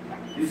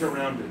 These are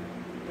rounded,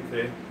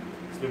 okay?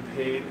 It's been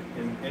paid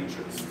in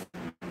interest.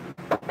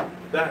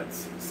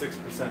 That's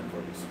 6%,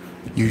 folks.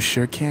 You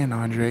sure can,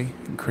 Andre.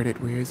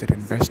 Credit Weirds at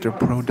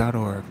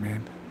investorpro.org,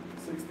 man.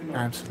 60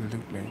 months.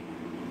 Absolutely.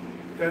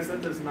 Guys,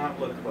 that does not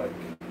look like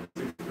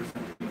 6%.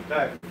 In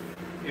fact,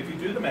 if you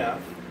do the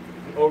math,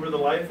 over the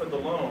life of the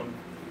loan,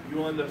 you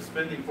will end up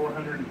spending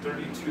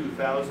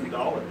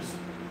 $432,000.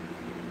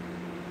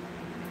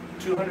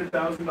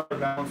 $200,000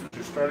 balance with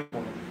your starting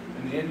point.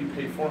 In the end, you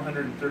pay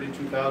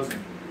 $432,000.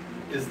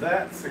 Is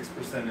that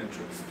 6%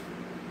 interest?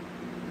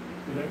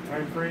 For that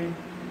time frame,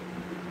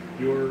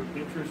 your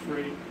interest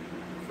rate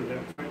for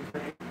that time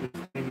frame is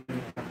 10.5%.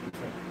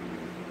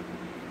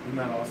 Isn't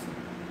that awesome?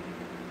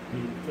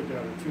 You took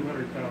out a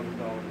 $200,000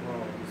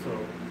 loan, so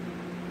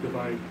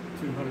divide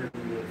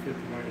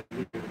 250 minus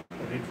an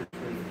interest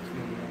rate of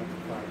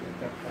 2.5 at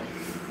that point.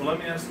 Well, let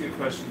me ask you a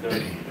question,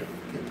 Doug.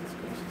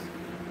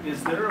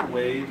 Is there a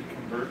way to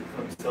convert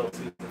from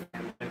Celsius to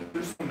Fahrenheit?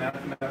 There's some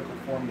mathematical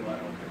formula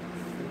out there.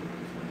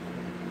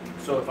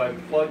 So if I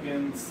plug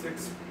in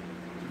 6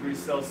 degrees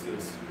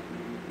Celsius,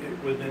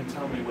 it would then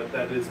tell me what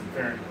that is in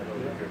Fahrenheit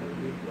over here,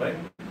 right?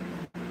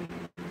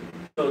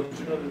 So did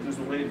you know that there's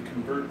a way to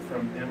convert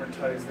from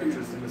amortized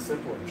interest into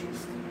simple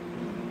interest?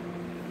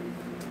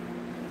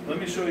 Let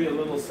me show you a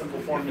little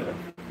simple formula.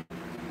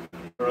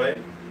 All right?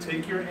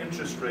 Take your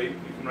interest rate,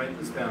 you can write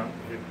this down,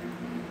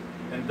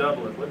 and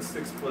double it. What's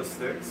 6 plus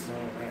 6?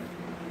 All right.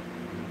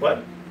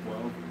 What?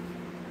 Well,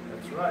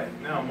 that's right.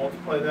 Now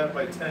multiply that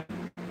by 10.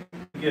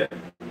 You get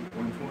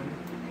 120.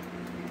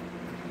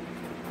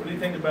 What do you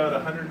think about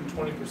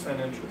 120%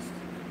 interest?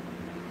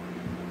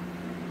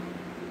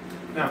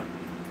 Now,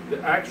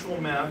 the actual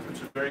math, which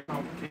is a very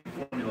complicated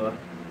formula,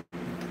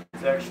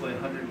 is actually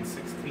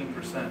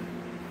 116%.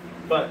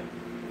 But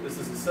this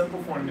is a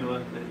simple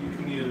formula that you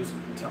can use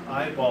to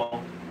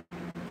eyeball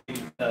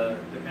the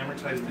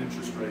amortized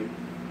interest rate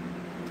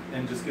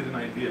and just get an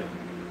idea,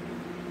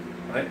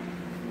 right?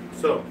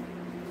 So,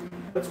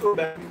 let's go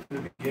back to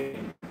the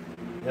beginning.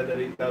 You had that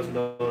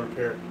 $8,000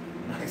 repair.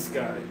 Nice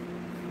guy.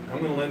 I'm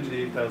going to lend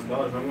you the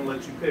 $8,000. I'm going to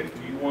let you pick.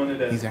 Do you want it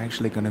at He's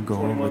actually going to go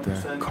over the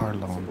 21% car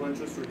simple loan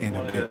interest, or do you in a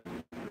want it bit. at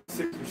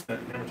 6%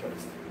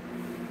 amortized?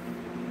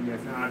 Yes,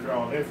 now after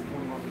all this,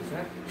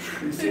 21%.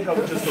 You see how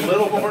with just a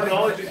little more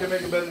knowledge you can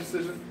make a better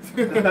decision?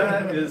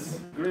 That is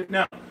great.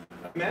 Now,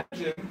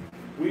 imagine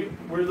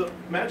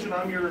imagine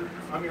I'm your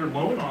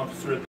loan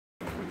officer.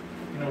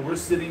 You know, we're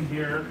sitting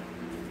here.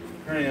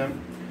 Here I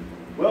am.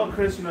 Well,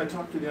 Chris, I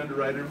talked to the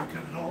underwriter. We got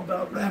it all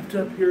about wrapped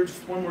up here.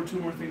 Just two more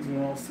things, and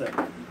we're all set.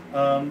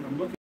 I'm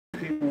looking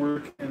at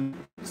paperwork, and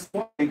it's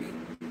like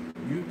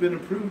you've been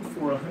approved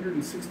for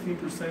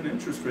 116%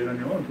 interest rate on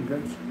your loan.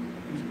 Congratulations.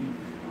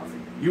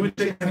 You would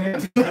take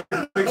hands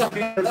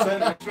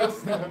 16%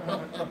 interest?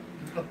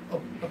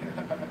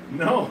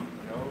 No.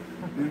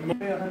 You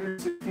pay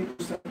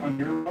 116% on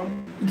your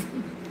loan?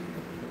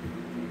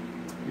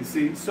 You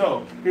see,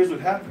 so here's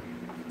what happened.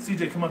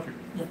 CJ, come up here.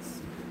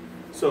 Yes.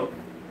 So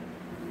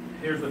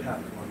here's what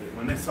happened one day.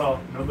 When they saw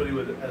nobody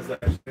would as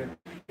actually,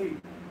 hey,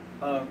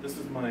 this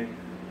is my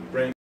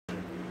brain.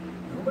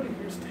 Nobody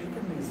here's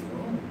taking these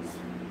loans.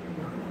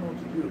 I don't know what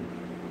to do. Do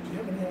you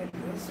have any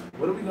ideas?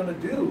 What are we gonna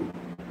do?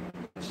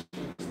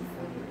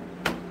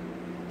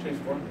 Change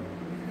the formula.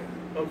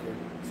 Okay,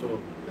 so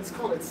Let's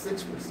call it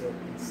 6%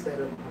 instead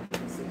of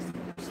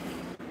 160%.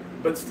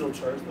 but still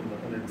charge them the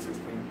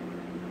 116.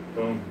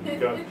 Boom, you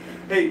got it.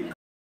 Hey,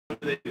 what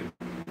do they do?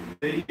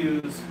 They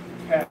use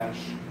cash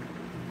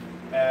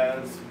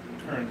as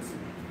currency.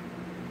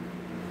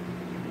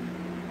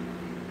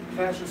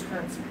 Cash is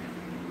currency.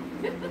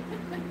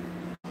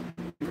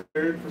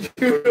 Prepared for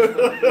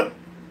the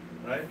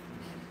right?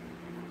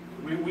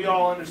 We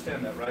all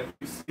understand that, right?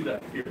 We see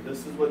that here.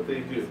 This is what they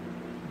do,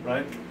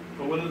 right?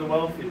 But what do the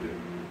wealthy do?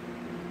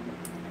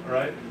 All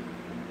right?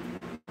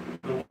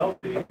 The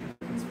wealthy, I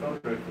can spell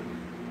it correctly.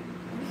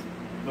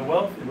 The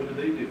wealthy, what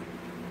do?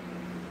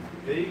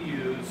 They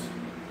use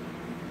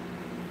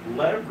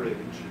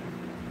leverage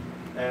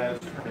as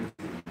currency.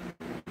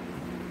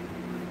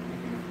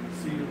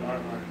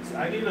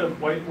 I need a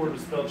whiteboard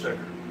with spell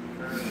checker.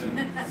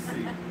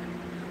 Currency.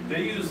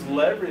 They use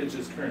leverage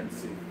as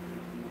currency.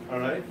 All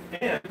right?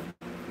 And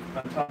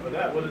on top of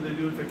that, what do they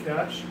do with their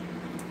cash?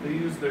 They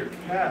use their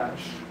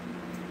cash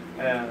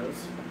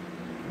as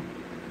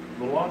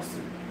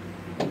velocity.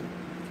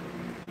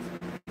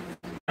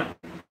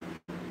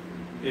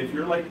 If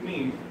you're like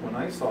me, when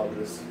I saw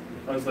this,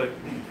 I was like,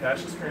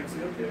 cash is currency,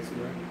 okay, I see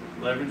that.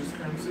 Leverage is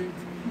currency,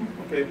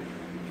 okay.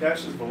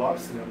 Cash is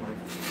velocity, I'm like,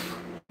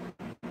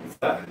 what's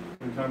that? What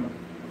are you talking about?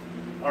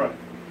 All right.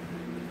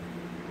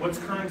 What's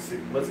currency?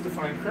 Let's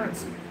define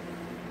currency.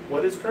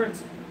 What is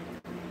currency?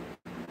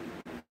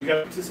 You got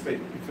to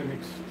participate. It's an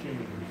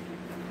exchange.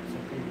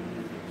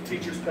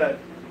 Teacher's pet.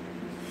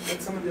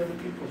 Let some of the other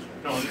people.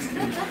 No, I'm just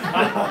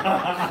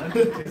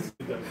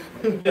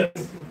kidding.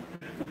 Yes.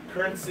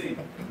 Currency.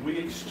 We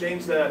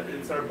exchange that.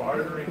 It's our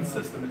bartering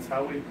system. It's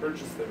how we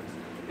purchase things.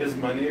 Is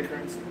money a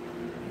currency?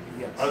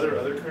 Yes. Are there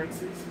other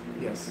currencies?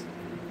 Yes.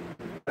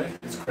 Right?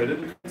 Is credit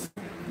a currency?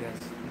 Yes.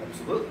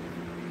 Absolutely.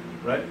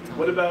 Right?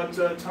 What about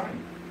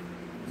time?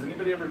 Does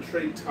anybody ever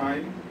trade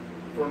time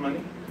for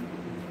money?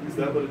 Is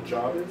that what a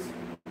job is?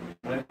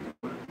 Right?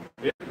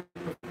 Yeah.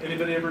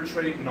 Anybody ever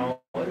trade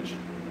knowledge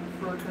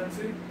for a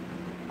currency?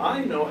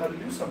 I know how to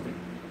do something.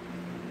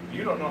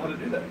 You don't know how to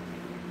do that.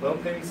 Well,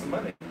 pay me some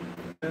money,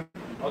 and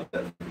I'll do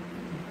it.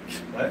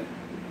 Right?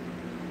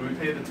 Do we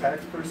pay the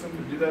tax person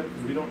to do that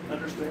because we don't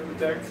understand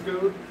the tax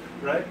code?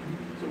 Right?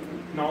 So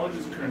knowledge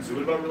is a currency.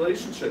 What about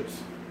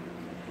relationships?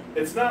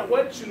 It's not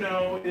what you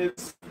know,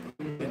 it's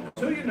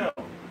who you know.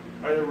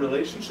 Are there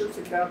relationships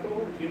a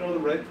capital? If you know the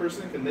right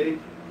person, can they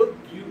hook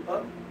you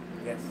up?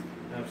 Yes.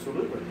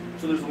 Absolutely.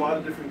 So there's a lot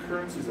of different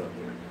currencies out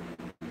there.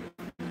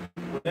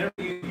 Whenever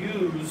you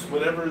use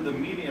whatever the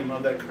medium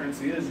of that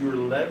currency is, you're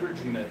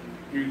leveraging it.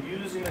 You're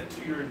using it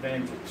to your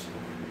advantage.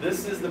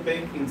 This is the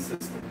banking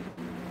system.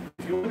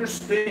 If you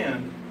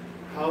understand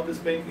how this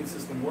banking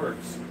system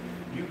works,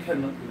 you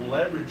can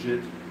leverage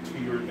it to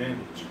your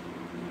advantage.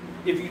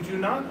 If you do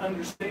not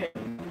understand,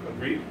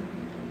 agreed?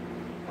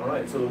 All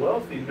right, so the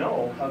wealthy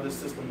know how this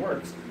system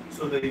works,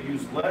 so they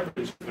use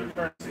leverage to their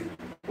currency.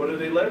 What are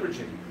they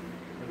leveraging?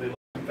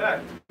 In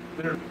fact,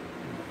 they're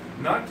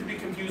not to be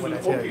confused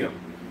with opium,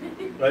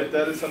 right?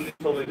 That is something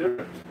totally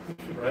different,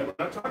 right? We're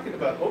not talking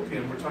about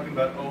opium, we're talking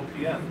about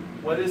OPM.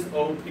 What is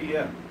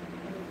OPM?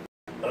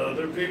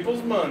 Other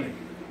people's money.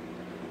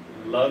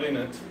 Loving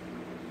it,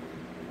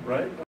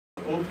 right?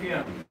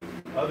 OPM,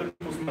 other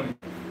people's money,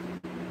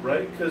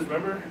 right? Because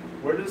remember,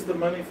 where does the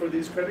money for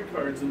these credit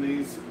cards and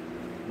these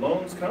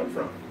loans come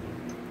from?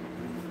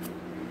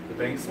 The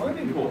bank's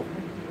lending pool.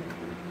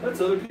 That's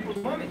other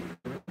people's money.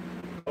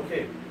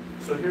 Okay,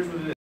 so here's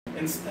what it is.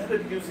 Instead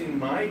of using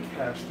my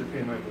cash to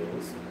pay my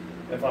bills,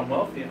 if I'm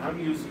wealthy, I'm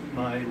using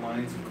my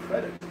lines of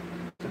credit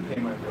to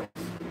pay my bills.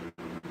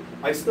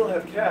 I still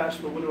have cash,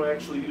 but what do I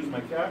actually use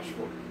my cash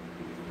for?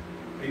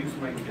 I use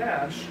my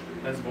cash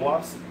as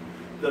velocity.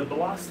 The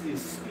velocity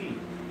is speed.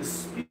 The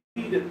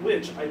speed at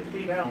which I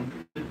pay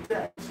down the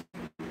debt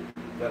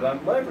that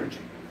I'm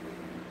leveraging.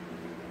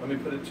 Let me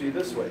put it to you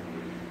this way.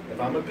 If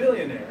I'm a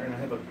billionaire and I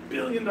have $1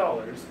 billion,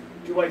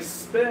 do I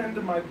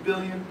spend my $1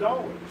 billion?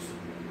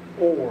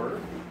 Or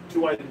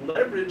do I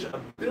leverage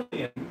 $1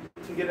 billion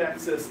to get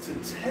access to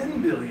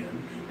 10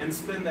 billion and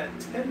spend that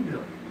 10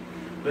 billion,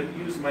 but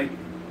use my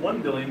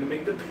 1 billion to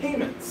make the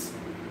payments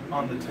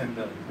on the 10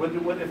 billion?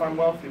 What if I'm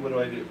wealthy, what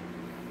do?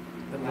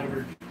 The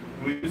leverage.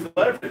 We use the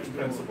leverage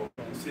principle.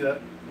 You see that?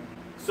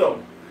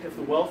 So, if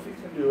the wealthy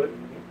can do it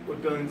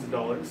with billions of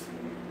dollars,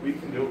 we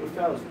can do it with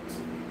thousands.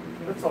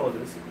 That's all it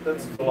is.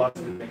 That's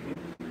velocity banking.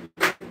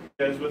 You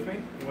guys with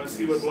me? You want to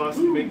see what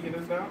velocity banking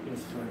is now?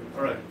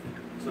 All right.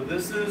 So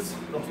this is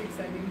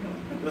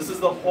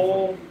the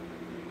whole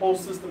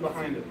system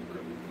behind it.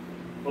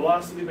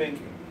 Velocity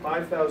banking,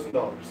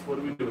 $5,000. What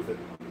do we do with it?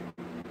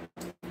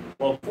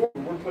 Well, before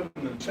we're putting it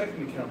in the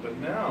checking account, but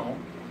now,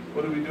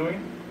 what are we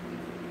doing?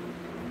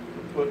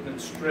 We're putting it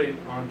straight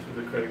onto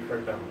the credit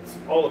card balance.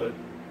 All of it.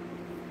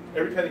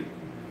 Every penny.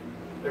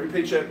 Every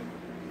paycheck.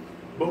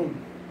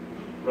 Boom.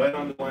 Right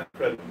on the line of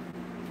credit.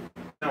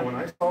 Now, when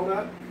I saw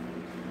that,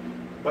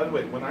 by the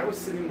way, when I was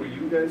sitting where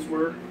you guys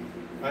were,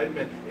 I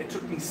admit, it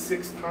took me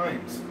 6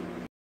 times.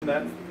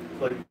 That's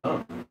like,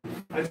 I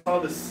saw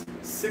this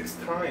 6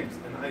 times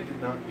and I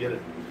did not get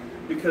it.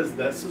 Because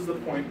this is the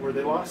point where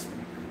they lost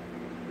me.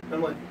 And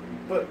I'm like,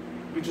 but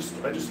I just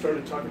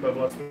started talking about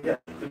velocity. Yeah,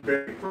 the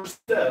very first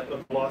step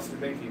of velocity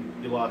banking,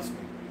 you lost me.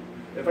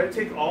 If I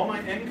take all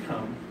my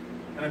income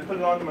and I put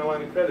it onto my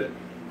line of credit,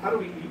 how do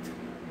we eat?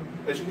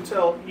 As you can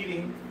tell,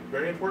 eating,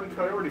 very important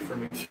priority for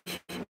me.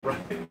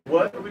 Right?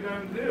 What are we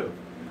going to do?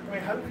 I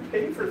mean, how do we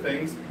pay for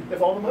things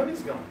if all the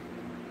money's gone?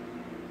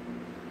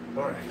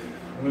 All right,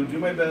 I'm going to do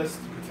my best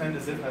to pretend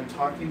as if I'm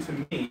talking to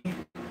me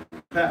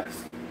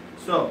past.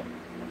 So,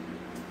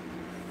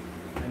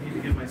 I need to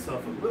give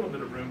myself a little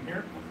bit of room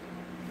here.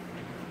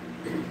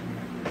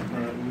 All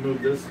right, we'll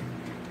move this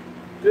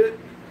bit.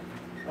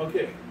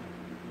 Okay,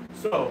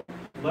 so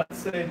let's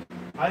say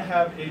I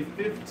have a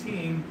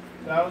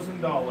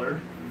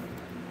 $15,000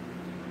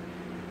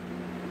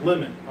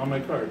 limit on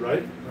my card,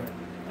 right?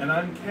 And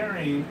I'm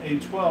carrying a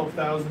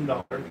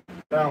 $12,000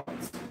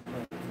 balance,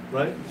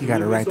 right? You got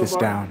to write this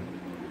down.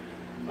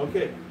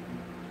 Okay,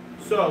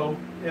 so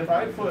if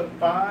I put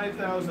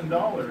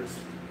 $5,000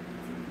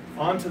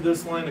 onto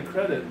this line of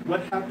credit,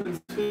 what happens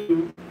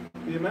to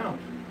the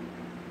amount?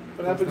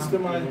 What happens to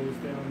my? It goes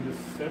down to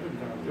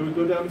 7,000. It would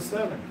go down to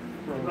 7.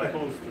 Right.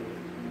 Close to it.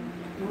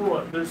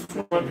 What? There's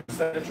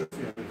 21% interest.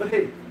 But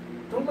hey,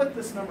 don't let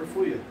this number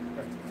fool you.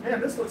 Man,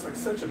 this looks like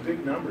such a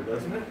big number,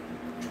 doesn't it?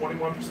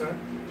 21%.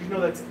 Do you know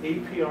that's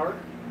APR?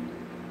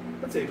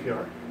 What's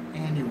APR?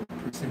 Annual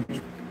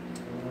percentage.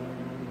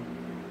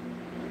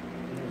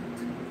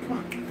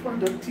 Come on,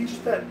 Doug, teach us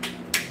that.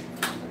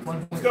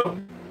 Let's go.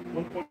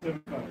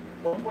 1.75.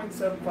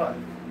 1.75.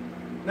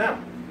 Now,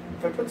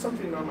 if I put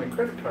something on my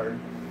credit card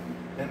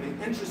and the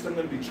interest I'm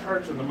going to be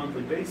charged on a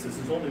monthly basis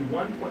is only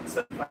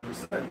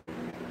 1.75%,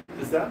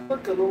 does that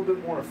look a little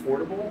bit more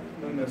affordable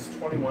than this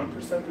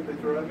 21% that they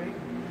throw at me?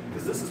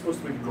 Because this is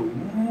supposed to make it go,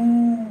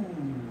 ooh,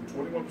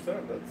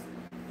 21%. That's,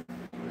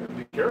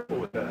 be careful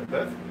with that.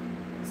 That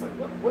It's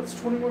like, what's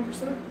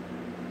 21%?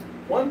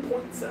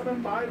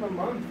 1.75 a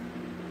month.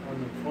 On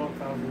the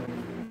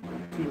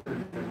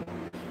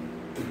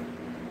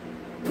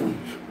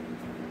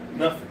 12,210.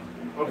 Nothing.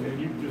 And then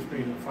you just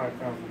made a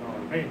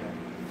 $5,000 payment.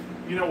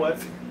 You know what?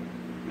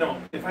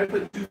 No, if I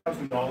put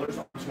 $2,000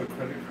 onto a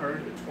credit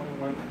card at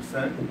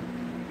 21%,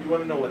 you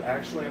want to know what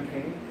actually I'm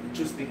paying?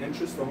 Just the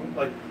interest alone?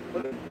 Like,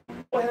 what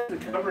I have to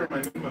cover in my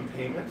minimum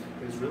payment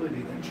is really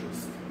the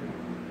interest,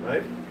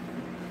 right?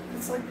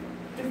 It's like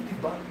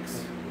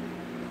 $50.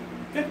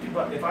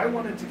 $50. If I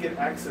wanted to get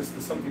access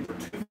to something for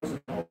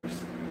 $2,000,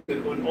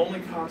 it would only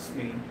cost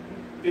me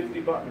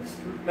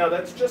 $50. Now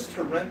that's just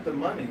to rent the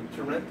money,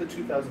 to rent the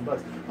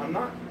 $2,000. I'm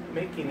not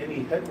making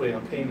any headway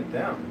on paying it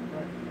down.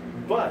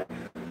 But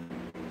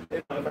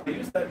if I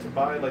use that to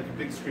buy like a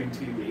big screen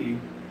TV,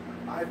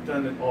 I've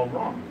done it all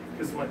wrong.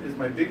 Because is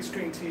my big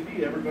screen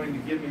TV ever going to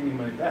give me any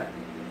money back?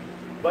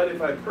 But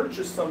if I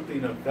purchase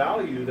something of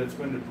value that's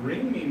going to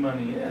bring me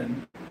money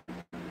in,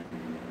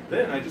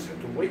 then I just have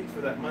to wait for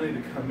that money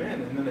to come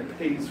in, and then it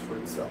pays for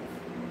itself.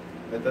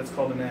 That's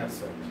called an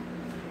asset.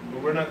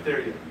 But we're not there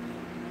yet.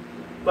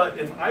 But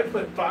if I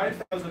put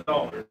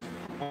 $5,000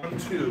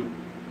 onto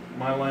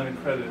my line of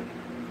credit,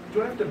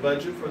 do I have to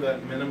budget for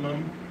that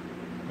minimum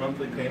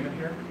monthly payment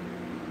here?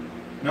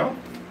 No?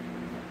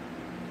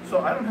 So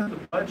I don't have to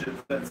budget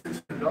for that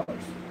 $600. Well,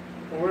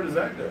 where does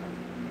that go?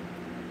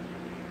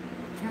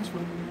 Cash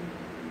flow.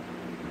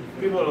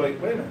 People are like,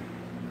 wait a minute.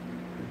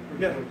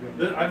 Yeah,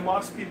 I've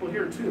lost people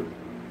here too.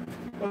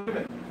 Wait a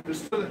minute.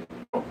 There's still,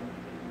 oh,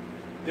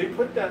 they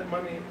put that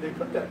money, they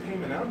put that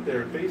payment out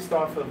there based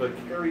off of a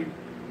carry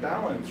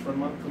balance from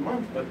month to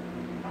month, but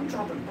I'm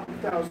dropping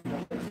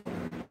 $5,000.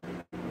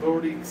 I've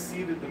already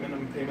exceeded the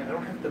minimum payment. I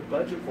don't have to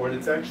budget for it.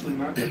 It's actually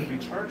not going to be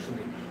charged to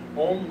me.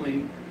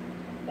 Only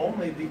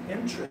the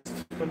interest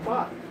can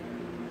buy.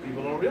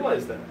 People don't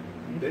realize that.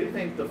 They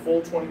think the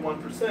full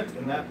 21%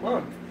 in that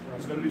month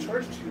is going to be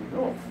charged to you.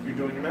 No, you're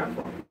doing your math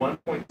wrong.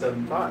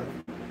 1.75.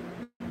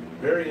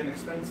 Very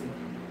inexpensive.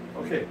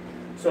 Okay,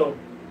 so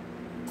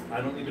I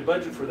don't need to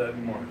budget for that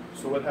anymore.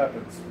 So what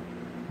happens?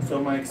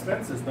 So my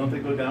expenses, don't they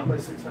go down by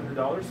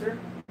 $600 here?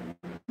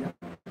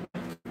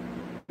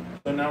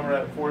 So now we're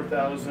at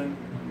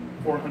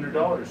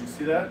 $4,400. You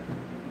see that?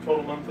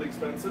 Total monthly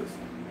expenses.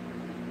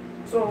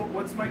 So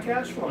what's my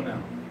cash flow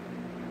now?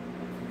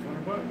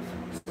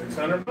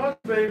 $600,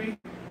 baby.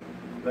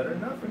 Better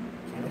than nothing.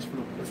 Cash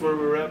flow. That's where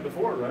we were at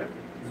before, right?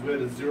 Because we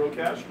had a zero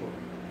cash flow.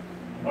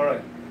 All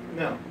right.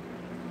 Now,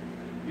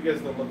 you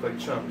guys don't look like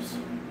chumps.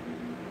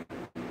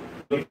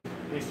 No.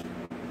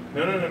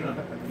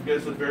 You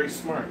guys look very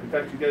smart. In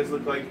fact, you guys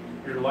look like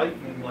you're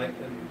lightning, like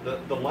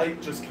the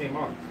light just came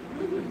on.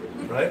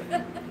 Right?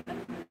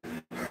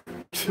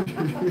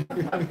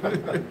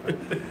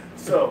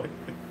 So,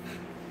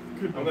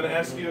 I'm going to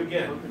ask you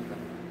again.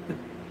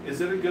 Is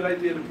it a good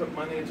idea to put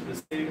money into the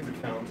savings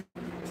account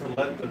to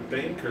let the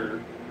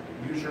banker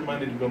use your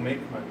money to go make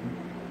money?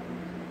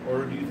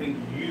 Or do you think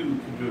you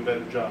can do a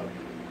better job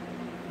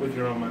with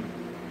your own money?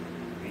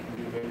 You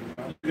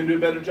can do a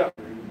better job.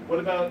 What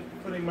about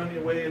putting money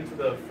away into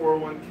the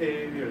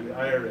 401k or the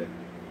IRA?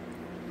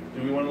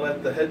 Do we want to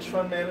let the hedge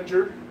fund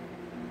manager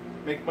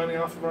make money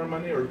off of our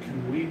money, or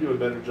can we do a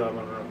better job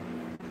on our own?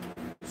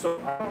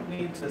 So I don't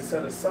need to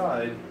set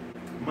aside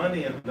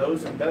money in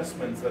those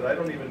investments that I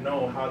don't even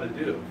know how to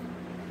do.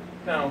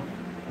 Now,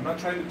 I'm not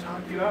trying to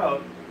talk you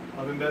out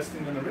of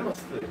investing in the real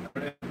estate,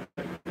 or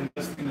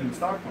investing in the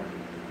stock market.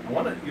 I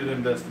want you to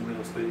invest in real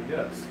estate,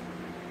 yes.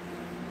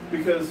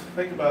 Because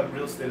think about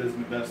real estate as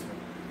an investment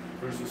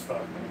versus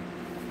stock market.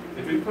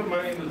 If you put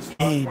money into the stock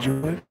market,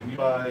 George. and you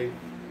buy,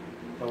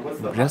 what's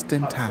the Just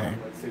in hot time.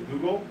 stock? Let's say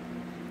Google.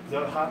 Is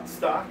that a hot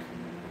stock?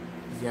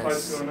 Is the price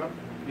Yes. going up?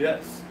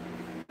 Yes.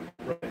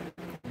 Right.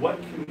 What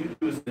can you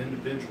do as an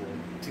individual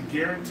to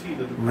guarantee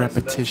that the price of that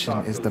Repetition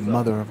stock is the goes up?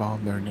 mother of all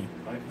learning.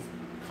 Right? This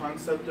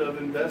concept of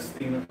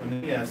investing in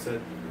any asset,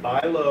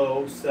 buy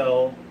low,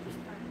 sell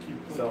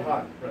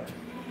high. Right.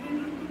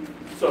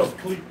 So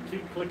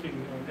Keep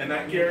clicking. and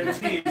that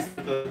guarantees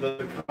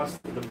the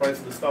cost, the price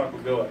of the stock will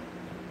go up.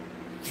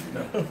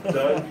 No,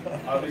 Doug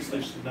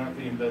obviously should not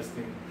be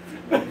investing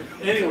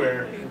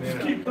anywhere.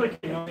 Keep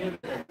clicking on it.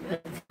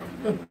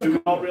 Do we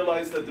all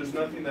realize that there's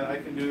nothing that I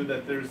can do,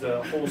 that there's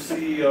a whole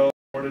CEO,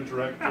 board of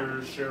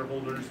directors,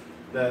 shareholders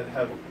that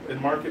have, in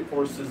market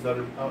forces that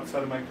are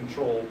outside of my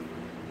control?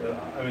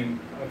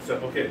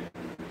 Okay.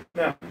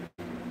 Now,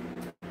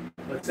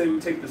 let's say we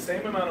take the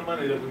same amount of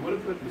money that we would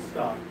have put in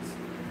stocks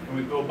and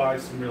we go buy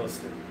some real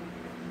estate.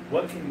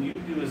 What can you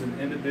do as an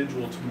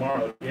individual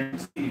tomorrow to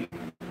guarantee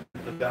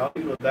that the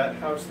value of that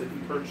house that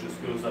you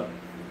purchased goes up?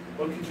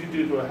 What could you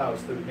do to a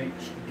house that would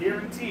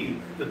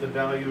guarantee that the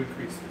value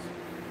increases?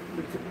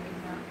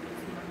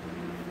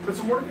 Put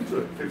some work into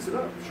it. Fix it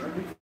up. Sure.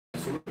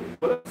 Absolutely.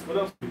 What else? What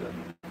else have you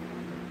done?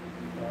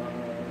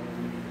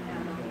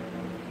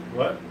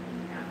 What?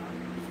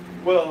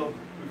 Well,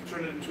 we could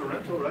turn it into a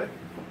rental, right?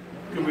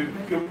 Could we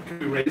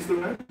raise the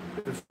rent?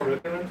 It's a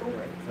rental?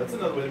 That's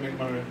another way to make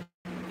money.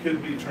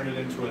 Could we turn it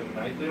into a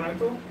nightly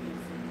rental?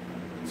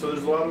 So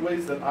there's a lot of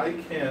ways that I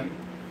can,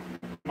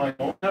 my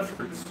own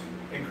efforts,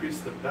 increase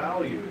the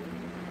value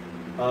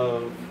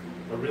of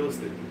a real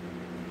estate deal.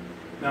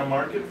 Now,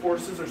 market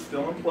forces are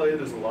still in play.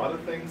 There's a lot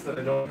of things that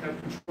I don't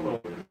have control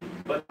over.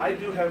 But I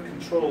do have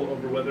control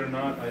over whether or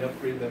not I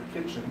upgrade that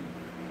kitchen.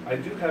 I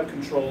do have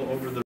control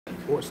over the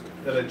rent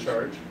that I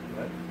charge.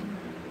 Right?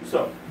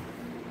 So,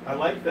 I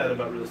like that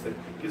about real estate.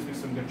 It gives me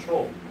some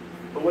control.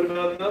 But what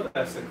about another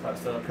asset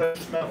class,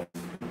 precious metals?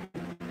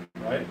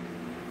 Right?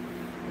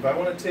 If I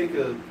want to take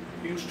a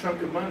huge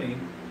chunk of money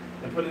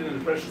and put it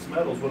into precious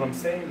metals, what I'm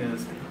saying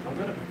is I'm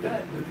going to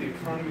bet that the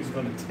economy is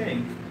going to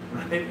tank,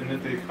 right? And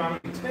if the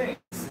economy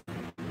tanks,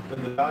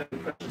 then the value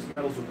of precious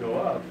metals will go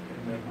up,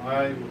 and then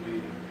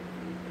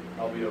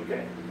I'll be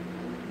okay,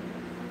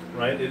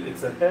 right?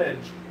 It's a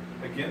hedge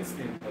against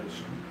the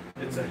inflation.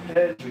 It's a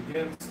hedge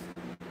against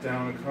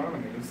down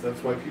economies.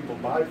 That's why people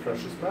buy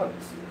precious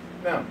metals.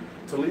 Now,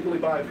 to legally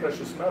buy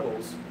precious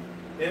metals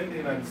in the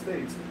United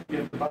States, you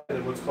have to buy it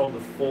at what's called the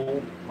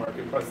full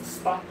market price, the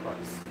spot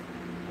price.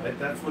 Right?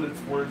 That's what it's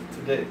worth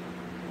today.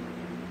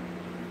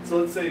 So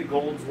let's say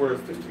gold's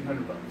worth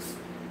 $1,500.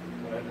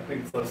 Right? I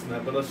think it's less than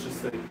that, but let's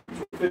just say it's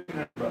worth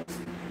 $1,500.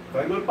 If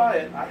I go to buy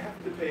it, I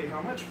have to pay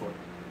how much for it?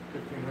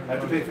 I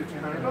have to pay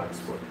 $1,500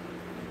 for it.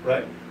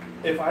 Right?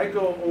 If I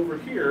go over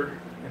here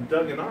and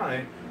Doug and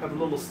I have a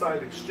little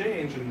side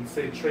exchange and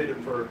say trade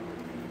it for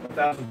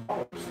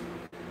 $1,000,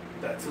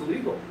 that's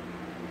illegal.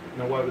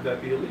 Now, why would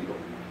that be illegal?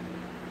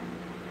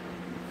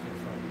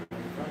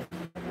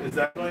 Is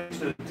that going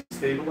to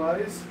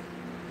destabilize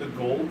the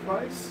gold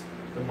price,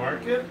 the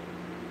market?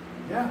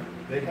 Yeah,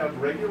 they have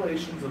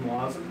regulations and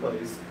laws in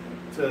place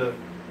so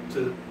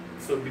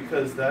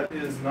because that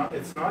is not,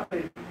 it's not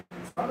a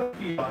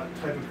fiat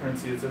type of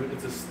currency. It's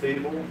a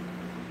stable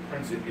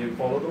currency. You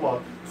follow the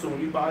law. So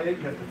when you buy it,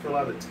 you have to fill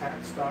out a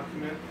tax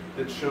document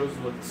that shows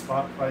what the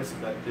spot price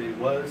of that day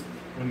was.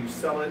 When you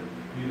sell it,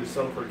 you either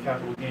sell it for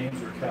capital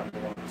gains or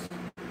capital loss.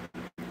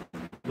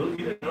 You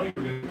didn't know you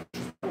were going to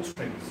purchase gold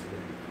strings.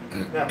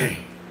 Now,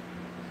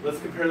 let's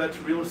compare that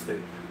to real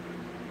estate.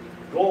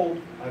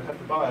 Gold, I'd have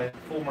to buy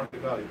full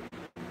market value.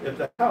 If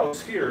the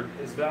house here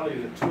is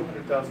valued at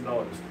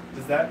 $200,000,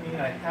 does that mean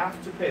I have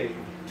to pay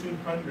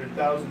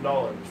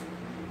 $200,000?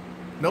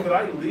 Nope. Could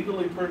I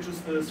legally purchase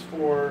this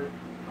for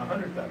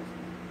 $100,000?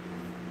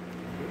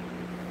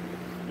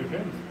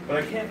 Depends. But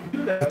I can't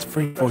do that. It's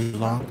free for you,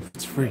 Long.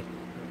 It's free.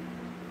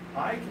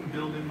 I can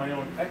build in my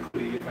own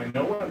equity if I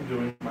know what I'm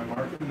doing, my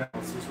market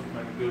analysis with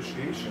my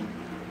negotiation.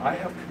 I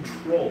have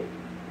control.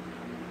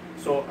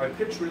 So I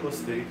pitch real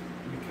estate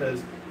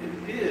because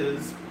it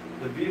is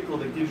the vehicle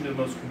that gives you the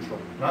most control.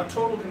 Not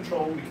total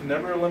control. We can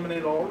never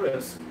eliminate all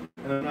risk,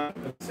 and I'm not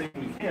saying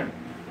we can.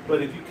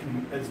 But if you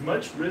can, as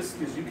much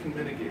risk as you can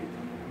mitigate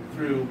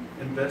through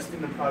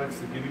investing in products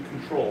that give you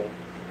control,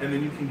 and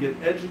then you can get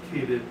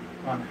educated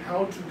on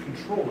how to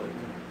control it,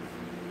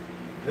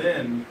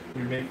 then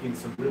you're making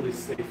some really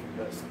safe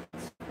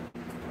investments.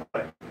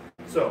 Right.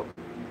 So,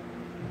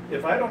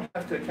 if I don't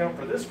have to account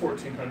for this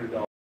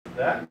 $1,400,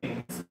 that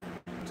means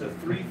to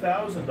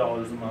 $3,000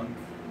 a month,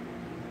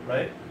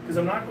 right? Because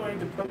I'm not going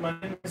to put money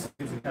in my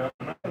savings account.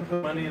 I'm not going to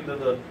put money into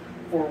the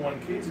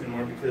 401ks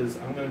anymore because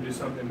I'm going to do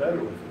something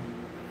better with it.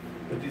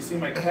 But do you see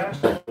my cash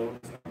flow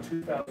is now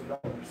 $2,000?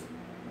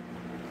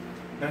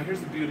 Now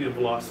here's the beauty of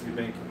velocity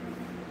banking.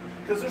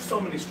 Because there's so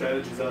many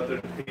strategies out there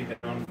to pay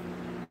down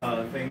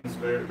things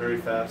very, very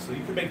fast. So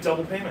you can make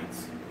double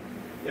payments.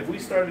 If we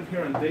started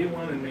here on day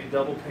one and made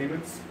double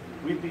payments,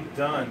 we'd be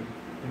done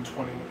in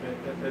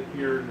at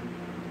year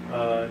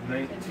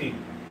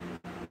 19.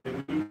 We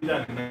would be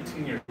done in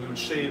 19 years. We would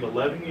shave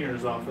 11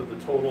 years off of the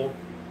total,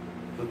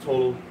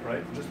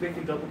 right? Just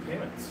making double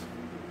payments.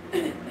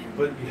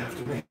 But you have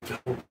to make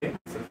double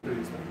payments. That's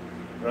pretty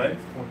expensive, right?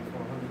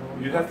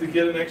 You'd have to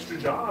get an extra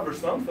job or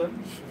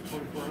something.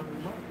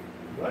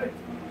 Right.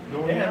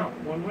 Going out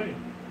one way.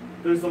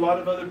 There's a lot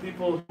of other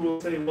people who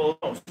will say, well,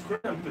 no,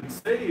 scrimp and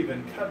save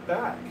and cut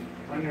back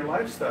on your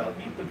lifestyle.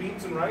 Eat the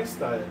beans and rice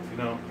diet, you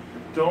know.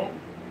 Don't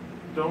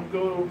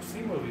go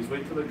see movies.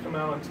 Wait till they come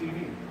out on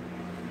TV.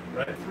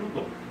 Right?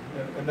 Frugal.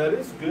 And that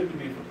is good to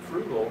be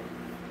frugal,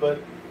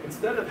 but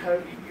instead of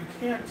having, you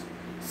can't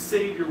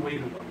save your way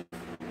to wealth.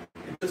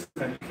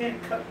 You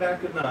can't cut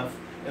back enough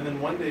and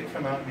then one day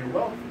come out and you're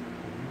wealthy.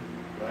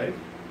 Right?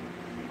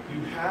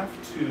 You have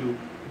to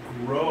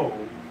grow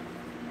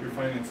your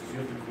finances. You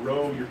have to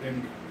grow your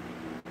income.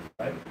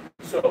 Right?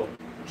 So,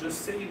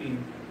 just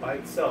saving by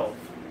itself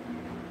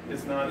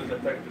is not an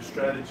effective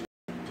strategy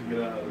to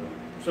get out of it.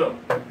 So,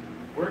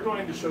 we're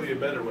going to show you a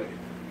better way.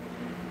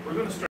 We're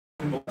going to start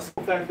with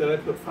the fact that I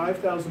put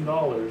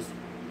 $5,000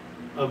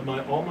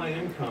 of all my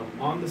income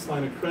on this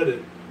line of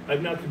credit.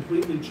 I've now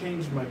completely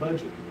changed my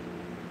budget.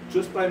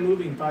 Just by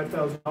moving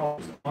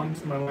 $5,000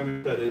 onto my line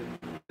of credit,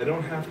 I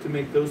don't have to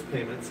make those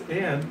payments,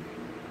 and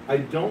I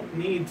don't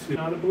need to.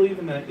 I don't believe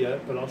in that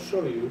yet, but I'll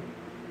show you.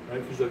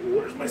 Right? Because you're like, well,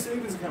 where's my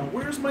savings account?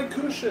 Where's my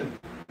cushion?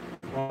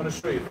 I want to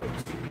show you,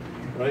 folks.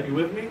 Right? You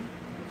with me?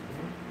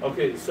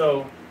 Okay,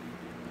 so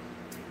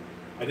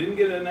I didn't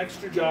get an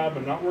extra job,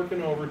 I'm not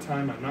working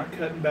overtime, I'm not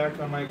cutting back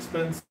on my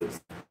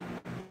expenses.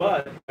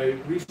 But by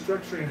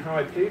restructuring how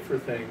I pay for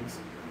things,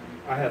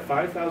 I have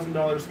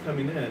 $5,000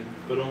 coming in,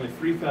 but only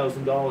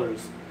 $3,000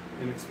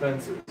 in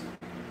expenses,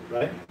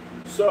 right?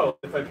 So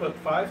if I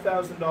put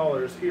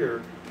 $5,000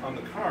 here on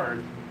the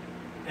card,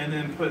 and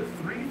then put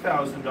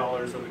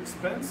 $3,000 of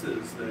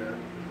expenses there,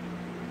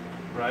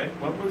 right?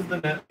 What was the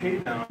net pay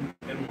down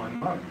in 1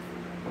 month?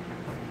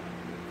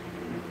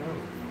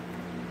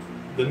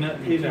 The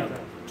net pay down,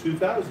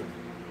 2,000.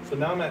 So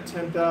now I'm at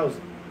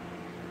 10,000.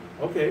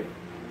 Okay,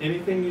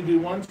 anything you do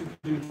once, you can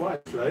do twice,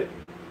 right?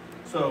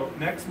 So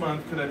next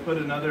month, could I put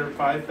another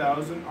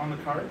 5,000 on the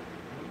card?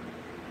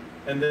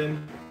 And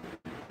then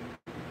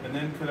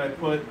could I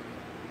put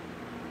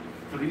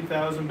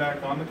 3,000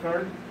 back on the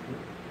card?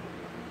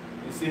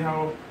 You see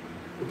how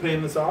we're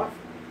paying this off?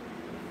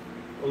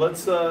 Well,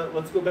 let's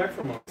go back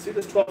for a moment. See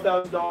this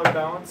 $12,000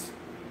 balance?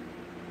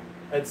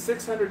 At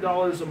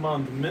 $600 a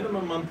month,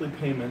 minimum monthly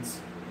payments,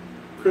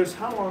 Chris,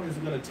 how long is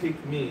it going to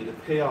take me to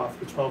pay off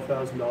the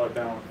 $12,000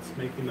 balance,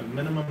 making the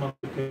minimum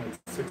monthly payments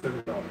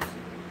 $600?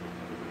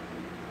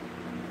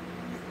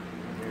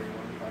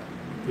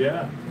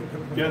 Yeah.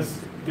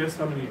 Guess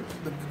how many years?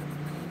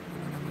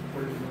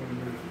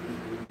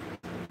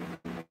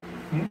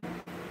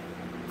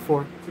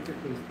 4.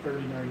 Typically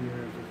 39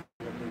 years is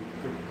what they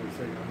typically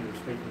say on your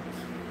statements.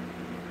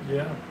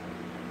 Yeah.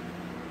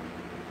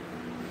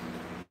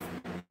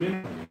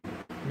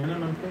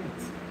 Minimum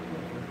payments.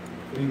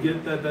 And you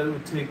get that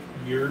would take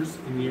years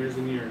and years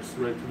and years,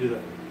 right, to do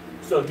that.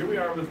 So here we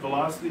are with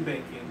Velocity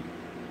Banking,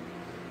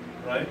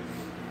 right?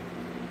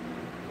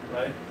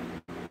 Right?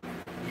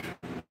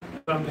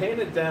 If I'm paying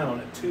it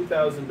down at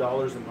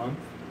 $2,000 a month,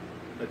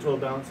 that total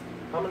balance,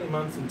 how many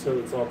months until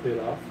it's all paid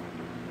off?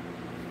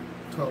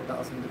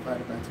 12,000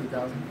 divided by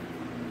 2,000.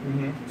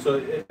 Mm-hmm. So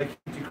I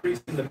keep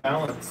decreasing the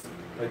balance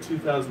by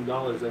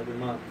 $2,000 every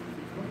month.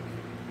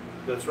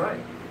 That's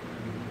right.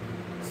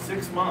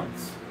 6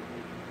 months.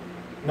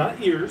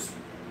 Not years.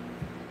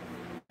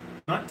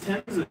 Not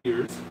tens of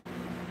years.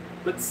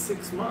 But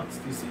 6 months.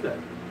 Do you see that?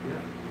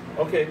 Yeah.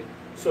 Okay,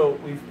 so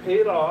we've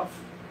paid off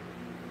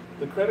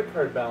the credit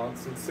card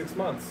balance in 6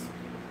 months.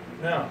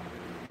 Now,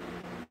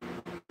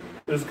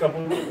 there's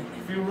a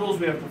few rules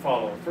we have to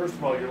follow. First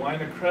of all, your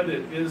line of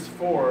credit is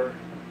for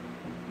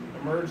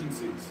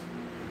emergencies.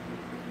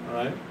 All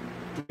right?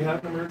 Do we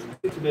have an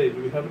emergency today?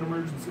 Do we have an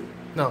emergency?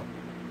 No.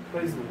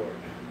 Praise the Lord.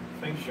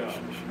 Thank God.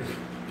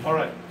 All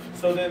right.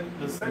 So then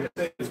the second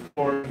thing is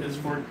for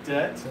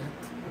debt.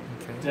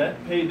 Okay.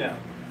 Debt pay down.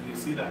 Do you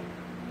see that?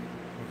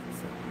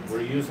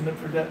 We're using it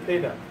for debt pay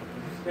down.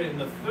 Okay, and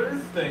the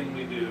third thing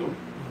we do,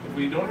 if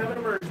we don't have an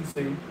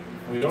emergency,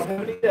 we don't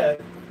have any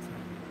debt,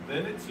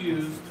 then it's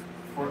used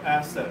for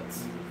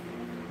assets.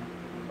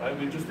 Right?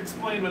 We just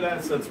explained what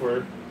assets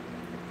were,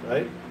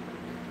 right?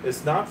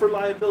 It's not for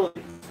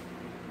liabilities.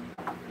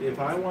 If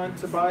I want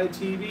to buy a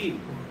TV,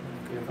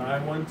 if I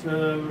wanted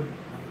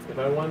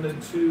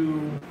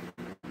to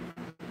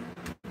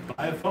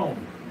buy a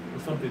phone or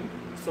something,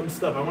 some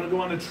stuff, I want to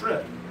go on a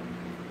trip.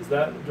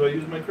 Do I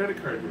use my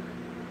credit card here?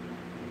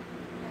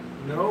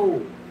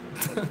 No.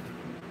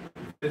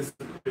 His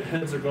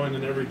heads are going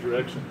in every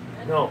direction.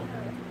 No.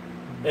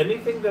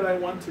 Anything that I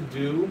want to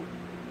do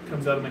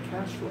comes out of my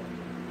cash flow.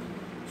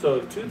 So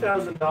if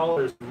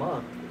 $2,000 a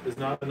month is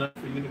not enough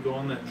for you to go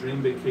on that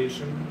dream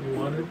vacation you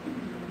wanted,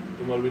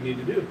 then what do we need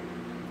to do?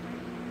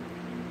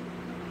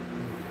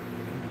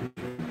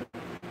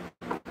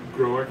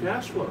 Grow our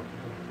cash flow.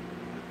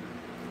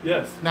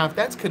 Yes. Now, if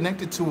that's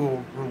connected to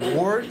a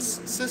rewards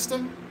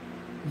system,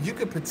 you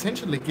could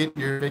potentially get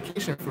your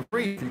vacation for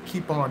free if you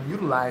keep on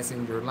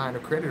utilizing your line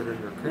of credit or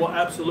your credit. Well,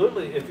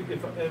 absolutely. If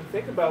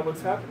think about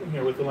what's happening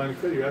here with the line of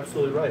credit, you're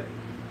absolutely right.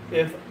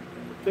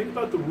 Think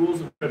about the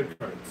rules of credit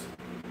cards.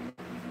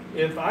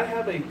 If I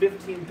have a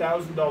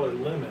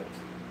 $15,000 limit,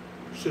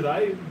 should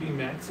I be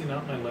maxing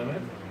out my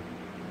limit,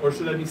 or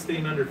should I be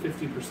staying under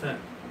 50%?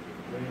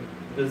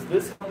 Does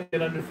this help me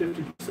get under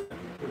 50%?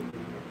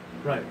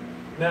 Right.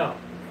 Now,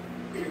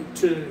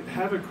 to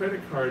have a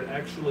credit card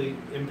actually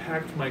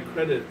impact my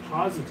credit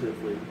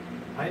positively,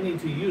 I need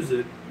to use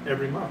it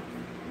every month.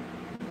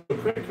 A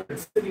credit card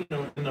sitting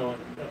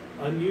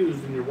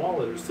unused in your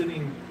wallet or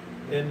sitting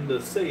in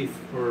the safe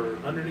or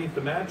underneath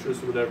the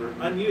mattress or whatever,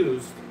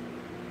 unused,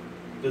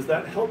 does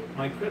that help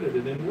my credit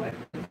in any way?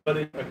 But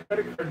a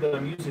credit card that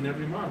I'm using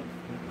every month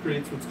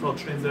creates what's called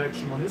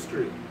transactional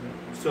history.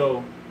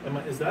 So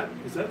is that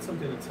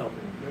something that's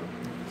helping?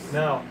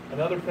 Now,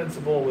 another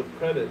principle with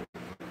credit,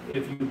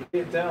 if you pay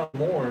it down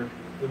more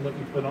than what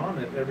you put on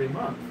it every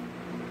month,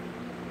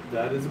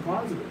 that is a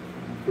positive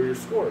for your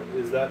score.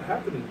 Is that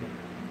happening here?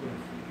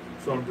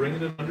 So I'm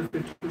bringing it under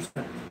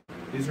 50%.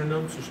 These are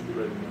notes you should be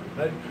writing down,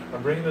 right?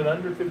 I'm bringing it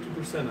under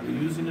 50%.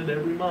 I'm using it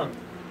every month,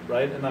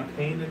 right? And I'm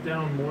paying it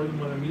down more than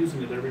what I'm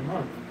using it every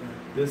month.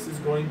 This is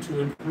going to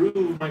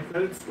improve my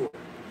credit score.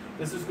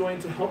 This is going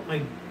to help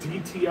my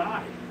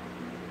DTI.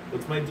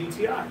 What's my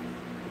DTI?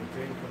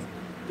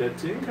 Debt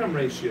to income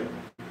ratio.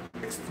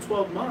 6 to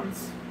 12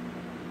 months,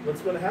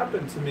 what's going to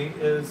happen to me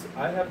is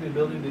I have the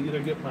ability to either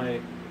get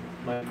my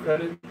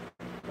credit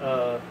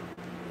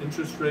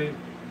interest rate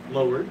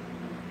lowered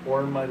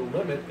or my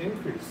limit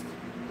increased,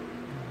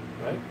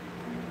 right?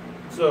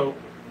 So,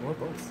 Or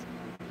both.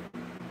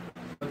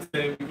 let's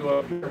say we go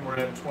up here and we're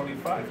at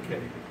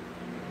 25K,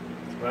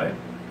 right?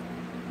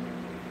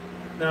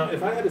 Now,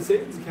 if I had a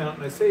savings account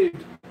and I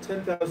saved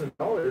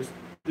 $10,000,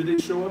 do they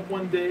show up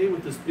one day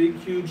with this big,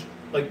 huge,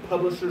 like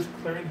Publishers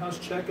Clearinghouse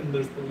check, and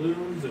there's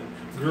balloons and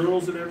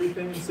girls and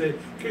everything, and say,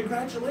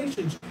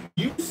 "Congratulations,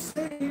 you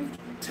saved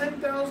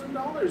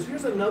 $10,000.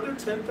 Here's another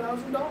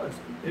 $10,000."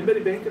 Anybody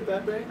bank at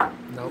that bank?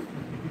 Nope.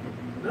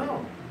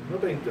 No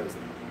bank does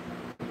that.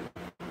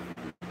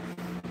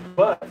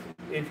 But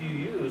if you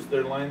use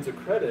their lines of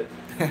credit,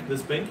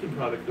 this banking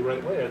product the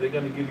right way, are they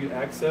going to give you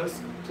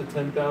access to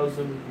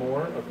 10,000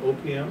 more of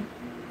OPM?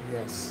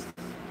 Yes.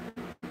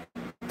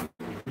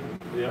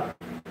 Yeah.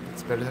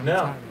 It's better than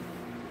Now,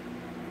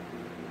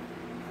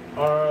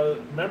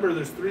 time. remember,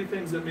 there's three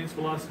things that makes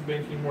velocity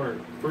banking work.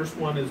 First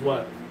one is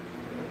what?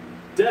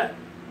 Debt.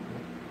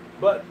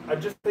 But I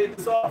just paid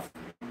this off.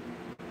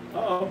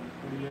 Uh-oh.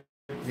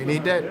 You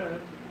need that?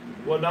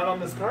 Well, not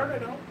on this card, I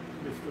don't.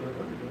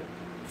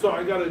 So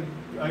I gotta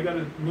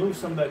move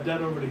some of that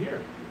debt over to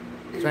here.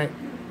 That's right.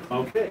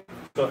 Okay.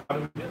 So how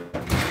do we do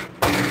that?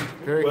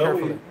 Very Well,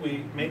 carefully.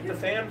 we make the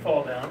fan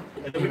fall down,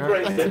 and then we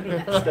break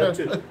it. Step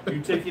two.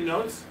 You taking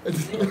notes?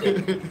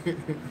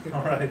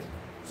 All right.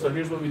 So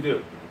here's what we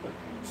do.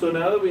 So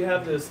now that we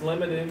have this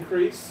limit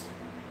increase,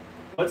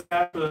 what's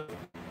half of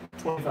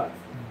 25?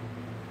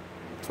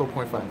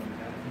 12.5.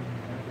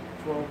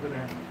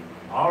 12.5.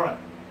 All right.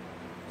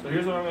 So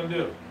here's what I'm going to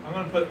do. I'm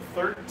going to put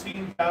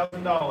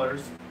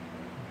 $13,000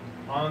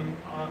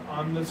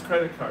 on this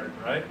credit card,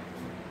 right?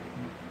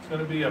 It's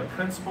going to be a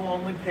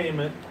principal-only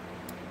payment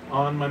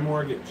on my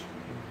mortgage.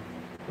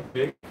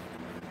 Okay.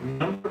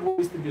 Number of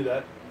ways to do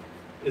that.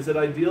 Is it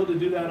ideal to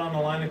do that on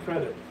a line of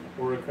credit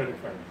or a credit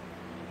card?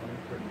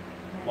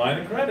 Line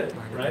of credit,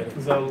 right?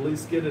 Because I'll at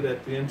least get it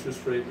at the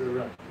interest rate we're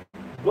running.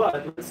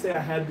 But let's say I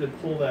had to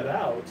pull that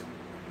out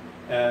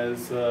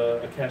as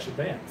a cash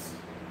advance,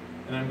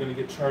 and I'm going to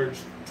get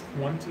charged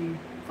 30%,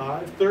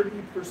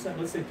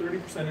 let's say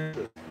 30%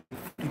 interest.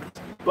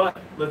 But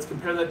let's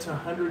compare that to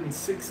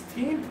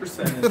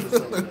 116% interest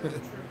over there.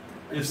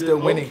 Is still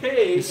it winning.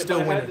 okay You're if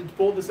still I had winning. to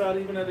pull this out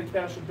even at a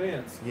cash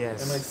advance?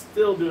 Yes. Am I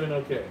still doing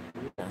okay?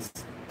 Yes.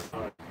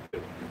 All right,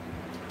 good.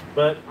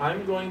 But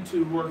I'm going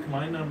to work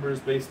my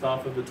numbers based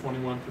off of the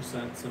 21%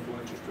 simple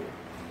interest rate.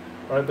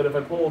 All right, but if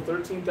I pull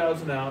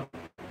 13,000 out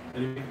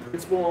and you make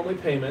principal only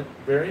payment,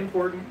 very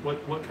important.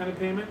 What kind of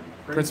payment?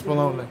 Principal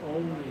only.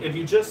 If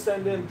you just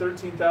send in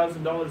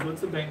 $13,000,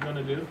 what's the bank going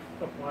to do?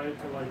 Apply it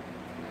to like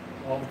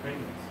all the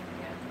payments.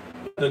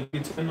 They'll be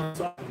 10 months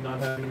off of not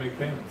having to make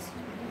payments.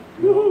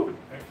 Woohoo!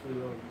 Actually,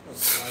 they'll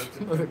apply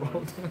to No, they 2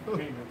 months won't.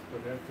 payments,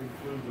 but that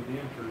includes with the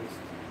interest.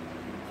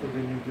 So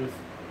then you just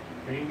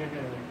paying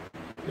ahead.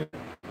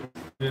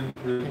 Didn't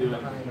really do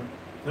it.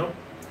 Nope.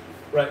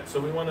 Right. So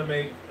we want to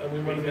make a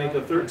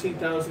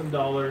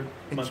 $13,000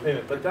 month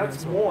payment, but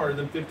that's more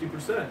than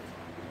 50%.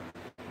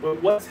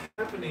 But what's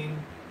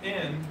happening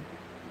in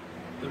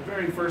the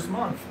very first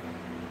month?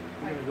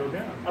 You're gonna go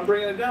down. I'm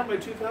bringing it down by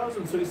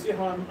 2,000. So you see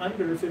how I'm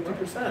under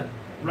 50%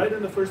 right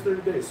in the first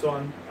 30 days. So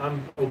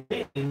I'm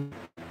obeying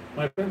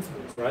my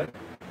principles, right?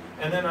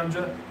 And then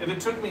if it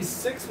took me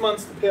 6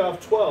 months to pay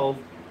off 12,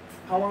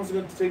 how long is it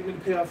going to take me to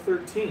pay off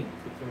 13?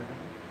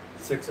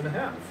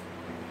 6.5.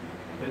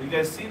 Did you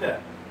guys see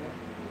that?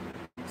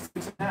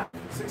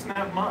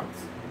 6.5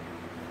 months.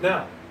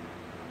 Now,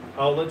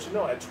 I'll let you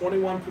know, at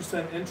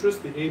 21%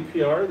 interest, the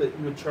APR that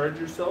you would charge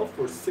yourself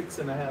for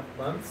 6.5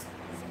 months,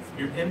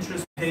 your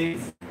interest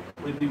paid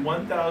would be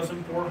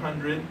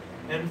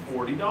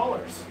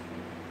 $1,440.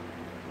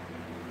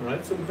 All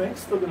right, so the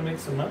bank's still going to make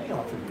some money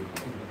off of you.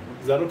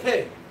 Is that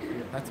okay?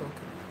 That's okay.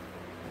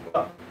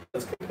 Well,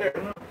 let's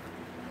compare.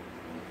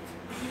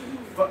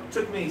 It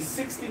took me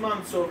 60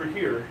 months over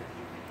here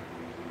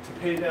to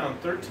pay down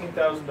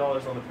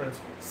 $13,000 on the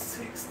principal.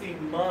 60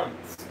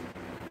 months.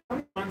 How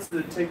many months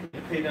did it take me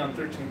to pay down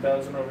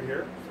 $13,000 over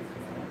here?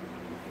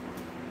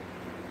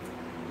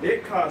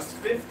 It cost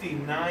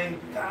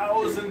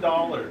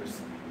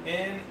 $59,000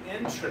 in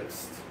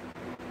interest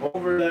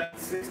over that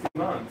 60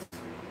 months.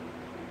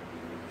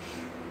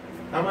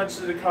 How much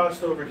did it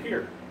cost over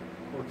here?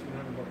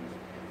 $1,400.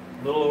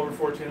 A little over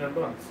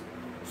 $1,400.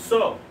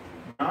 So,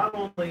 not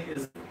only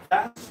is it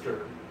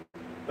faster,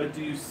 but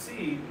do you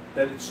see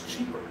that it's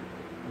cheaper?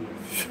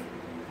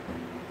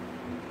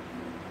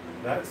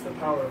 That's the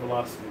power of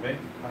velocity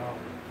banking.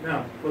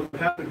 Now, what would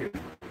happen here?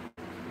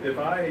 If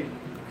I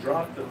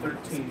drop the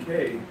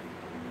 13K,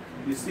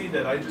 you see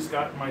that I just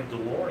got my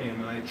DeLorean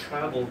and I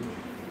traveled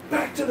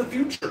back to the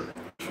future,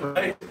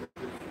 right?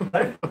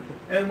 Right?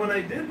 And when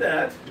I did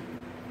that,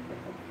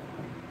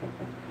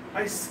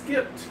 I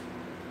skipped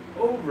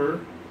over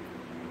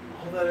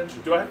all that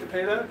interest. Do I have to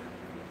pay that?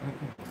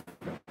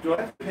 Do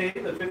I have to pay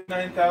the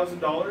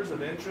 $59,000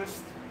 of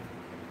interest?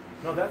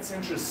 No, that's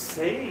interest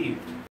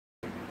saved,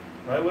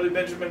 Right? What did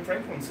Benjamin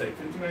Franklin say?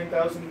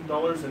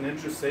 $59,000 in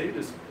interest saved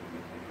is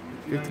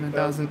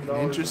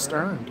 $59,000 interest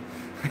earned.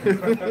 I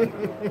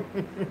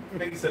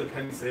think he said a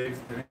penny saved,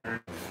 a penny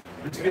earned.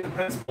 But you get the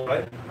principle,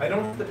 right? I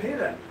don't have to pay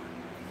that.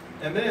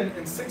 And then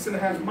in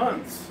 6.5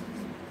 months,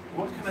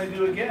 what can I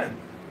do again?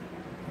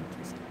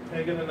 Can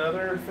I get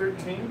another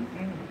 13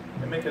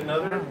 and make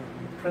another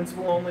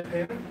principal only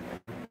payment?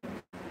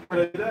 Can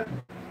I do that?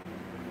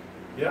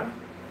 Yeah?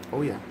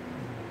 Oh yeah.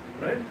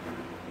 Right?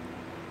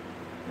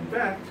 In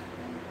fact,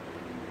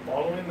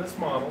 following this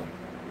model,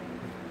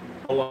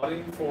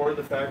 allotting for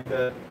the fact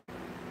that,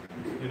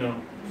 you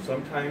know,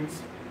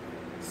 sometimes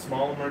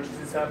small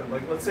emergencies happen.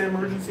 Like, let's say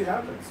emergency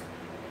happens.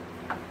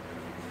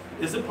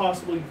 Is it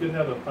possible you could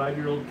have a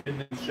 5-year-old kid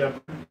named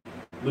Shepard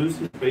lose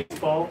his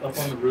baseball up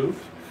on the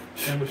roof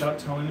and without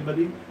telling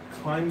anybody,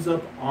 climbs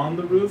up on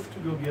the roof to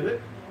go get it?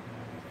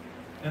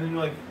 And then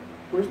you're like,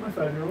 where's my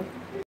 5-year-old?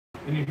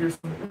 And you hear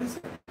something, what is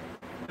it?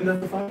 And then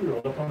the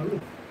 5-year-old up on the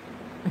roof.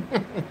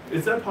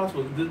 Is that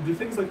possible? Do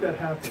things like that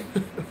happen?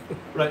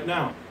 Right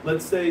now,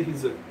 let's say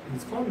he's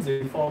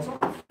clumsy, he falls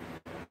off,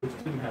 which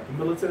didn't happen,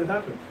 but let's say it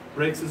happened.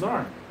 Breaks his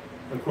arm.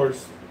 Of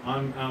course,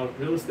 I'm out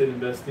real estate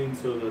investing,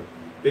 so the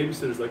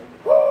babysitter's like,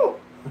 whoo!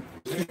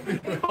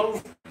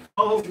 calls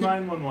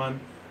 911,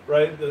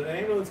 right? The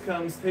ambulance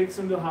comes, takes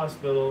him to the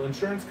hospital.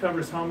 Insurance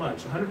covers how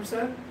much?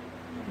 100%?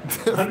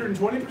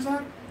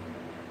 120%?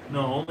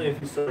 No, only if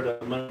you start a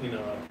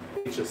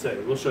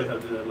HSA. We'll show you how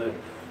to do that later.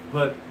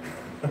 But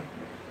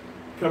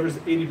covers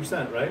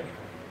 80%, right?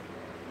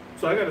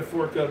 So I got to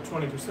fork up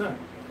 20%.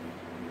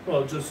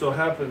 Well, it just so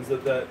happens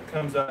that that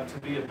comes out to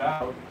be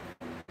about,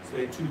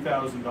 say,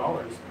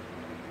 $2,000.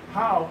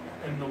 How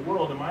in the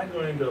world am I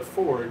going to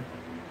afford,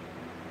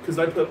 because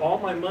I put all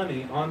my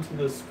money onto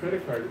this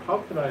credit card, how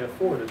could I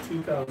afford a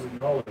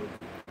 $2,000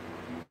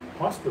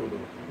 hospital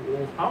bill?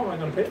 Well, how am I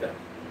going to pay that?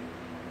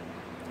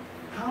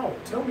 How?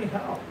 Tell me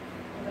how.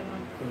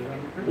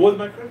 With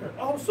my credit card.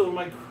 Oh, so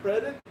my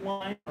credit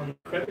line on the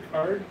credit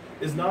card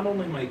is not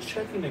only my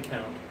checking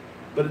account,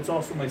 but it's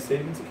also my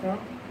savings account?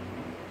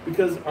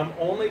 Because I'm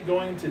only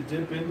going to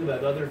dip into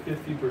that other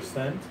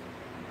 50%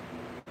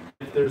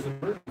 if there's an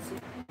emergency.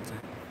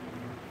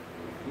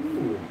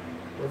 Ooh,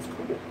 that's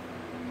cool.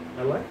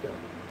 I like that.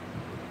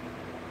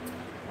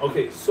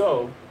 Okay,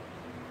 so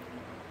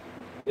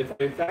if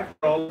I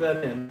factor all of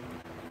that in,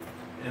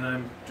 and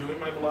I'm doing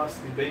my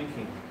velocity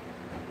banking,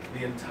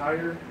 the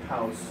entire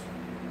house,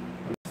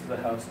 the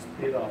house is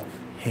paid off.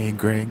 Hey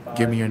Greg,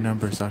 give me your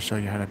numbers. I'll show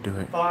you how to do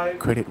it.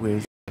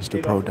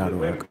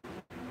 CreditWizPro.org.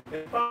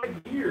 In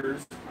 5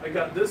 years, I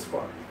got this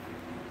far.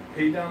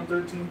 Paid down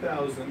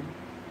 $13,000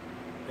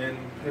 and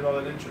paid all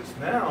that interest.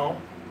 Now,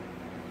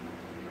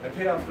 I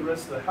pay off the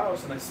rest of the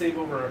house and I save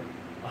over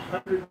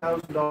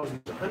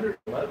 $100,000,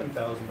 $111,000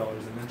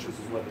 in interest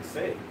is what they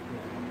save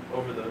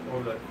over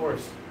that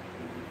course.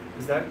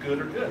 Is that good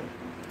or good?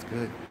 It's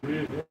good.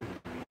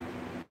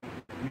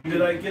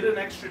 Did I get an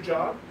extra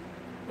job?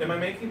 Am I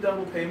making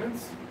double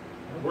payments?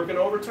 Working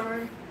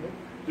overtime?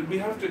 Did we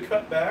have to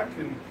cut back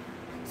and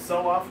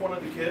sell off one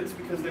of the kids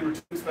because they were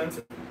too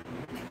expensive?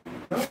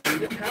 No, we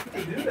didn't have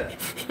to do that.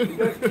 We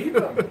got to keep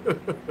them.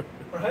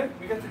 Right?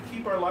 We got to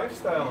keep our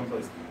lifestyle in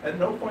place. At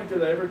no point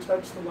did I ever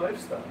touch the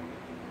lifestyle.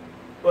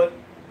 But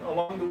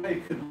along the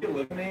way, could we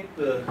eliminate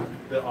the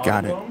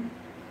auto loan?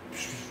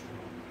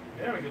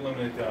 Yeah, we can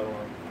eliminate the auto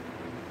loan.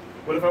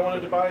 What if I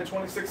wanted to buy a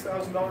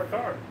 $26,000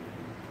 car?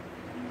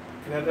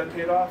 Can have that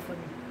paid off in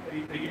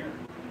a year.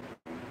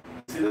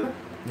 See that?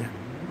 Yeah.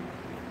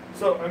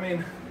 So, I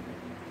mean,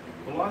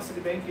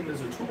 velocity banking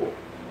is a tool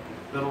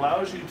that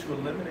allows you to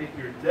eliminate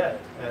your debt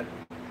at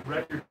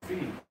record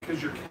speed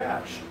because your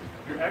cash,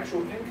 your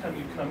actual income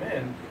you come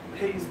in,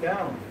 pays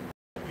down.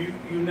 You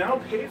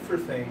now pay for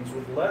things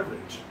with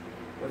leverage,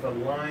 with a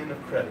line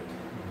of credit.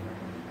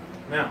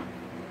 Now,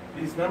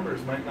 these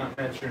numbers might not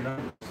match your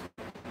numbers,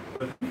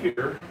 but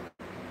here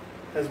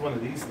has one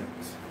of these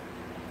things.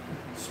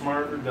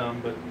 Smart or dumb,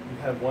 but you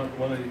have one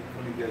of you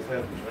guys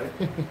have this, right?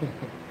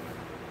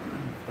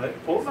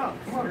 Right? Pull them out.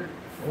 Come on.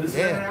 This is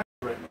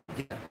interactive right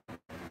now.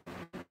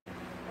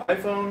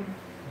 iPhone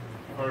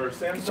or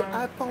Samsung. Get your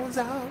iPhones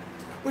out.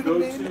 Go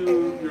to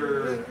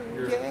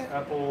your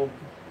Apple,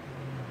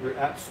 your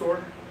App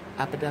Store.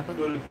 Appadappa.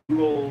 Go to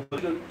Google.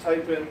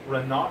 Type in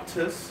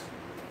Renatus.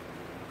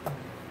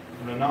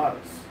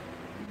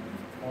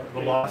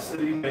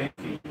 Velocity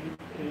banking.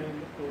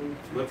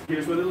 Look,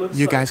 here's what it looks like.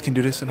 You guys can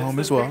do this at home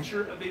as well.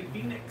 Picture of a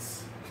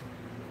phoenix.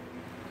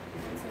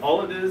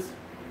 All it is,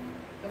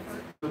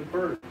 the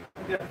bird.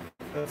 Yeah,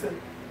 that's it.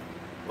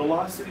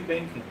 Velocity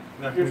banking.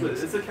 Now here's what it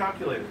is. It's a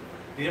calculator.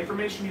 The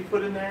information you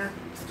put in there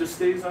just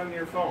stays on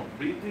your phone.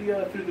 Read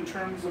through the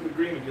terms of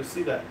agreement. You'll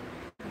see that.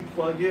 You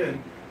plug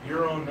in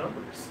your own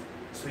numbers,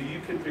 so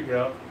you can figure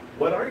out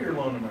what are your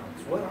loan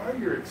amounts, what are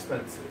your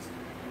expenses,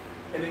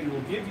 and it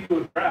will give you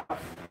a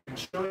graph and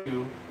show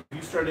you if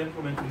you start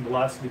implementing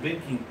velocity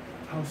banking,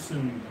 how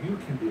soon you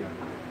can be out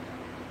of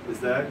it. Is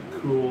that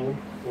cool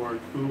or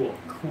cool?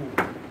 Cool.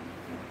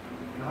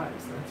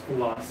 Guys, that's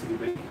velocity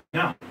banking.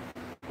 Now,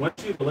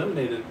 once you've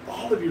eliminated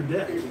all of your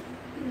debt,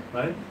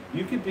 right?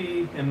 You could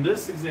be, in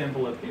this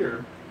example up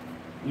here,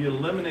 you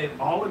eliminate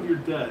all of your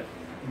debt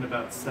in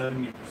about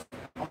 7 years.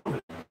 All of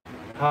it.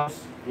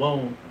 House,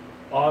 loan,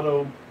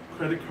 auto,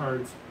 credit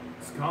cards,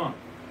 it's gone.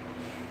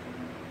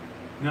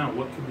 Now,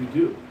 what could we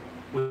do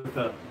with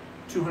a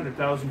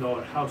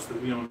 $200,000 house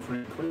that we own free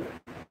and clear?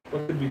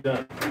 What could be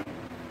done?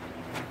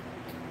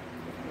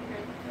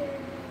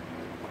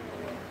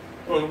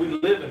 Well, we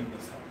live in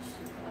this house.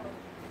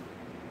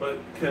 But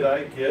could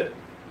I get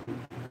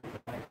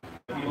a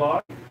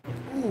HELOC?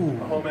 Ooh.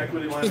 A home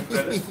equity line of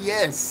credit?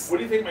 Yes. What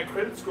do you think my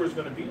credit score is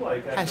going to be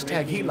like after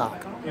Hashtag making,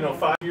 HELOC.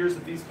 5 years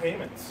of these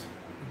payments?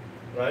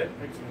 Right?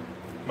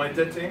 My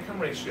debt to income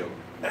ratio,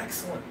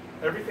 excellent.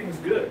 Everything's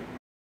good.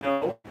 You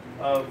know,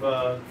 of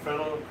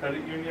Federal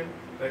Credit Union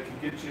that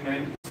could get you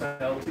 90%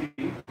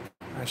 LTV.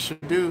 I sure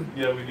do.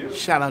 Yeah, we do.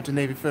 Shout out to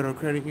Navy Federal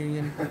Credit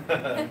Union.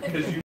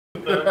 Because you,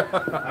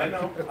 I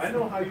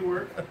know how you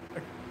work.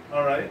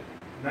 All right,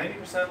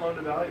 90% loan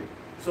to value.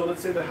 So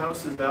let's say the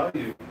house is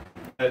valued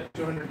at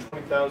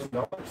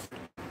 $220,000,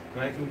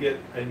 and I can get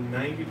a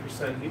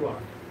 90%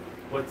 HELOC.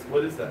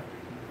 What is that?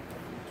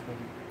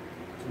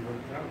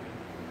 200,000.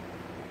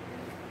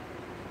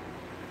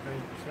 90%,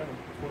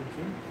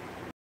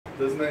 22.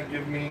 Doesn't that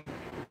give me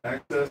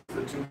access to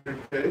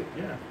 200K?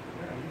 Yeah.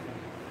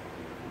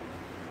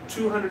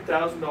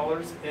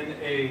 $200,000 in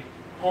a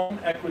home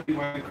equity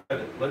line of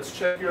credit. Let's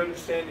check your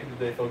understanding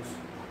today, folks.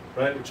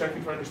 Right? We're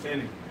checking for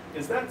understanding.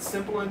 Is that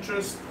simple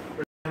interest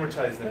or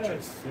amortized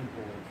interest?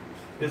 Simple interest.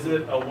 Is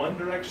it a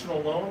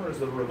one-directional loan or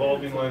is it a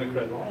revolving line of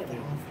credit?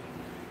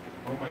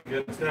 Oh my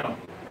goodness. Now,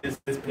 is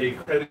this a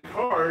credit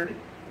card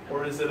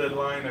or is it a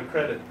line of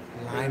credit?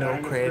 Line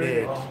of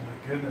credit. Oh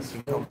my goodness.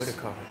 Come with a Folks.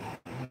 card.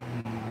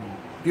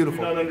 Do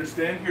Beautiful. not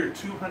understand here,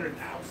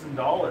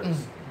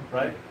 $200,000,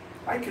 right?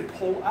 I could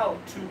pull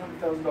out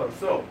 $200,000.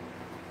 So,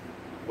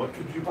 what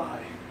could you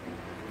buy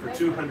for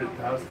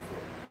 $200,000?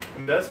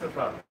 Investment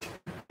property.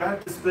 I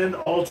have to spend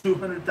all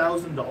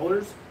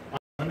 $200,000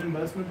 on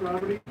investment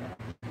property?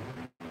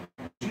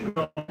 Do you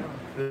know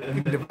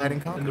You can divide and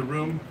in conquer. the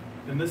room,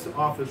 in this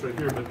office right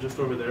here, but just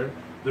over there,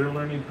 they're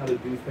learning how to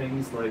do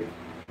things like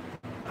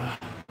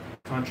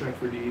contract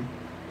for deed,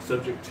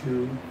 subject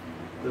to.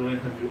 They're learning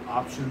how to do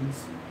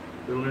options.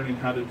 They're learning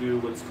how to do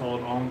what's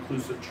called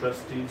all-inclusive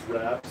trust deeds,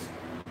 wraps,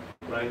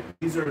 right?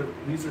 These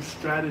are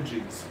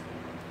strategies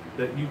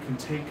that you can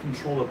take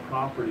control of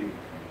property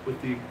with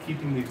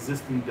keeping the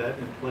existing debt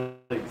in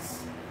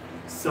place.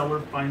 Seller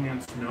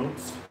finance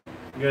notes.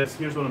 You guys,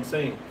 here's what I'm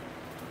saying.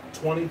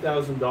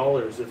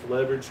 $20,000, if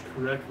leveraged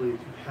correctly, if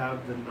you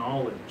have the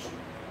knowledge,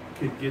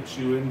 could get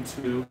you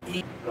into,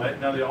 right?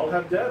 Now they all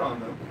have debt on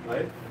them,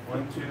 right?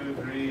 1, 2,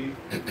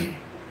 3,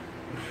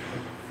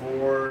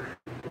 4,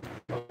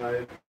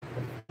 5,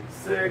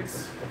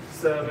 6,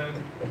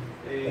 7,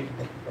 8,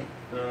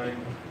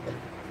 9,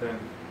 10.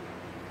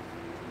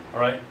 All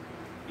right.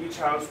 Each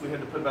house we had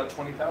to put about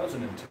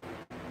 20,000 into.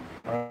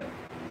 All right.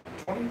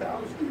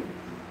 20,000.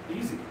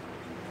 Easy.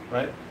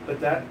 Right? But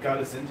that got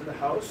us into the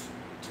house,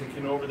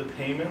 taking over the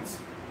payments,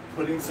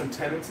 putting some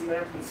tenants in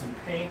there, put some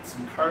paint,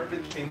 some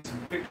carpet, change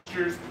some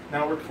fixtures.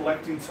 Now we're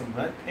collecting some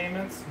rent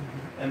payments,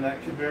 and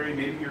that could vary.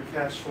 Maybe you're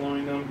cash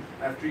flowing them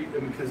after you,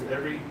 because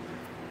every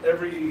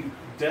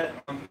debt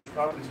on the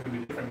property is going to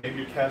be different. Maybe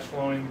you're cash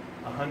flowing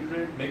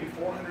 $100, maybe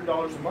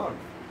 $400 a month.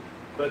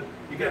 But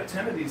you got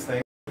 10 of these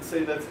things. Let's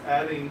say that's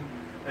adding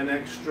an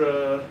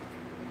extra.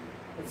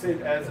 Let's say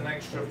it adds an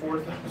extra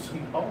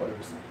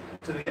 $4,000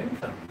 to the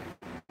income,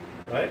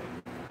 right?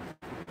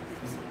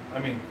 I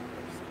mean,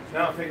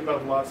 now think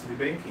about velocity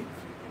banking.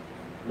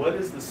 What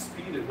is the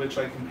speed at which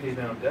I can pay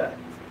down debt?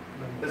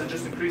 Has it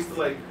just increased to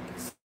like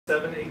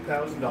 $7,000,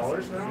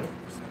 $8,000 now?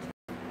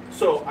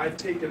 So I've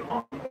taken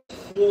on a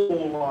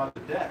whole lot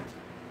of debt,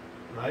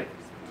 right?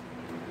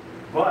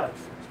 But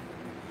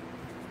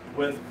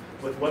with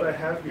what I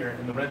have here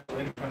and the rental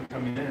income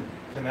coming in,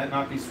 can that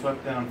not be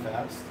swept down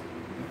fast?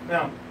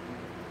 Now,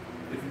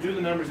 if you do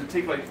the numbers, it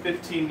takes like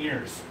 15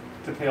 years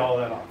to pay all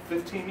that off.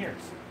 15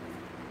 years.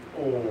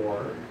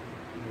 Or,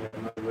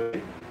 another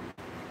way,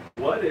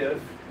 what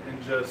if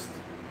in just,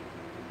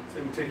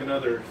 say we take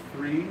another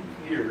 3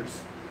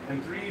 years,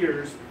 in 3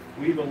 years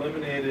we've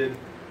eliminated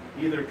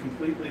either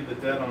completely the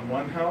debt on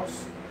one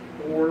house,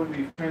 or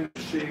we've kind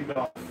of shaved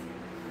off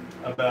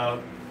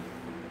about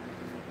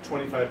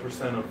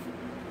 25% of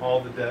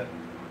all the debt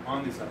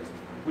on these houses.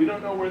 We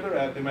don't know where they're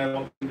at. They might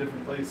all be in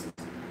different places.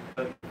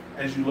 But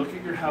as you look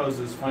at your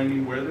houses,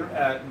 finding where they're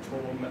at in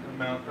total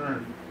amount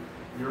earned,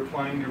 you're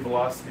applying your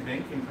velocity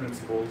banking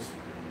principles,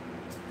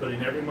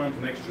 putting every month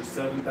an extra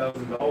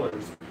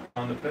 $7,000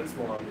 on the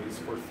principal on these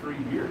for 3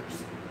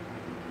 years.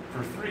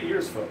 For 3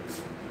 years,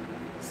 folks.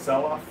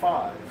 Sell off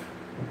 5,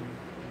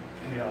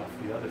 pay off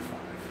the other 5.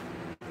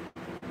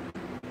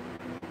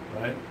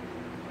 Right?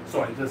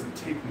 So it doesn't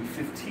take me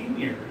 15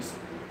 years,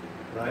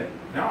 right?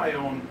 Now I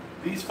own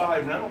these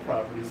 5 rental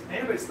properties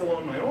and I still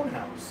own my own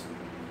house,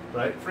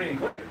 right? Free and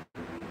clear.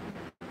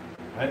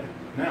 Right?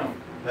 Now,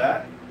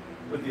 that,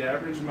 with the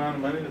average amount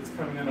of money that's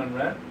coming in on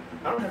rent,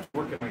 I don't have to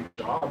work at my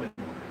job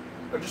anymore.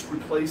 I just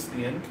replace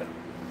the income.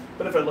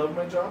 But if I love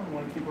my job and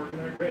want to keep working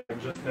there, great. I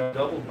just now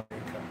doubled my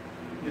income.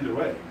 Either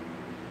way.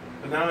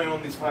 But now I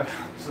own these 5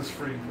 houses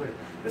free and clear.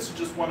 This is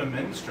just one of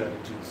many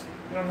strategies.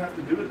 You don't have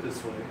to do it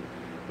this way.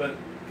 But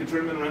get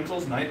turn them in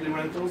rentals, nightly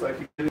rentals. I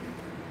could get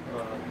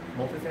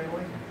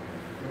multifamily.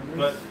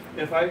 But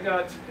if I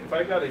got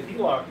a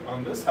HELOC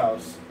on this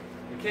house,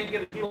 I can't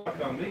get a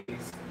HELOC on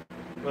these.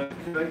 But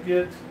can I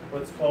get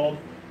what's called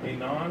a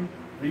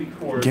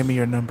non-recourse? Give me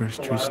your numbers,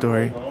 true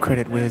story.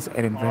 CreditWiz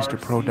at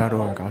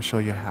investorpro.org. I'll show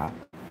you how.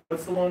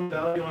 What's the loan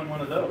value on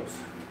one of those?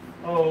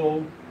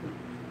 Oh,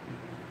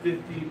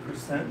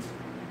 50%.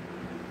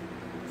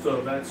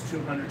 So that's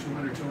 200,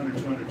 200, 200,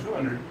 200,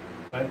 200.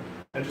 Right?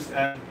 I just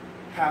add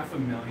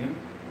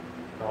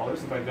 $500,000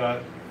 if I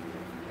got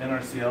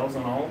NRCLs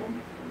on all of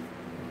them.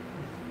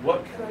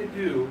 What could I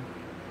do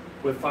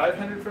with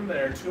 500 from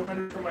there,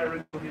 200 from my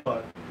original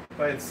HELOC? If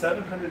I had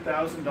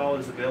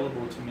 $700,000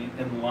 available to me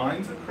in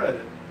lines of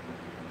credit,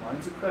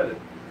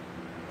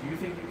 do you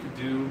think you could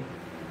do,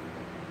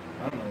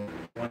 I don't know,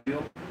 one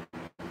deal?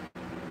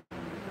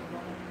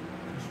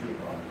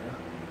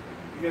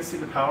 You guys see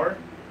the power?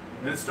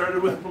 And it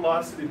started with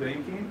velocity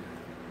banking.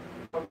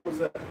 What was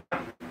that?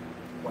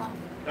 Wow.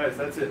 Guys,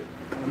 that's it.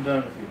 I'm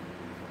done with you.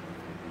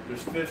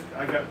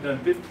 I got done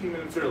 15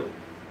 minutes early.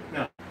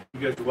 Now, you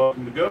guys are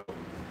welcome to go.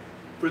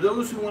 For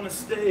those who want to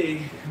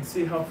stay and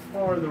see how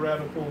far the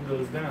rabbit hole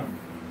goes down,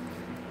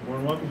 you're more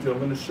than welcome to. I'm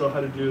going to show how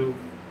to do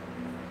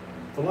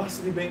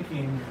velocity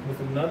banking with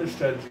another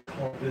strategy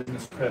called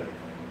business credit.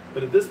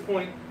 But at this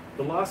point,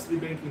 velocity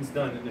banking's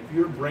done. And if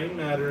your brain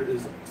matter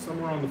is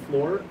somewhere on the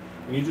floor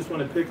and you just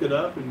want to pick it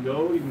up and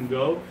go, you can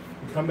go.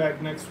 And come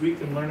back next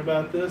week and learn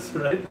about this,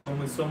 right?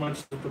 Only so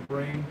much that the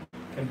brain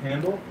can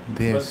handle.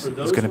 This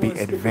is going to be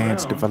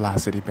advanced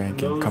velocity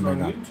banking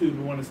coming up. Those on YouTube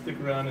who want to stick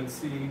around and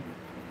see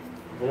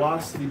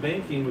velocity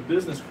banking with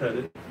business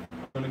credit,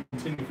 I'm going to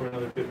continue for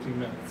another 15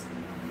 minutes.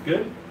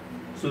 Good?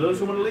 So those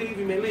who want to leave,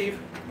 you may leave.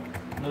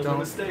 And those who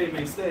want to stay,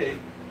 may stay.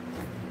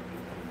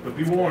 But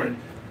be warned,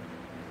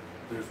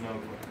 there's no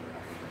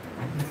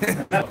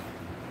going back.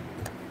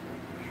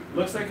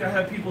 Looks like I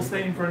have people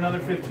staying for another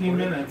 15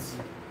 minutes.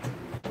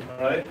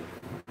 All right?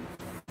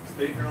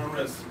 Stay at your own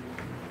risk.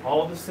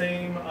 All the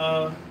same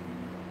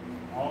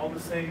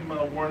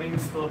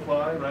warnings still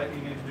apply, right?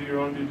 You need to do your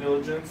own due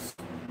diligence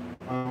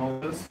on all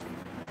this.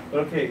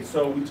 Okay,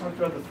 so we talked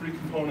about the 3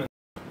 components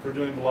for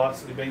doing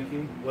velocity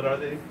banking. What are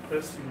they,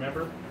 Chris? You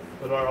remember?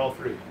 What are all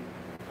 3?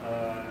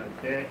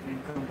 Debt,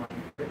 income.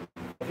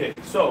 Okay,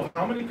 so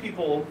how many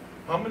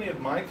of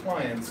my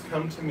clients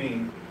come to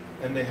me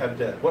and they have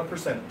debt? What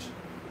percentage?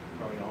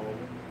 Probably all of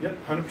them. Yep,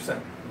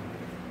 100%.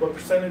 What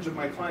percentage of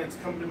my clients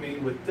come to me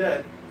with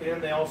debt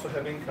and they also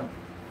have income?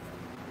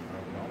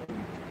 Probably all of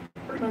them.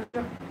 Pretty much,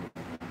 yeah.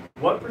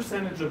 What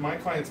percentage of my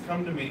clients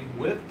come to me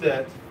with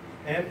debt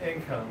and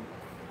income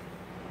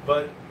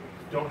but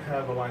don't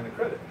have a line of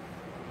credit?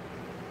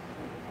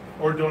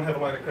 Or don't have a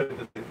line of credit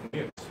that they can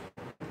use?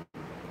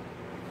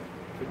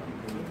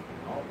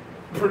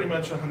 Pretty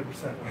much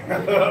 100%.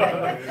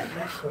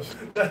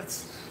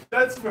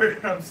 That's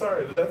where, I'm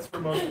sorry, but that's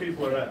where most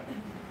people are at.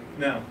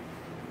 Now,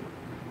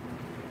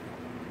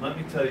 let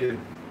me tell you,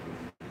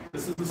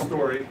 this is a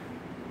story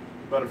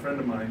about a friend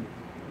of mine.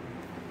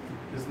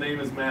 His name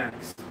is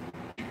Max.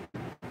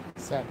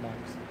 Sat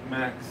Max.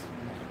 Max.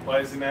 Why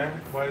is he Max?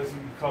 Why is he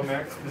called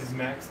Max? Because he's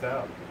maxed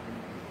out.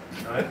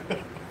 Right?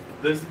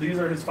 These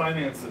are his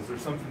finances or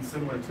something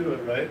similar to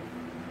it, right?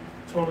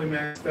 Totally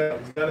maxed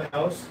out. He's got a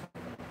house.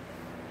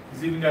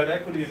 He's even got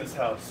equity in his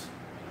house.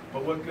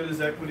 But what good is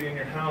equity in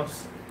your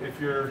house if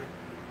your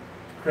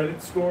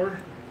credit score,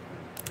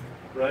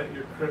 right?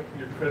 Your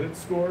credit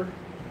score.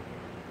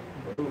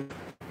 Ooh,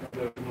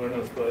 what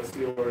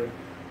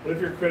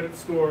if your credit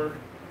score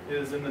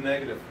is in the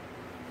negative?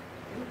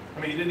 I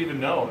mean, you didn't even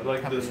know.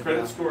 Like this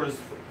credit score is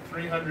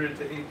 300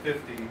 to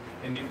 850,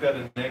 and you've got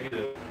a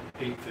negative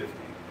 850.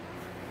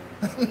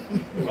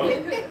 Well,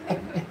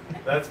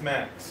 that's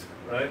max,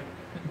 right?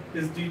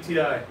 Is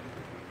DTI,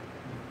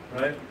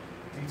 right?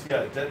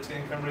 DTI, debt to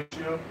income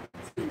ratio,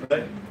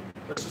 right?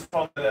 Let's just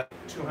call that at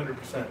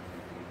 200%.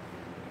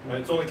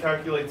 Right? It only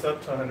calculates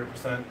up to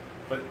 100%,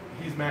 but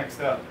he's maxed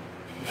out.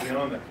 He's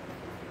beyond that,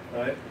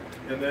 right?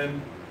 And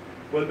then,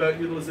 what about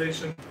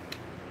utilization?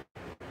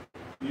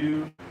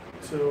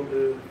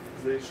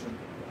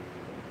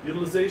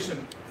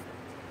 Utilization.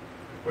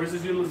 Where's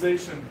his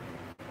utilization?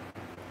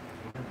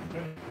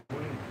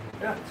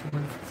 Yeah,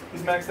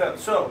 he's maxed out.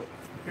 So,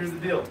 here's the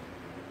deal.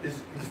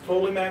 He's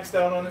totally maxed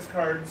out on his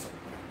cards,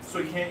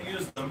 so he can't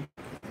use them.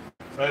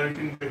 Right?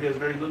 He has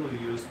very little to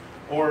use.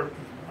 Or,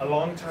 a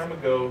long time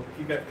ago,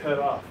 he got cut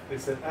off. They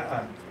said,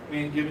 we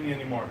ain't giving you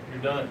anymore.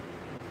 You're done.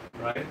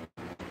 Right?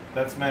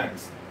 That's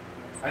max.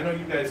 I know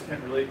you guys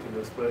can't relate to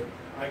this, but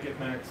I get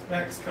Max.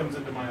 Max comes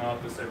into my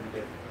office every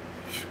day.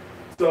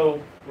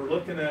 So we're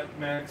looking at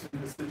Max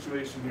in this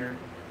situation here,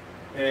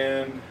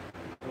 and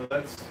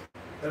that's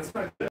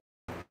not good.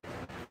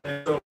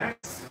 And so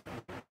Max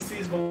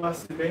sees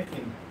velocity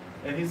banking.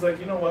 And he's like,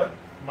 you know what?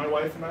 My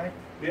wife and I,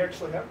 we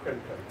actually have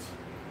credit cards.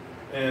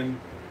 And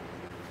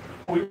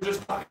we were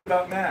just talking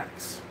about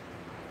Max.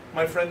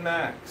 My friend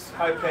Max.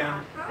 Hi,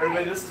 Pam.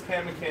 Everybody, this is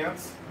Pam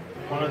McCants,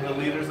 one of the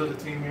leaders of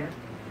the team here.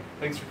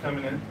 Thanks for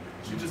coming in.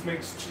 She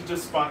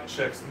just spot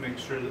checks to make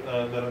sure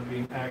that I'm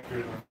being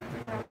accurate on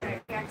Okay,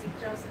 Jackie,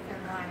 Joseph,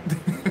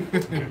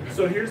 and Ryan.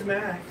 So here's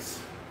Max.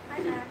 Hi,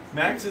 Max.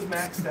 Max is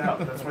maxed out.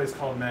 That's why he's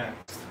called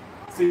Max.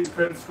 See, his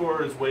credit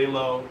score is way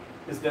low.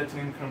 His debt to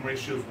income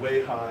ratio is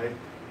way high.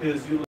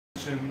 His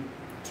utilization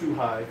too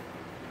high.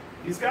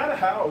 He's got a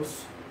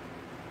house,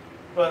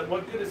 but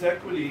what good is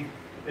equity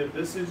if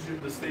this is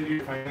the state of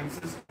your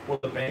finances? Will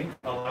the bank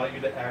allow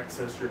you to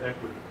access your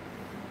equity?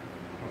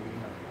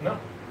 No,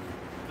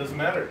 doesn't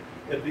matter.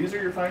 If these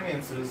are your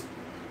finances,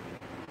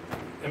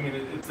 I mean,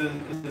 it's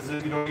as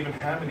if you don't even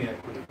have any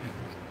equity.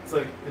 It's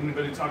like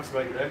anybody talks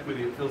about your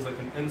equity, it feels like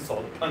an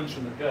insult, a punch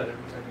in the gut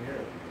every time you hear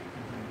it.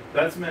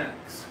 That's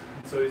Max.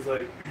 And so he's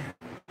like,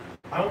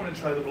 I want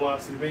to try the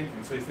velocity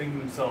banking. So he's thinking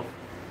to himself,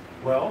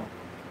 well,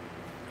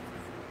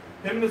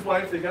 him and his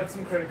wife, they got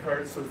some credit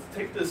cards. So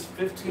take this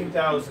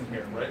 $15,000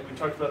 here, right? We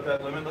talked about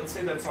that limit. Let's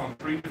say that's on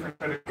 3 different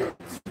credit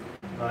cards,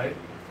 right?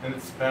 And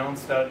it's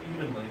balanced out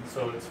evenly,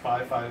 so it's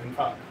 5, 5, and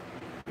 5.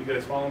 You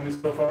guys follow me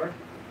so far?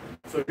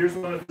 So here's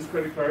one of his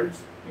credit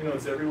cards. You know,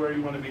 it's everywhere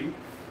you want to be,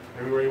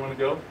 everywhere you want to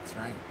go. That's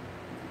right.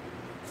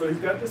 So he's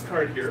got this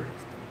card here,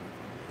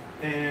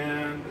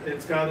 and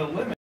it's got a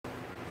limit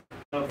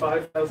of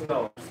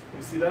 $5,000.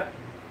 You see that?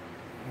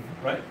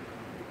 Right?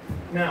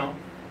 Now,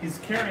 he's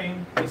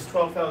carrying this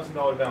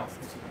 $12,000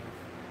 balance,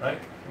 right?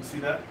 You see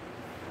that?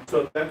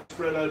 So if that's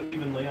spread out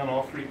evenly on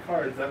all 3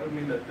 cards, that would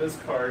mean that this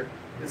card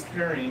is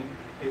carrying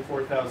a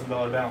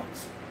 $4,000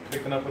 balance.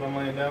 Picking up what I'm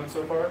laying down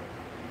so far?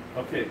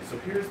 Okay, so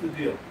here's the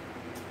deal.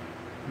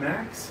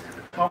 Max,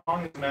 how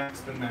long has Max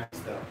been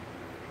maxed out?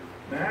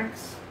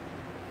 Max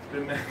has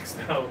been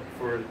maxed out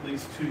for at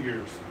least 2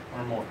 years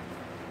or more,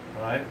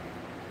 all right?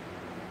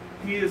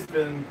 He has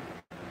been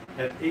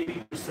at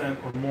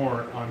 80% or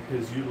more on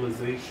his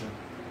utilization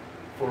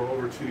for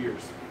over 2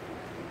 years.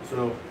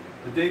 So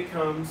the day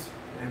comes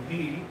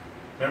and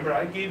remember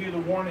I gave you the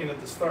warning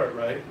at the start,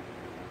 right?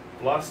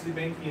 Velocity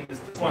banking is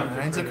the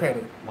Lines of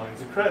credit.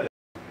 Lines of credit,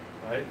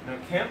 right? Now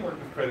it can't work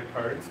with credit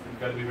cards. You've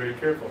got to be very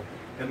careful.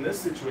 In this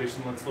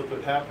situation, let's look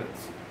what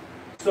happens.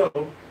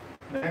 So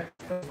Max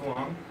comes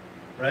along,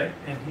 right?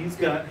 And he's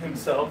got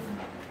himself,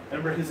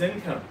 remember his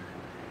income.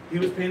 He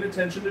was paying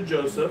attention to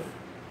Joseph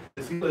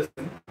as he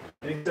listened,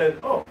 and he said,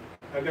 oh,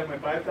 I've got my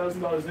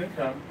 $5,000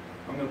 income.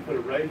 I'm going to put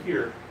it right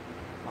here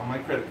on my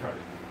credit card,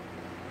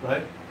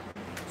 right?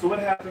 So what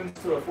happens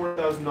to a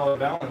 $4,000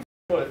 balance?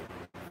 Put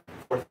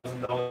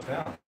 $4,000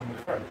 down on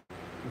the card.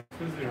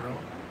 To zero.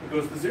 It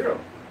goes to zero.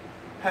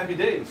 Happy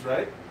days,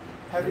 right?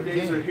 Happy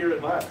days are here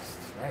at last.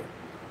 Right.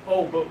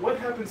 Oh, but what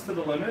happens to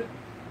the limit?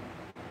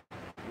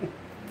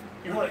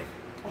 You're like,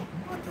 oh,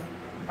 what the?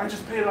 I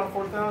just paid off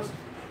 $4,000,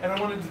 and I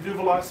wanted to do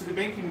velocity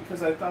banking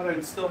because I thought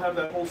I'd still have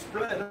that whole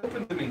spread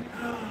open to me.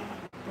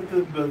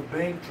 But the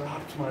bank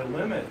dropped my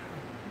limit.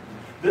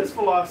 This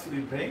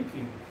velocity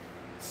banking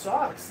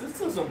sucks. This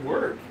doesn't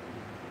work.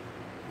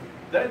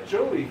 That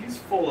Joey, he's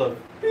full of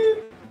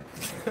beep.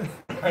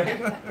 Right?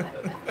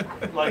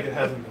 Like it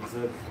hasn't been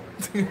said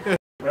before.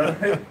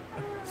 Right?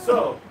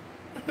 So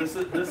this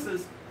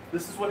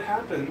is what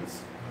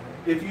happens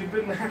if you've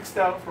been maxed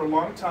out for a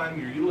long time.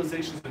 Your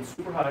utilization's been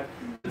super high.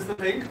 Does the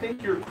bank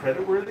think you're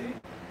creditworthy?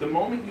 The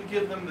moment you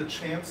give them the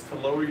chance to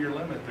lower your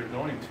limit, they're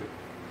going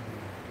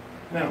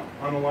to. Now,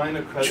 on a line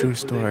of credit, True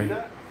story.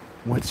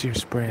 What's your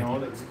spread? No,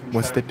 that's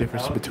What's the contracted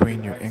difference out.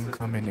 between your Access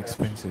income and cash.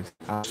 expenses?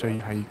 I'll show you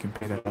how you can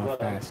pay that off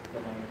fast.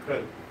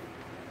 Credit.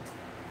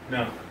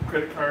 Now,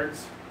 credit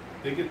cards,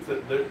 they get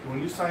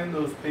when you sign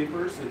those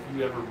papers, if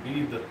you ever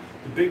read the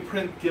big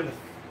print giveth,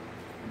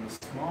 and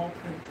the small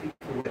print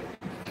taketh away.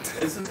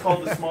 This is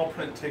called the small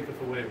print taketh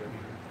away right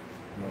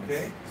here.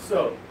 Okay?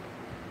 So,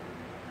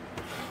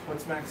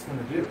 what's Max going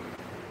to do?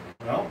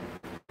 Well,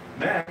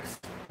 Max,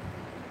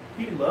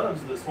 he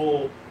loves this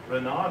whole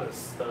Renatus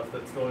stuff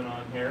that's going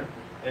on here,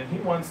 and he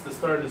wants to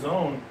start his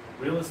own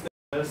real estate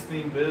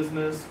investing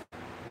business.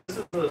 This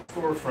is a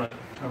storefront.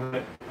 All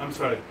right? I'm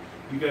sorry.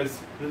 You guys,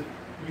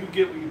 you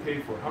get what you pay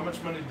for. How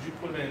much money did you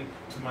put in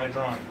to my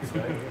drawings?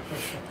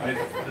 Right?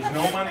 There's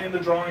no money in the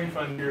drawing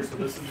fund here, so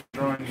this is the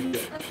drawing you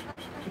get.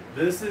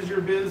 This is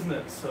your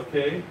business,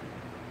 okay?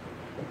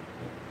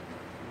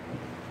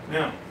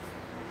 Now,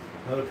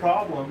 another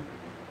problem,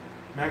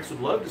 Max would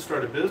love to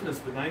start a business,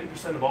 but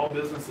 90% of all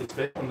businesses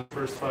fail in the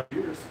first 5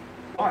 years.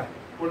 Why?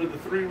 What are the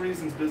 3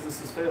 reasons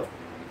businesses fail?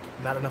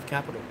 Not enough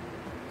capital.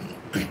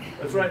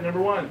 That's right,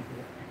 number 1,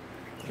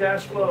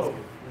 cash flow,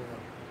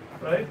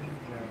 right?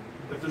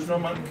 If there's no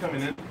money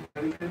coming in,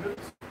 how do you pay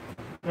bills?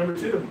 Number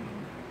 2,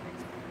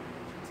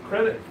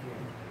 credit.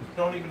 If you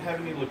don't even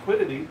have any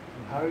liquidity,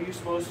 how are you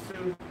supposed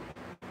to,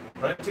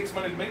 right? It takes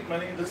money to make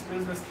money, this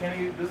business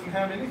doesn't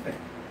have anything.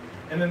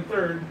 And then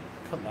 3rd,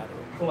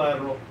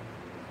 collateral.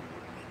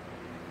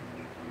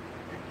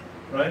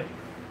 Right?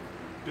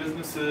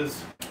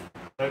 Businesses,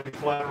 right, we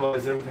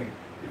collateralize everything.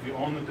 If you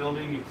own the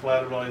building, you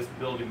collateralize the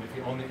building. If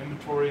you own the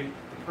inventory,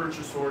 the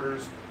purchase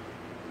orders,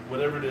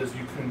 whatever it is,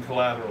 you can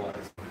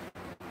collateralize.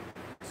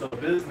 So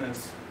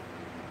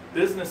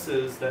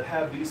businesses that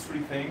have these three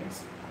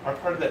things are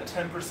part of that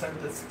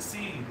 10% that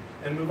succeed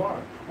and move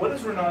on. What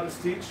does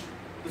Renatus teach?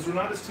 Does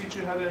Renatus teach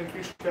you how to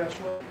increase your cash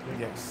flow?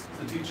 Yes.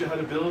 Does it teach you how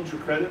to build your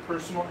credit,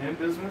 personal and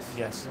business?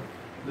 Yes.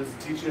 Does it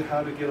teach you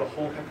how to get a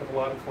whole heck of a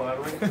lot of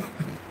collateral?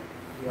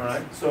 All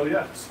right. So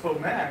yeah. So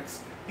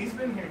Max, he's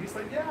been here. He's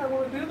like, yeah, I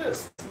want to do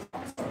this. This is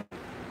awesome.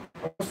 I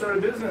want to start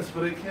a business,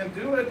 but I can't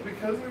do it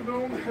because I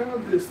don't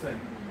have this thing.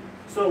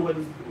 So what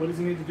does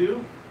he need to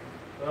do?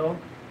 Well,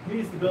 he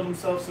needs to build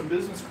himself some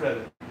business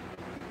credit.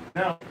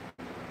 Now,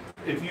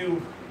 if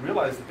you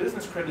realize that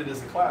business credit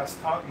is a class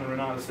taught in the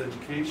Renatus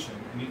education,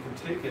 and you can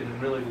take it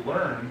and really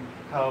learn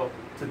how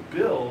to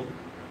build,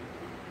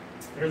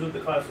 here's what the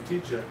class will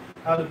teach you,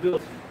 how to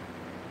build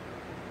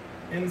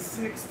in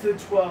 6 to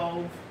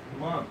 12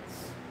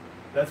 months.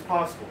 That's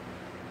possible.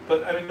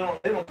 But I mean,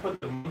 they don't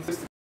put the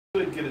months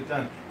to get it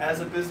done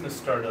as a business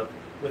startup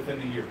within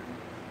a year.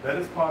 That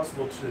is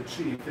possible to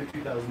achieve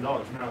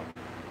 $50,000. Now,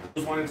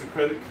 those lines of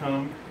credit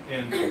come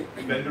in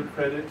vendor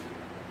credit,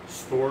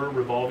 store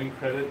revolving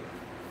credit,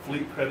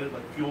 fleet credit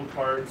like fuel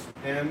cards,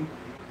 and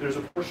there's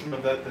a portion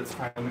of that that's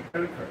high limit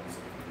credit cards.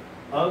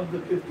 Of the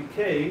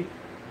 $50K,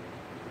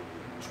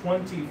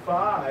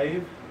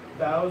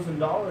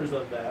 $25,000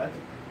 of that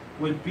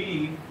would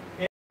be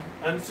in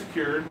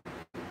unsecured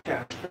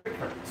cash credit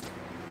cards.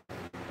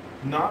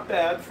 Not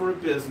bad for a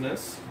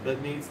business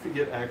that needs to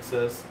get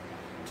access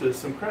to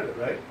some credit,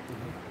 right?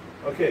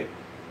 Mm-hmm. Okay,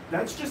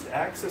 that's just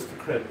access to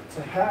credit.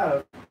 To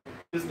have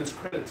business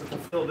credit to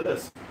fulfill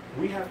this,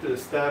 we have to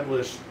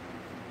establish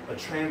a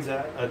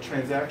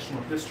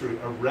transactional history,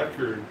 a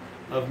record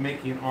of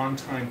making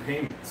on-time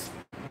payments.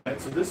 Right?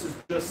 So this is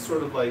just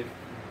sort of like,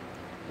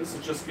 this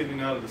is just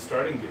getting out of the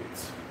starting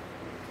gates.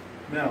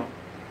 Now,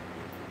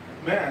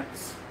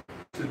 Max,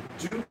 to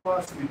do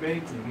velocity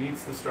banking,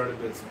 needs to start a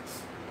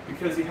business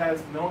because he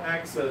has no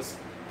access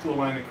to a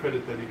line of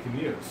credit that he can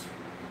use.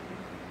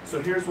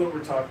 So here's what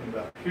we're talking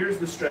about. Here's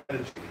the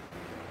strategy.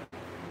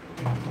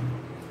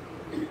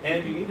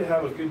 And you need to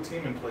have a good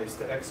team in place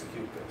to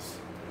execute this.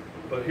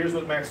 But here's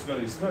what Max is going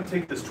to do. He's going to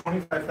take this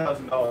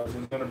 $25,000 and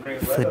he's going to bring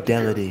it right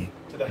Fidelity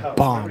up here to the house.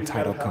 Bond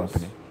Title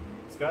Company.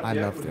 It's got I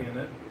the love equity them.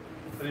 in it,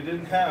 but he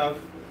didn't have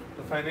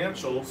the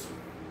financials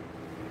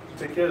to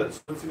take care of it.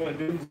 So what's he going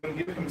to do? He's going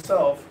to give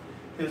himself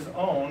his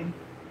own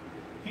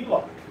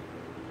HELOC.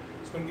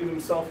 He's going to give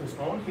himself his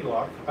own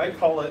HELOC. I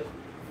call it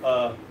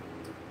the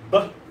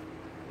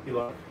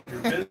HELOC.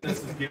 Your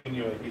business is giving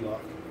you a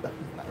HELOC,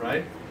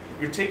 right?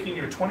 You're taking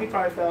your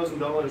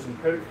 $25,000 in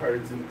credit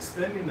cards and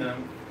extending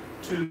them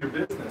to your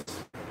business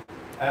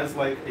as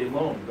like a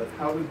loan. But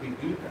how would we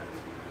do that?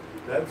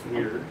 That's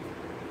weird.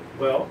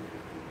 Well,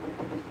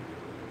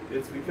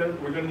 it's because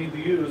we're going to need to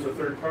use a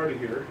third party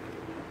here,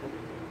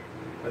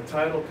 a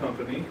title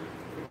company,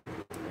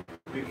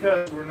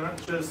 because we're not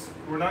just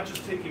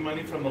taking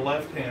money from the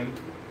left hand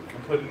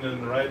and putting it in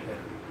the right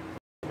hand.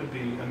 That would be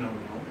a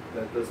no-no.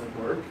 That doesn't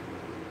work.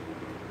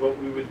 What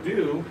we would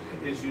do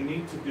is you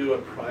need to do a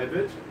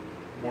private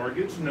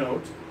mortgage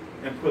note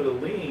and put a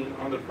lien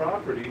on the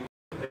property,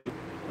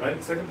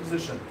 right? Second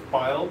position,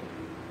 filed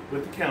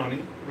with the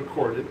county,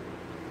 recorded,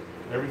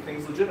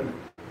 everything's legitimate.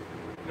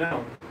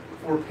 Now,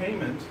 for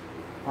payment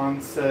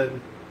on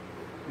said,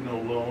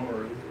 loan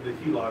or the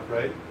HELOC,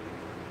 right?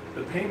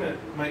 The payment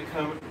might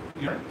come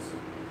in years.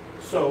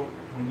 So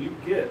when you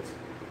get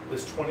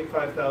this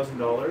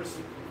 $25,000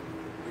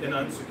 in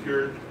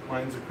unsecured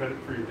lines of credit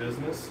for your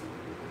business,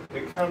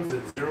 it comes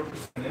at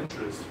 0%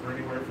 interest for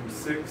anywhere from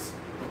 6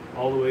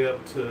 all the way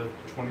up to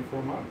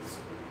 24 months.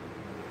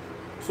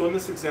 So in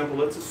this example,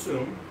 let's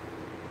assume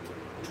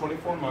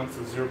 24 months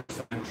of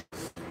 0%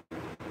 interest.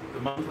 The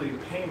monthly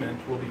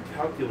payment will be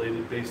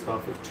calculated based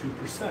off of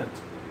 2%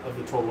 of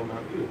the total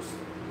amount used.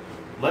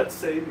 Let's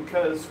say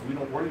because we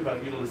don't worry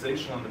about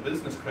utilization on the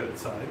business credit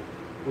side,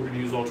 we're going to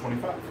use all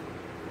 25.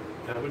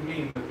 That would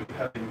mean that we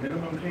have a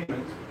minimum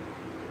payment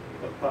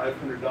of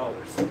 $500.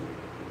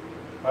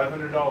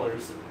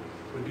 $500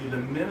 would be the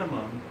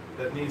minimum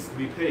that needs to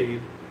be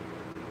paid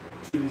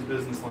to these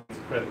business lines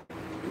of credit.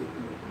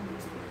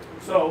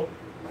 So,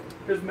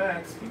 here's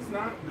Max. He's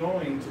not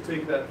going to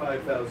take that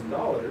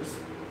 $5,000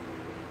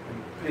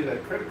 and pay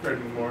that credit card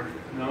anymore.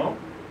 No.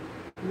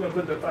 He's going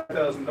to put that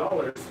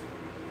 $5,000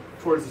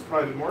 towards his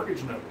private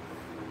mortgage note.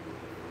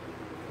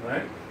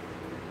 Right?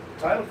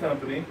 The title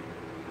company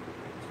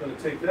is going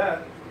to take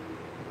that,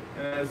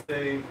 and as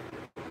they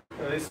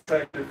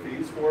subtract their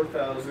fees,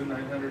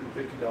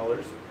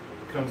 $4,950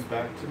 comes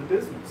back to the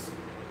business.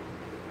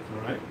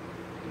 All right?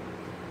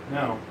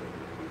 Now,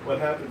 what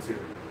happens here?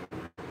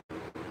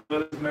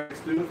 What does Max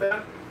do with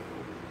that?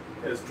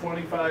 He has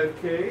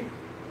 $25K.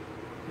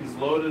 He's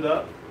loaded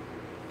up.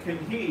 Can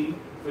he,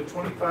 with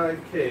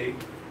 $25K,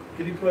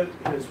 can he put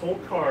his whole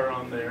car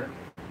on there?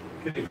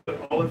 Can he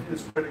put all of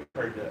his credit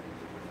card debt?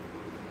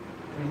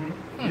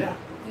 Mm-hmm. Yeah.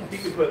 He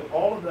could put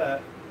all of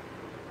that,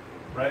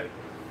 right?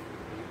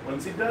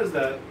 Once he does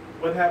that,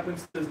 what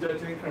happens to his debt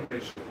to income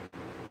ratio?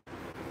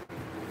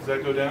 Does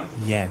that go down?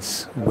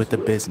 Yes, with the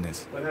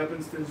business. What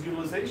happens to his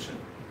utilization?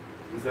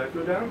 Does that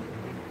go down?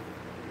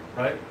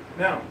 Right?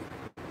 Now,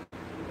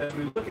 as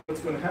we look at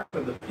what's going to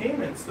happen, the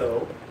payments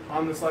though,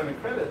 on this line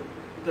of credit,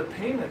 the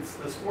payments,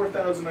 this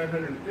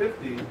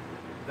 $4,950,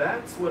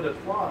 that's what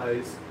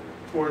applies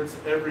towards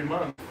every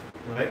month,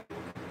 right?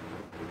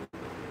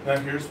 Now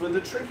here's where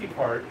the tricky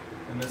part,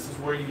 and this is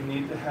where you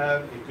need to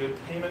have a good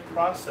payment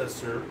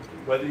processor,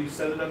 whether you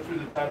set it up through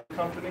the title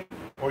company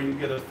or you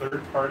get a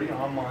third-party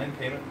online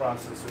payment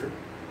processor,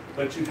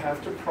 but you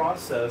have to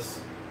process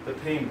the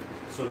payment.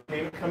 So the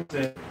payment comes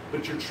in,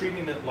 but you're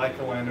treating it like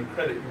a line of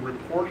credit. You're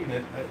reporting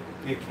it,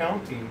 the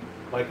accounting,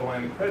 like a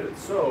line of credit.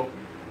 So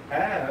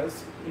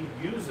as he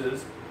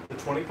uses the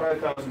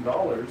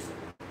 $25,000,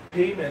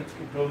 payment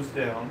goes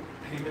down.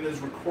 Payment is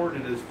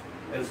recorded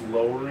as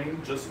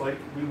lowering, just like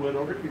we would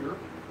over here,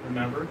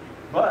 remember?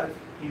 But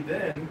he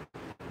then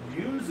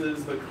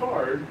uses the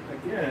card,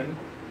 again,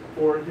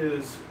 for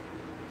his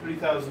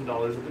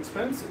 $3,000 of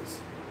expenses,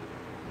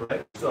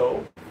 right?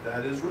 So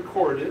that is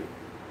recorded,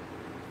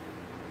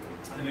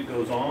 and it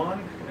goes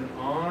on and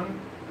on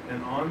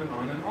and on and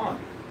on and on.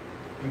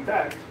 In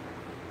fact,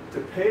 to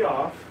pay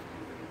off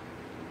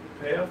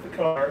the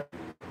car,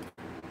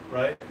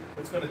 right,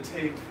 it's going to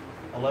take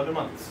 11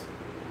 months.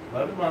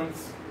 11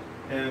 months,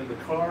 and the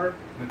car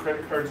and the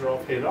credit cards are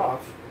all paid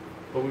off,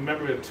 but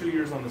remember we have 2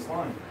 years on this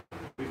line.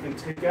 We can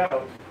take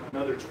out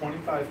another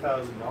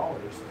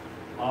 $25,000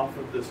 off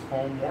of this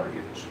home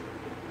mortgage.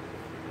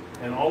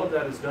 And all of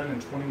that is done in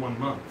 21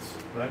 months,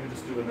 right? We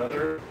just do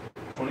another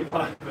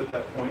 25 at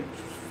that point,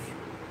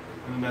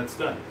 and then that's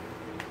done.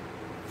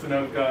 So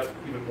now we've got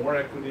even more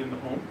equity in the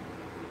home.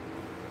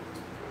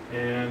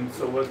 And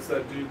so what's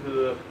that do to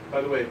the,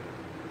 by the way,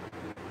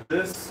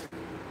 there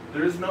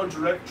is no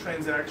direct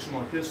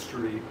transactional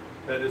history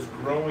that is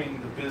growing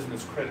the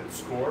business credit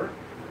score,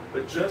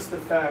 but just the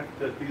fact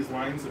that these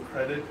lines of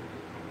credit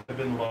have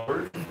been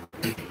lowered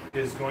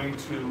is going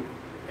to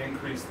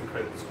increase the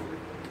credit score.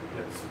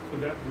 Yes. So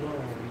that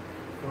loan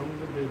from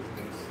the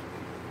business,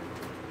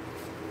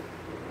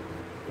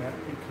 that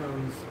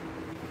becomes,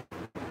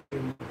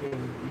 when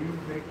you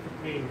make the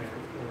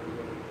payment,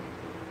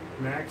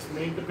 or Max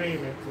made the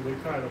payment to the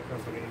title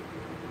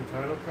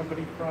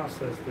company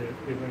processed it,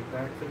 it went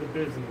back to the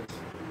business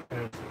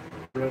as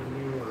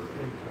revenue or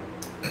income.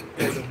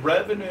 It's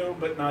revenue,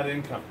 but not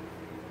income.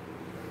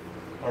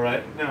 All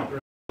right. Now,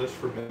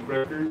 for bank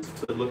records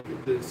to look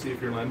at this, see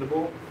if you're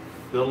lendable,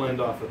 they'll lend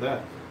off of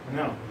that.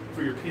 Now,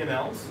 for your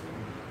P&Ls,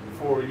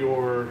 for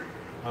your,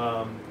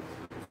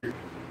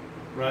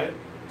 right?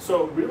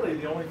 So really,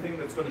 the only thing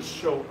that's going to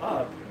show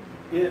up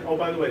is, oh,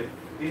 by the way,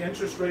 the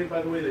interest rate,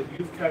 by the way, that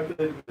you've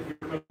calculated that you're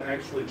going to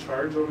actually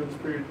charge over this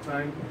period of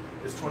time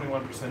is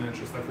 21%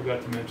 interest. I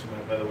forgot to mention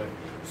that, by the way.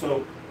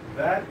 So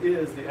that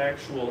is the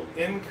actual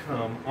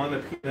income on a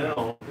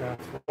P&L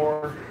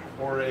or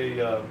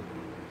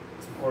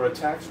a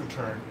tax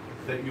return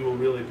that you will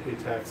really pay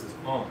taxes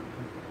on,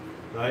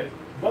 right?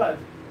 But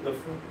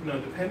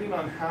depending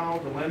on how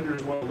the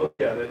lenders want to look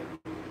at it,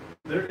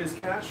 there is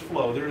cash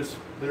flow. There's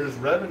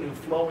revenue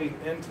flowing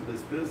into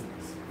this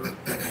business.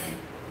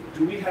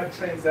 Do we have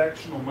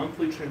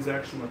monthly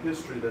transactional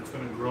history that's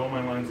going to grow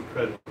my lines of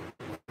credit?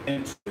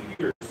 In 2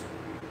 years,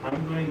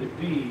 I'm going to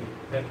be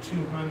at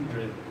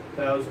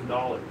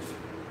 $200,000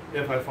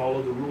 if I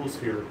follow the rules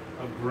here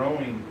of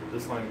growing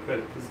this line of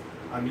credit, because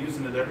I'm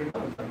using it every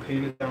month. I'm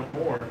paying it down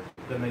more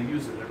than I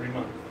use it every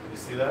month. You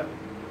see that?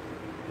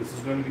 This is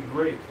going to be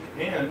great.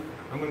 And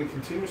I'm going to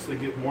continuously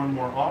get more and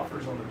more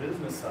offers on the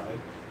business side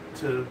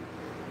to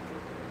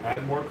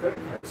add more credit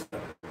cards.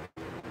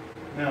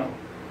 Now,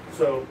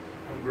 so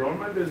I'm growing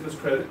my business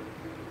credit,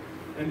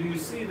 and do you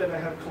see that I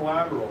have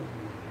collateral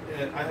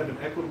and I have an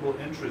equitable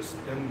interest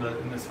in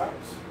this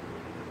house?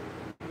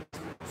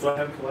 So I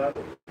have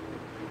collateral.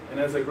 And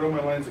as I grow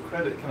my lines of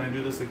credit, can I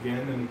do this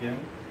again and again?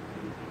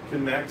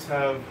 Can Max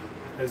have,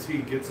 as he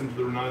gets into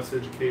the Renatus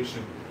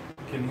education,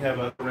 can he have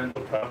other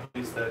rental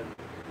properties that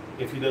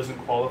if he doesn't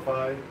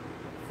qualify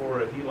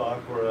for a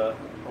HELOC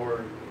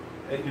or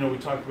we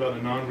talked about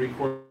a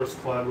non-recourse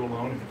collateral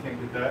loan, if he can't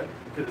get that,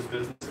 could his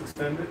business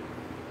extend it?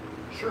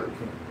 Sure it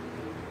can.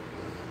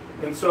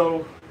 And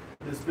so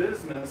this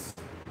business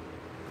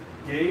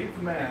gave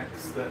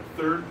Max that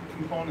third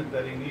component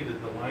that he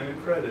needed, the line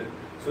of credit,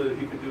 so that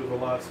he could do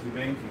velocity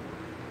banking.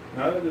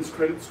 Now that his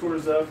credit score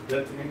is up,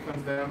 debt to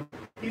income's down,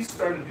 he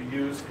started to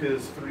use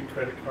his 3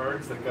 credit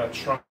cards that got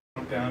shrunk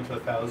down to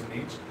 $1,000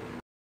 each.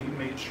 He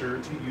made sure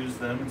to use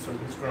them, and so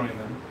he's growing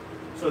them.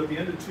 So at the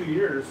end of 2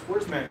 years,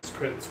 where's Max's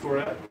credit score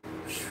at?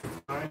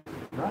 Right.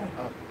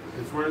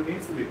 It's where it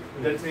needs to be.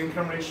 Debt to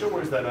income ratio,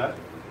 where's that at?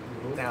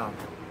 Down.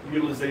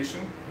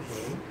 Utilization.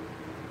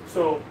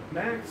 So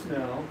Max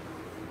now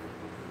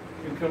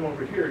can come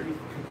over here, he can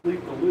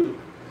complete the loop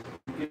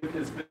and give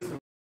his business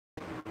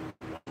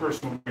a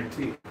personal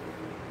guarantee.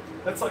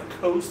 That's like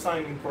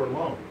co-signing for a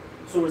loan.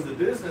 So as the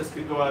business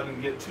could go out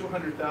and get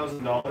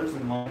 $200,000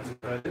 in lines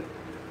of credit,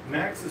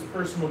 Max's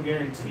personal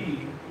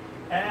guarantee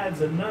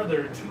adds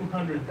another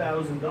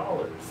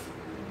 $200,000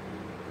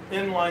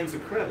 in lines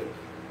of credit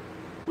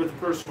with a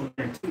personal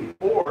guarantee.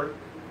 Or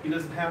he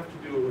doesn't have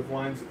to do it with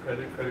lines of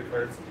credit, credit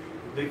cards.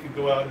 They could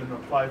go out and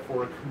apply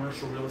for a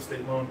commercial real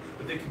estate loan,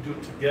 but they could do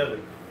it together.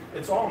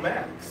 It's all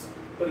max,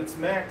 but it's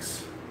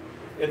max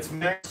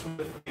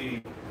with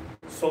the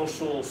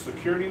social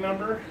security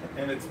number,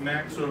 and it's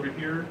max over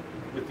here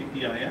with the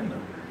EIN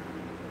number.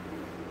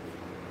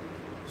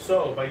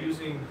 So by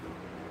using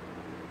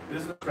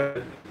business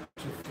credit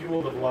to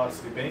fuel the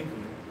velocity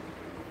banking,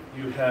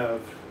 you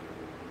have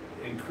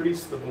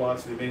increased the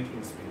velocity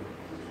banking speed.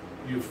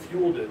 You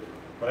fueled it,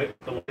 right?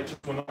 The light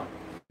just went on,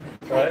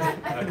 right?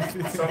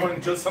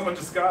 someone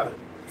just got it,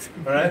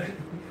 all right?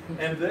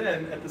 And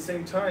then at the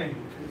same time,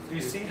 do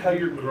you see how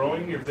you're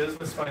growing your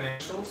business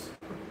financials?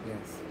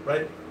 Yes.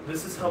 Right?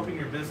 This is helping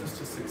your business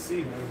to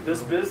succeed.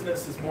 This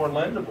business is more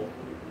lendable.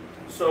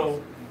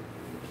 So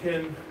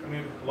a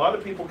lot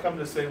of people come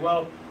to say,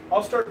 well,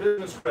 I'll start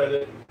business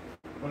credit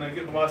when I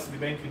get velocity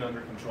banking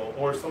under control.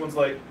 Or someone's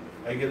like,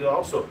 I get it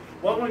also.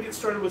 Well, I want to get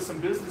started with some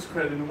business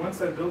credit, and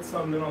once I build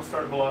some, then I'll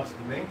start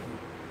velocity banking.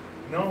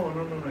 No,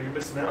 you're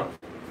missing out.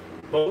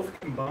 Both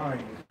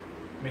combined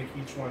make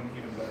each one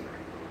even better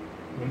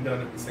when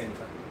done at the same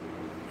time.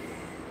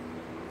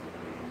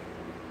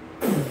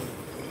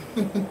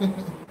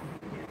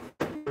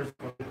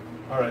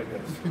 All right,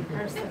 guys.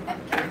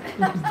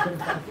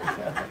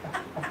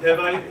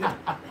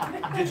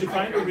 Did you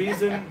find a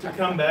reason to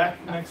come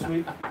back next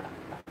week?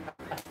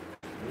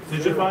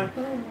 Did you find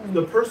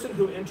the person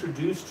who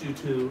introduced you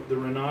to the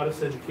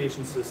Renatus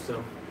education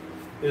system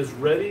is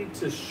ready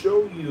to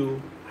show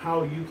you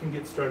how you can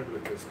get started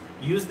with this?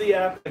 Use the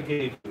app I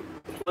gave you.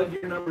 Plug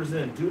your numbers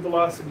in. Do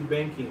velocity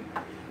banking.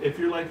 If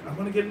you're like, I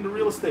want to get into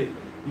real estate,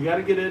 you got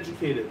to get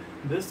educated.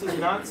 This is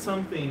not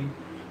something,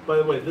 by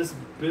the way, this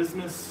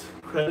business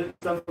credit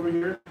stuff over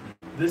here,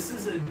 this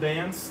is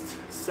advanced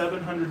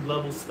 700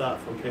 level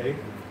stuff, okay?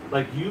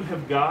 Like, you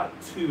have got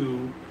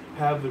to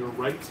have the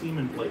right team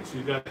in place.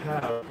 You've got to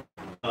have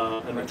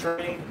an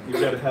attorney, you've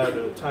got to have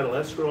a title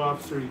escrow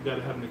officer, you've got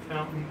to have an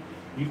accountant,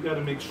 you've got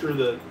to make sure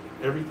that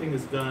everything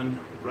is done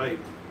right.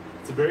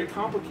 It's a very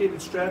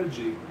complicated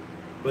strategy,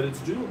 but it's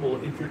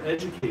doable if you're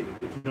educated,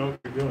 if you know what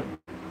you're doing.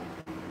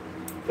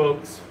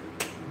 Folks,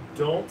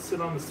 don't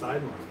sit on the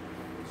sideline.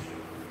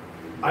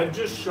 I've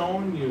just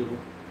shown you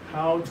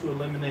how to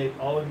eliminate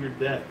all of your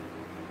debt.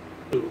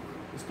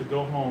 Is to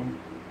go home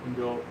and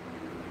go,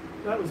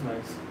 that was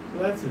nice.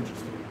 Well, that's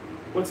interesting.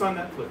 What's on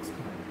Netflix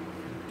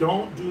tonight?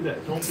 Don't do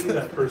that. Don't be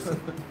that person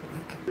in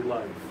your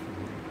life.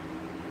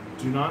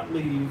 Do not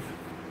leave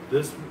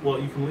this, well,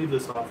 you can leave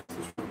this office,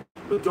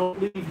 but don't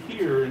leave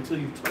here until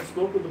you've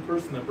spoke with the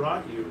person that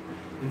brought you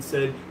and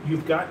said,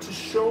 you've got to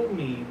show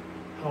me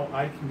how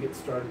I can get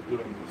started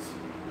doing this.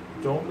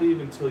 Don't leave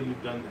until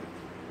you've done that.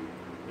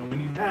 And when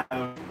you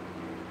have,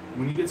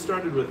 when you get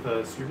started with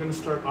us, you're going to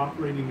start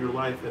operating your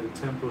life at a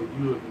tempo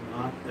you have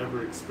not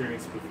ever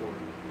experienced before.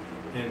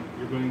 And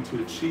you're going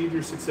to achieve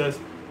your success,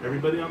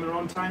 everybody on their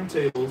own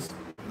timetables,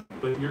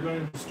 but you're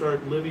going to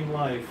start living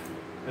life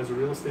as a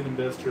real estate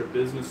investor, a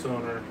business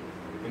owner,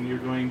 and you're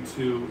going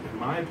to, in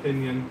my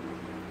opinion,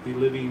 be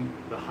living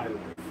the high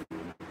life.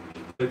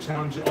 I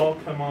challenge you all,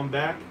 come on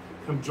back,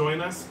 come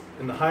join us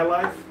in the high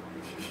life.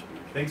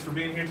 Thanks for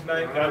being here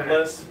tonight. God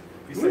bless.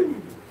 Be safe.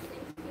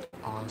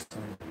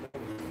 Awesome.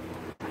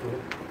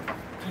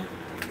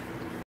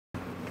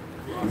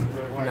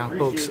 Now,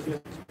 folks,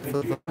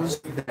 for those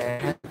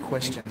that have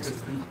questions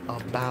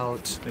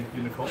about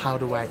how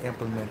do I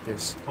implement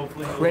this,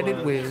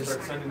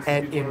 CreditWiz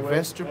at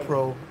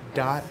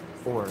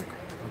investorpro.org.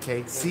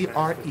 Okay,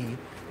 CreditWiz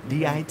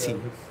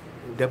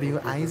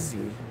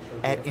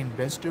at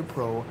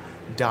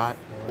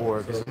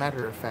investorpro.org. As a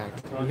matter of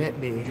fact, let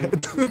me.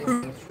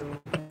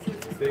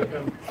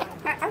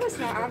 I was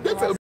not on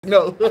the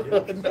No,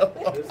 no.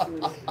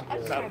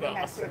 I'm trying to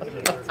mess with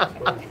you.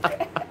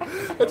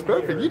 That's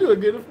perfect. You do a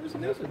good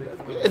impersonation.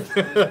 That's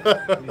good.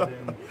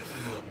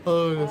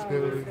 Oh, that's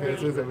good.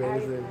 This is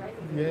amazing.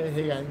 Yeah,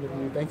 hey, I'm with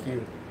you. Thank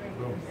you.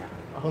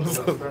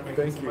 Awesome.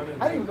 Thank you.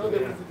 I didn't know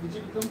that. Did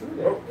you come through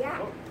there?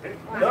 Yeah.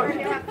 Well, I heard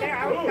you up there.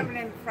 I was coming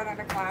in front of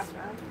the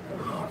classroom.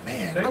 Oh,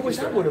 man. I wish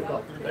I would have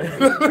thought through there.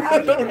 That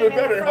would have been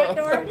better,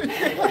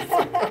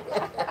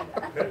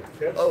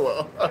 Oh,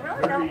 well. I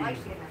really don't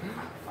like being in the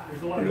class.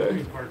 There's a lot of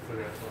moving parts to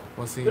that.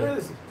 Well, see, There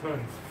is.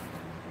 Tons.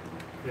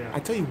 Yeah. I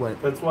tell you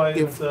what. That's why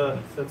If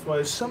that's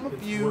why some of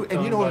it's you, worked and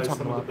you on know what by I'm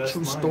talking some of the about, best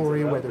true minds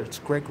story, out whether there. it's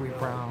Gregory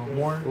Brown,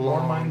 More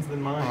Long, minds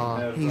than mine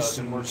have been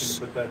working Jesus,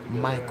 to put that together.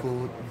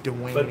 Michael,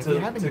 Dwayne. But If to you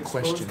have any expose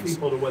questions,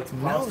 people to what's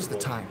now's the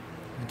possible. time.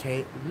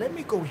 Okay, let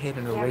me go ahead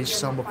and erase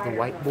some of the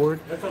whiteboard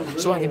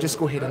so I can just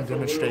go ahead and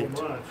demonstrate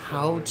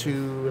how to,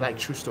 like,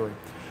 true story,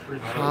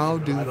 how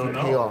do I don't you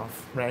pay know.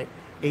 off, right?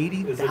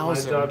 Is it my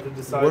job to $80,000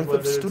 decide worth whether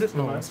of it's student too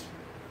much? loans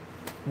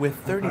with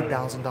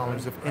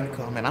 $30,000 of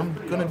income, and I'm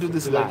gonna do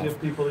this Do they live. give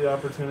people the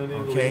opportunity to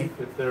Okay. leave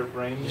if their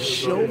brain is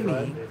Show already me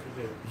fried?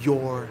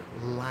 your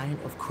line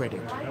of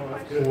credit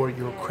or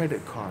your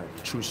credit card,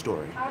 true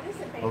story.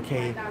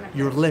 Okay,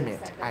 your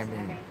limit, I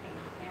mean.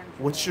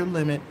 What's your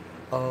limit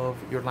of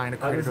your line of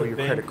How credit does or a your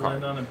bank credit card?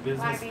 lend on a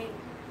Well, I business? mean,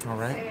 All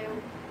right. so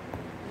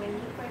when you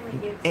finally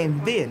get to And the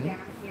point then, down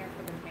here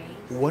for the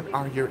banks, what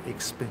are your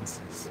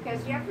expenses?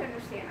 because you have to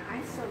understand,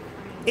 I'm so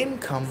tiny.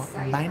 Income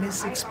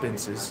minus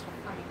expenses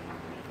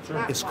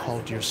is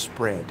called your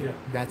spread.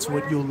 That's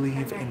what you'll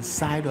leave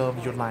inside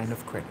of your line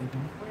of credit.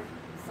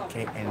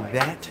 Okay, and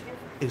that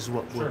is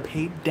what will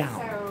pay down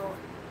So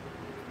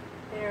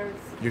there's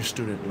your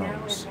student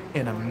loans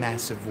in a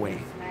massive way.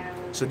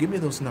 So give me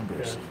those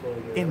numbers.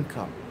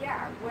 Income,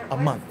 a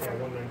month,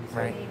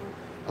 right?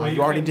 Well, you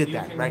you already can- did you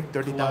that, can right?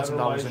 $30,000 in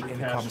collateralize your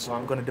income, cash so I'm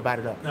flow. going to divide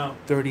it up. Now,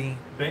 30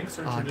 banks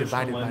are traditional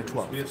divided by lenders.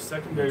 12. We have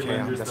secondary Okay,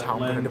 lenders that's that how I'm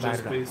going to lend divide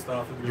just it up. based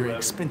off of Your your revenue.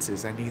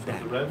 expenses, I need So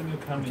that. the revenue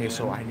coming Okay,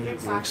 so in, I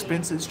need your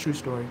expenses, true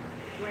story,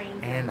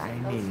 and I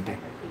need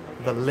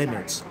the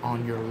limits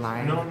on your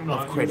line no, of you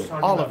were credit.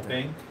 talking All about of them.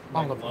 bank,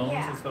 All like of them. loans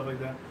Yeah. and stuff like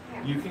that.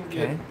 Yeah. You can Okay.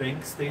 get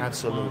bank statement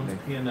Absolutely. loans,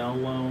 P&L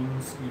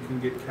loans. You can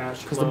get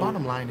cash 'Cause the flow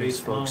bottom line is,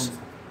 based folks, loans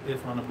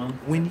if on a month,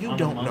 when you on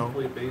don't a know,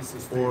 monthly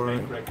basis through or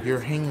bank records, you're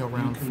hanging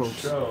around you can folks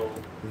show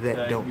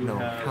that don't you know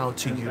have how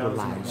to 10,000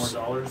 utilize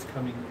more dollars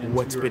coming into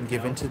what's your been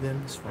given account to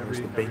them as far as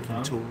the every banking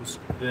month, tools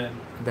then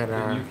that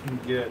then are you can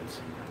get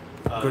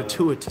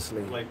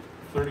gratuitously like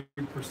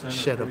 30%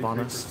 shed or upon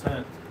us,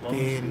 33% loans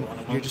then on a you're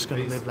monthly just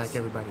going to live basis. like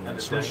everybody An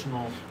else, right?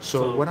 additional,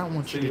 So what I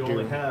want you say to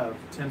only do have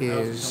 10,000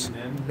 is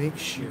coming in, make you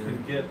sure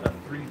can get a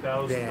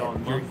 $3,000 that you're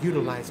monthly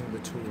utilizing the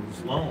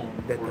tools loan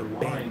that or the line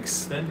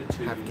banks extended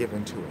to have you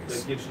given to us.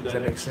 that gives you Does that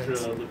that make extra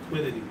sense?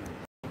 liquidity.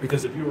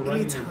 Because Because if you were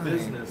running your anytime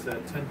business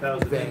at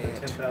 10,000 in that and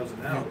 10,000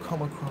 you out, come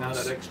now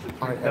across that extra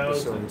our 3,000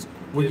 episodes,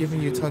 we're gives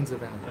giving you tons of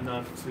value.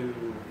 enough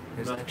to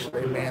There's enough actually a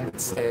liquidity. man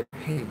that said,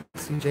 hey,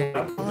 CJ,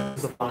 Absolutely. come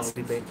to the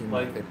velocity banking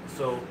Like, method.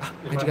 so I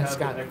if just have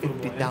got the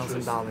equitable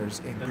 $50,000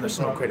 in interest the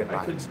personal property,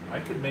 credit lines. I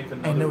could make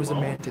another And there was a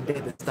loan. man today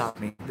that stopped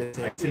me that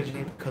said,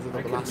 CJ, because of the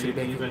I could velocity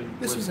maybe banking, even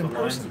this with was the in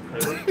lines person.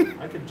 of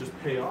credit, I could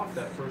just pay off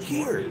that first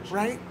Here, mortgage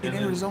right? In and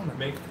then Arizona.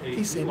 make a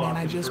He said, HELOC man,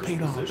 I in just first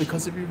paid off position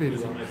because of your video.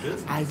 using my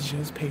business. I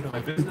just paid My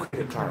off 2 business credit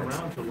could turn cards.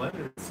 around to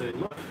lender and say,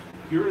 look,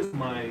 here is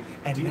my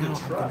And deed now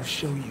of I'm going to trust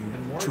show you, and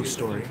true mortgage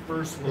story, in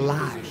first lien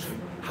live,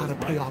 position how to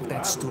as pay my off that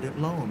collateral.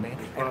 student loan, man.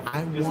 And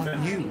I Yes, want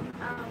ma'am. you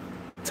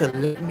to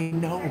let me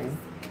know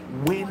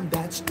when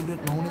that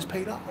student loan is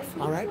paid off.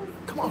 All right?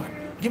 Come on,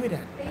 give me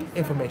that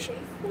information.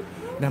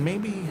 Now,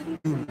 maybe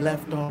you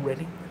left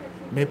already.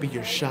 Maybe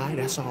you're shy.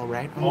 That's all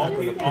right. I'm not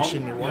going to push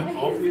anyone.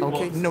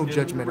 Okay? No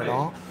judgment at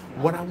all.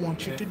 What I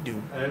want you to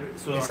do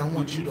So is I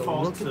want you to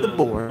default look at the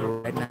board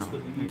right now. most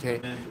of the Okay?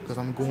 event Because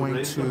I'm is going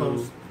raise the to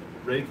host,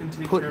 Ray can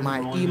take put care of my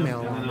enrolling them, email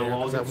and on then there it'll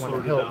all 'cause I get wanna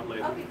sorted help. out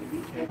later.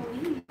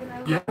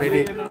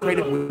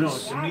 credit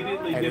wheels No,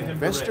 immediately at give him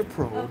the Ray.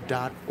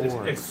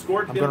 investorpro.org.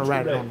 Escort I'm him going to to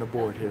write it Ray. on the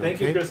board here, Thank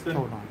you, okay? Kristen.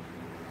 Hold on.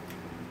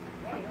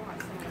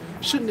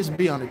 Shouldn't this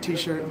be on a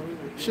t-shirt?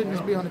 Shouldn't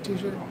this be on a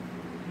t-shirt?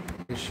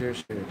 It sure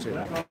should, too.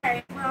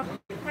 Okay, well,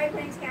 my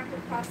brains have to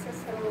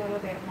process it a little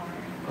bit more.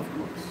 Of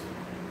course.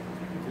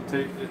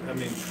 I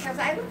mean, Because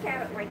I look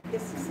at it like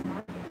this is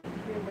marketing,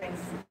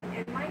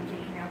 and mind you,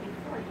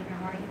 before,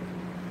 I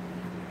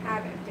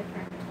had a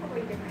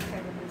totally different set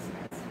of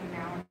business,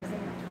 I was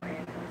inventory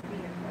and those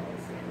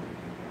vehicles and,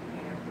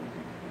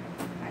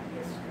 that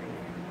history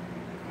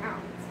and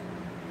accounts.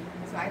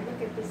 So I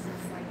look at this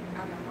as like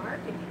on the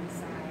marketing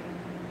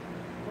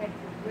side,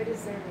 what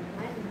is there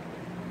to lend?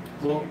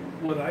 well,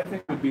 what I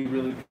think would be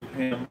really good,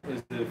 Pam,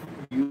 is if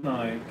you and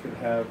I could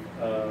have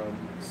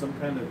some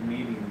kind of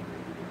meeting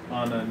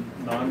on a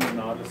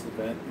non-Renatus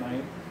event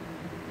night,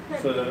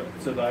 so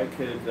that I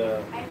could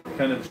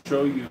kind of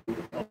show you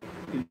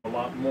a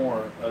lot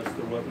more as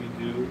to what we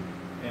do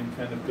and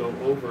kind of go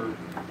over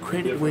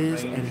Credit different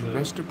Wiz range and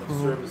of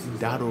services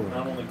that investorpro.org.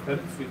 not only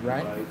Credit Suite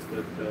Right? provides,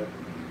 but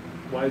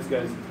Wise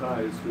Guys and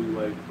Ties, who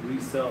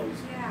resells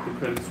the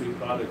Credit Suite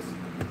products,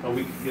 how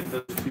we can get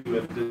those to you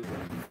at a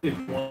discount if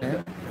you want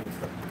that kind of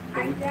stuff.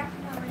 I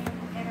definitely am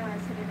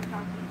interested in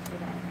talking to you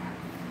about that.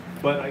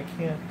 But I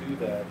can't do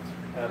that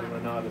at a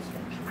Renatus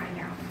function. I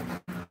know.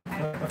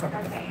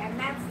 Okay, and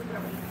that's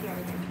really here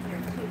too,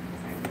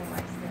 because I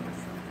realized there was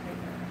some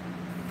bigger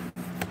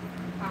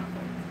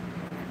conflict.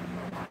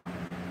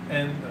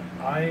 And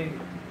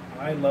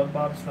I love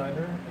Bob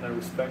Snyder and I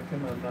respect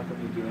him. I'm not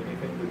going to do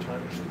anything to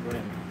tarnish the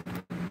brand.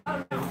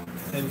 Oh, no.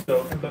 And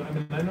so, but I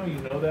mean, I know you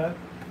know that,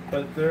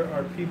 but there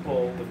are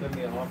people within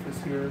the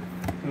office here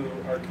who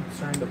are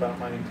concerned about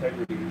my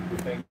integrity, who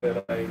think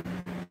that I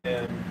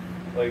am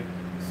like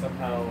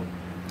somehow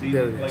There it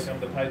leading, like is. I'm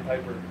the Pied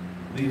Piper,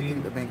 Do you leading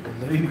think the bank will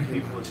let leading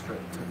me people astray.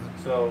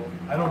 So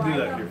I don't do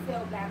that here. I don't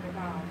feel that at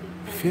all.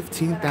 because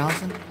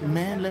 15,000? what I feel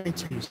Man, so- let me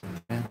tell you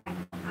something, man.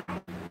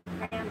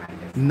 I am at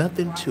this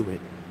Nothing point. to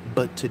it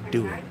but to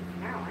do it.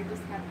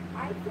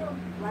 I feel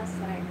blessed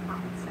that I have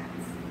common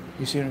sense.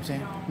 You see what I'm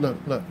saying?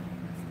 Look.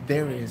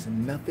 There is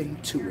nothing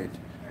to it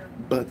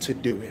but to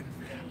do it.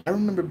 I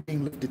remember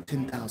being lifted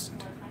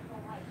 10,000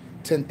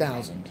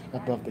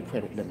 above the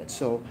credit limit.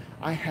 So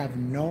I have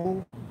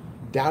no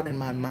doubt in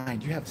my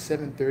mind. You have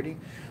 730.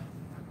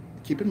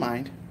 Keep in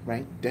mind,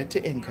 right? Debt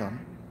to income,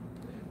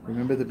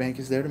 Remember, the bank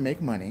is there to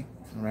make money,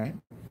 all right?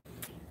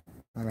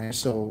 All right,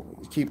 so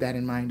keep that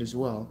in mind as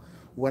well.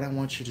 What I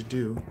want you to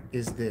do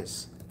is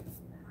this.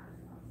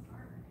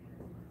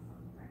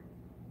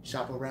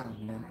 Shop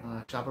around, man.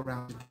 Shop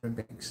around to different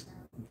banks.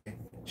 Okay.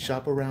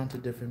 Shop around to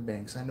different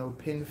banks. I know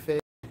PenFed,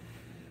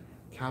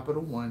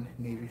 Capital One,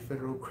 Navy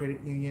Federal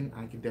Credit Union,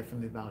 I can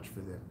definitely vouch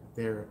for them.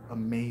 They're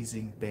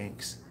amazing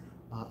banks.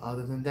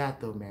 Other than that,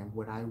 though, man,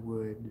 what I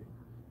would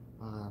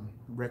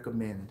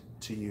recommend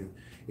to you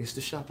is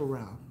to shop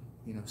around.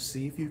 You know,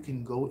 see if you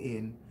can go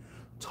in,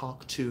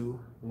 talk to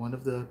one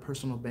of the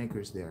personal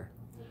bankers there.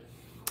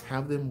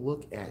 Have them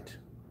look at,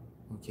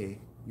 okay,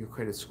 your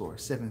credit score,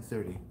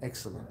 730,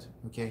 excellent,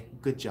 okay,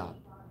 good job.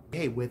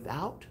 Hey,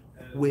 without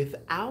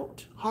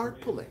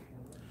hard pulling,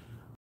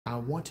 I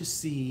want to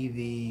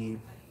see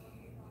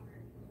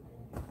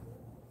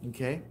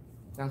okay,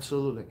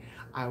 absolutely.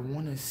 I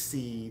want to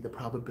see the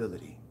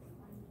probability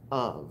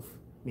of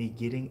me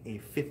getting a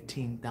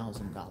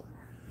 $15,000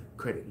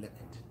 credit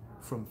limit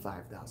from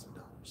 $5,000.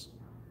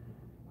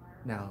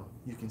 Now,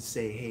 you can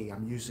say, hey,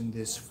 I'm using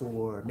this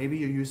for, maybe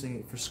you're using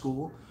it for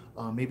school,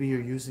 maybe you're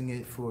using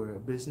it for a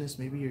business,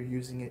 maybe you're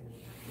using it.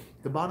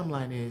 The bottom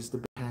line is the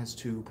bank has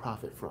to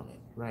profit from it,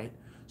 right?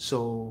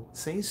 So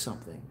say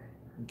something,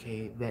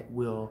 okay, that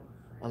will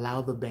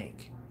allow the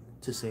bank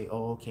to say,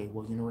 oh, okay,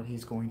 well, you know what,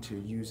 he's going to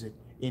use it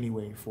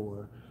anyway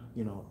for,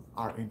 you know,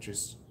 our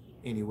interests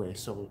anyway.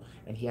 So,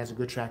 and he has a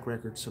good track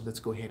record, so let's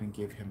go ahead and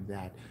give him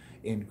that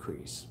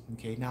increase.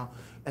 Okay, now,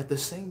 at the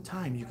same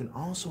time, you can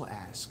also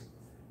ask,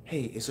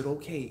 hey, is it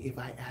okay if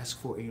I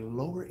ask for a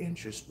lower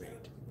interest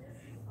rate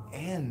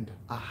and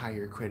a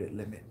higher credit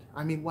limit?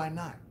 I mean, why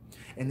not?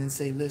 And then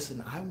say,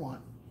 listen, I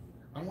want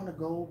to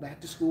go back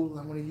to school,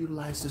 I want to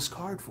utilize this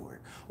card for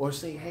it. Or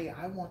say, hey,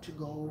 I want to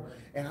go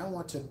and I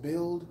want to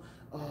build,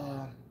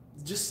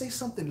 just say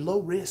something low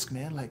risk,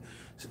 man, like,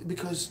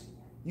 because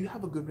you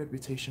have a good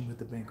reputation with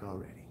the bank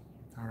already,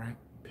 all right,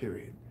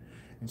 period.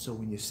 And so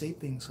when you say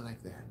things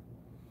like that,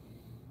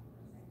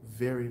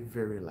 very,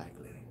 very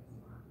likely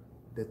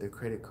that the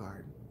credit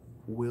card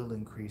will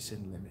increase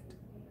in limit,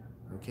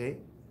 okay?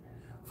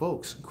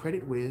 Folks,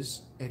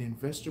 CreditWiz at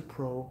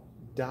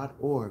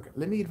investorpro.org.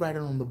 Let me write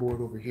it on the board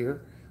over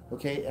here,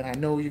 okay? And I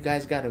know you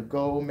guys gotta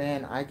go,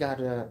 man. I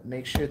gotta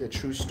make sure that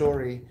True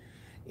Story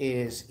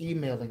is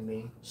emailing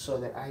me so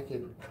that I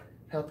can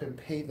help him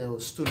pay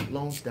those student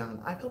loans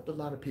down. I've helped a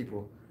lot of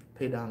people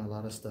pay down a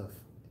lot of stuff.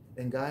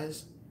 And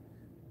guys,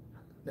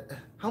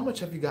 how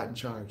much have you gotten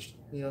charged?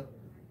 You know,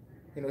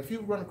 if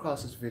you run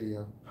across this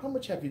video, how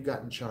much have you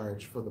gotten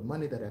charged for the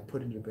money that I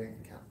put in your bank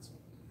accounts?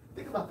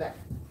 Think about that.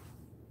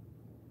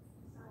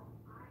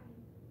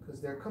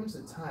 Because there comes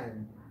a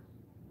time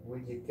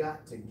when you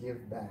got to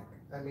give back.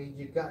 I mean,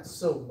 you got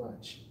so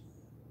much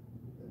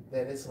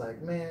that it's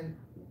like, man,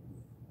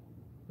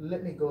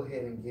 let me go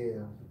ahead and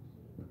give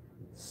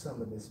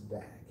some of this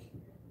back.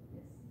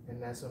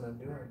 And that's what I'm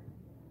doing.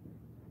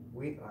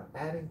 We are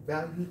adding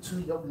value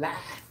to your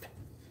life.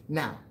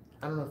 Now,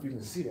 I don't know if you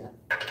can see that,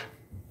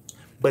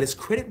 but it's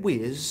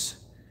CreditWiz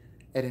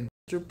at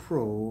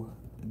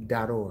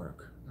investorpro.org.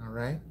 All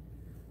right?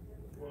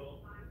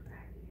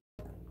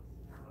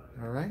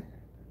 All right?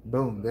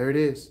 Boom, there it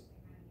is.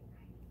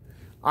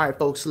 All right,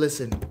 folks,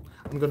 listen,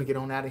 I'm going to get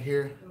on out of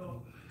here.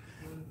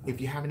 If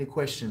you have any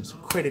questions,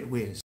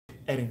 CreditWiz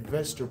at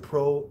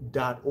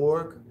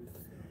investorpro.org.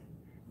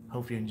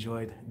 Hope you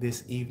enjoyed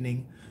this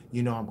evening.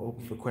 You know I'm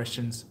open for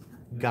questions.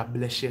 God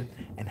bless you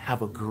and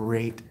have a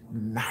great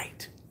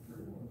night.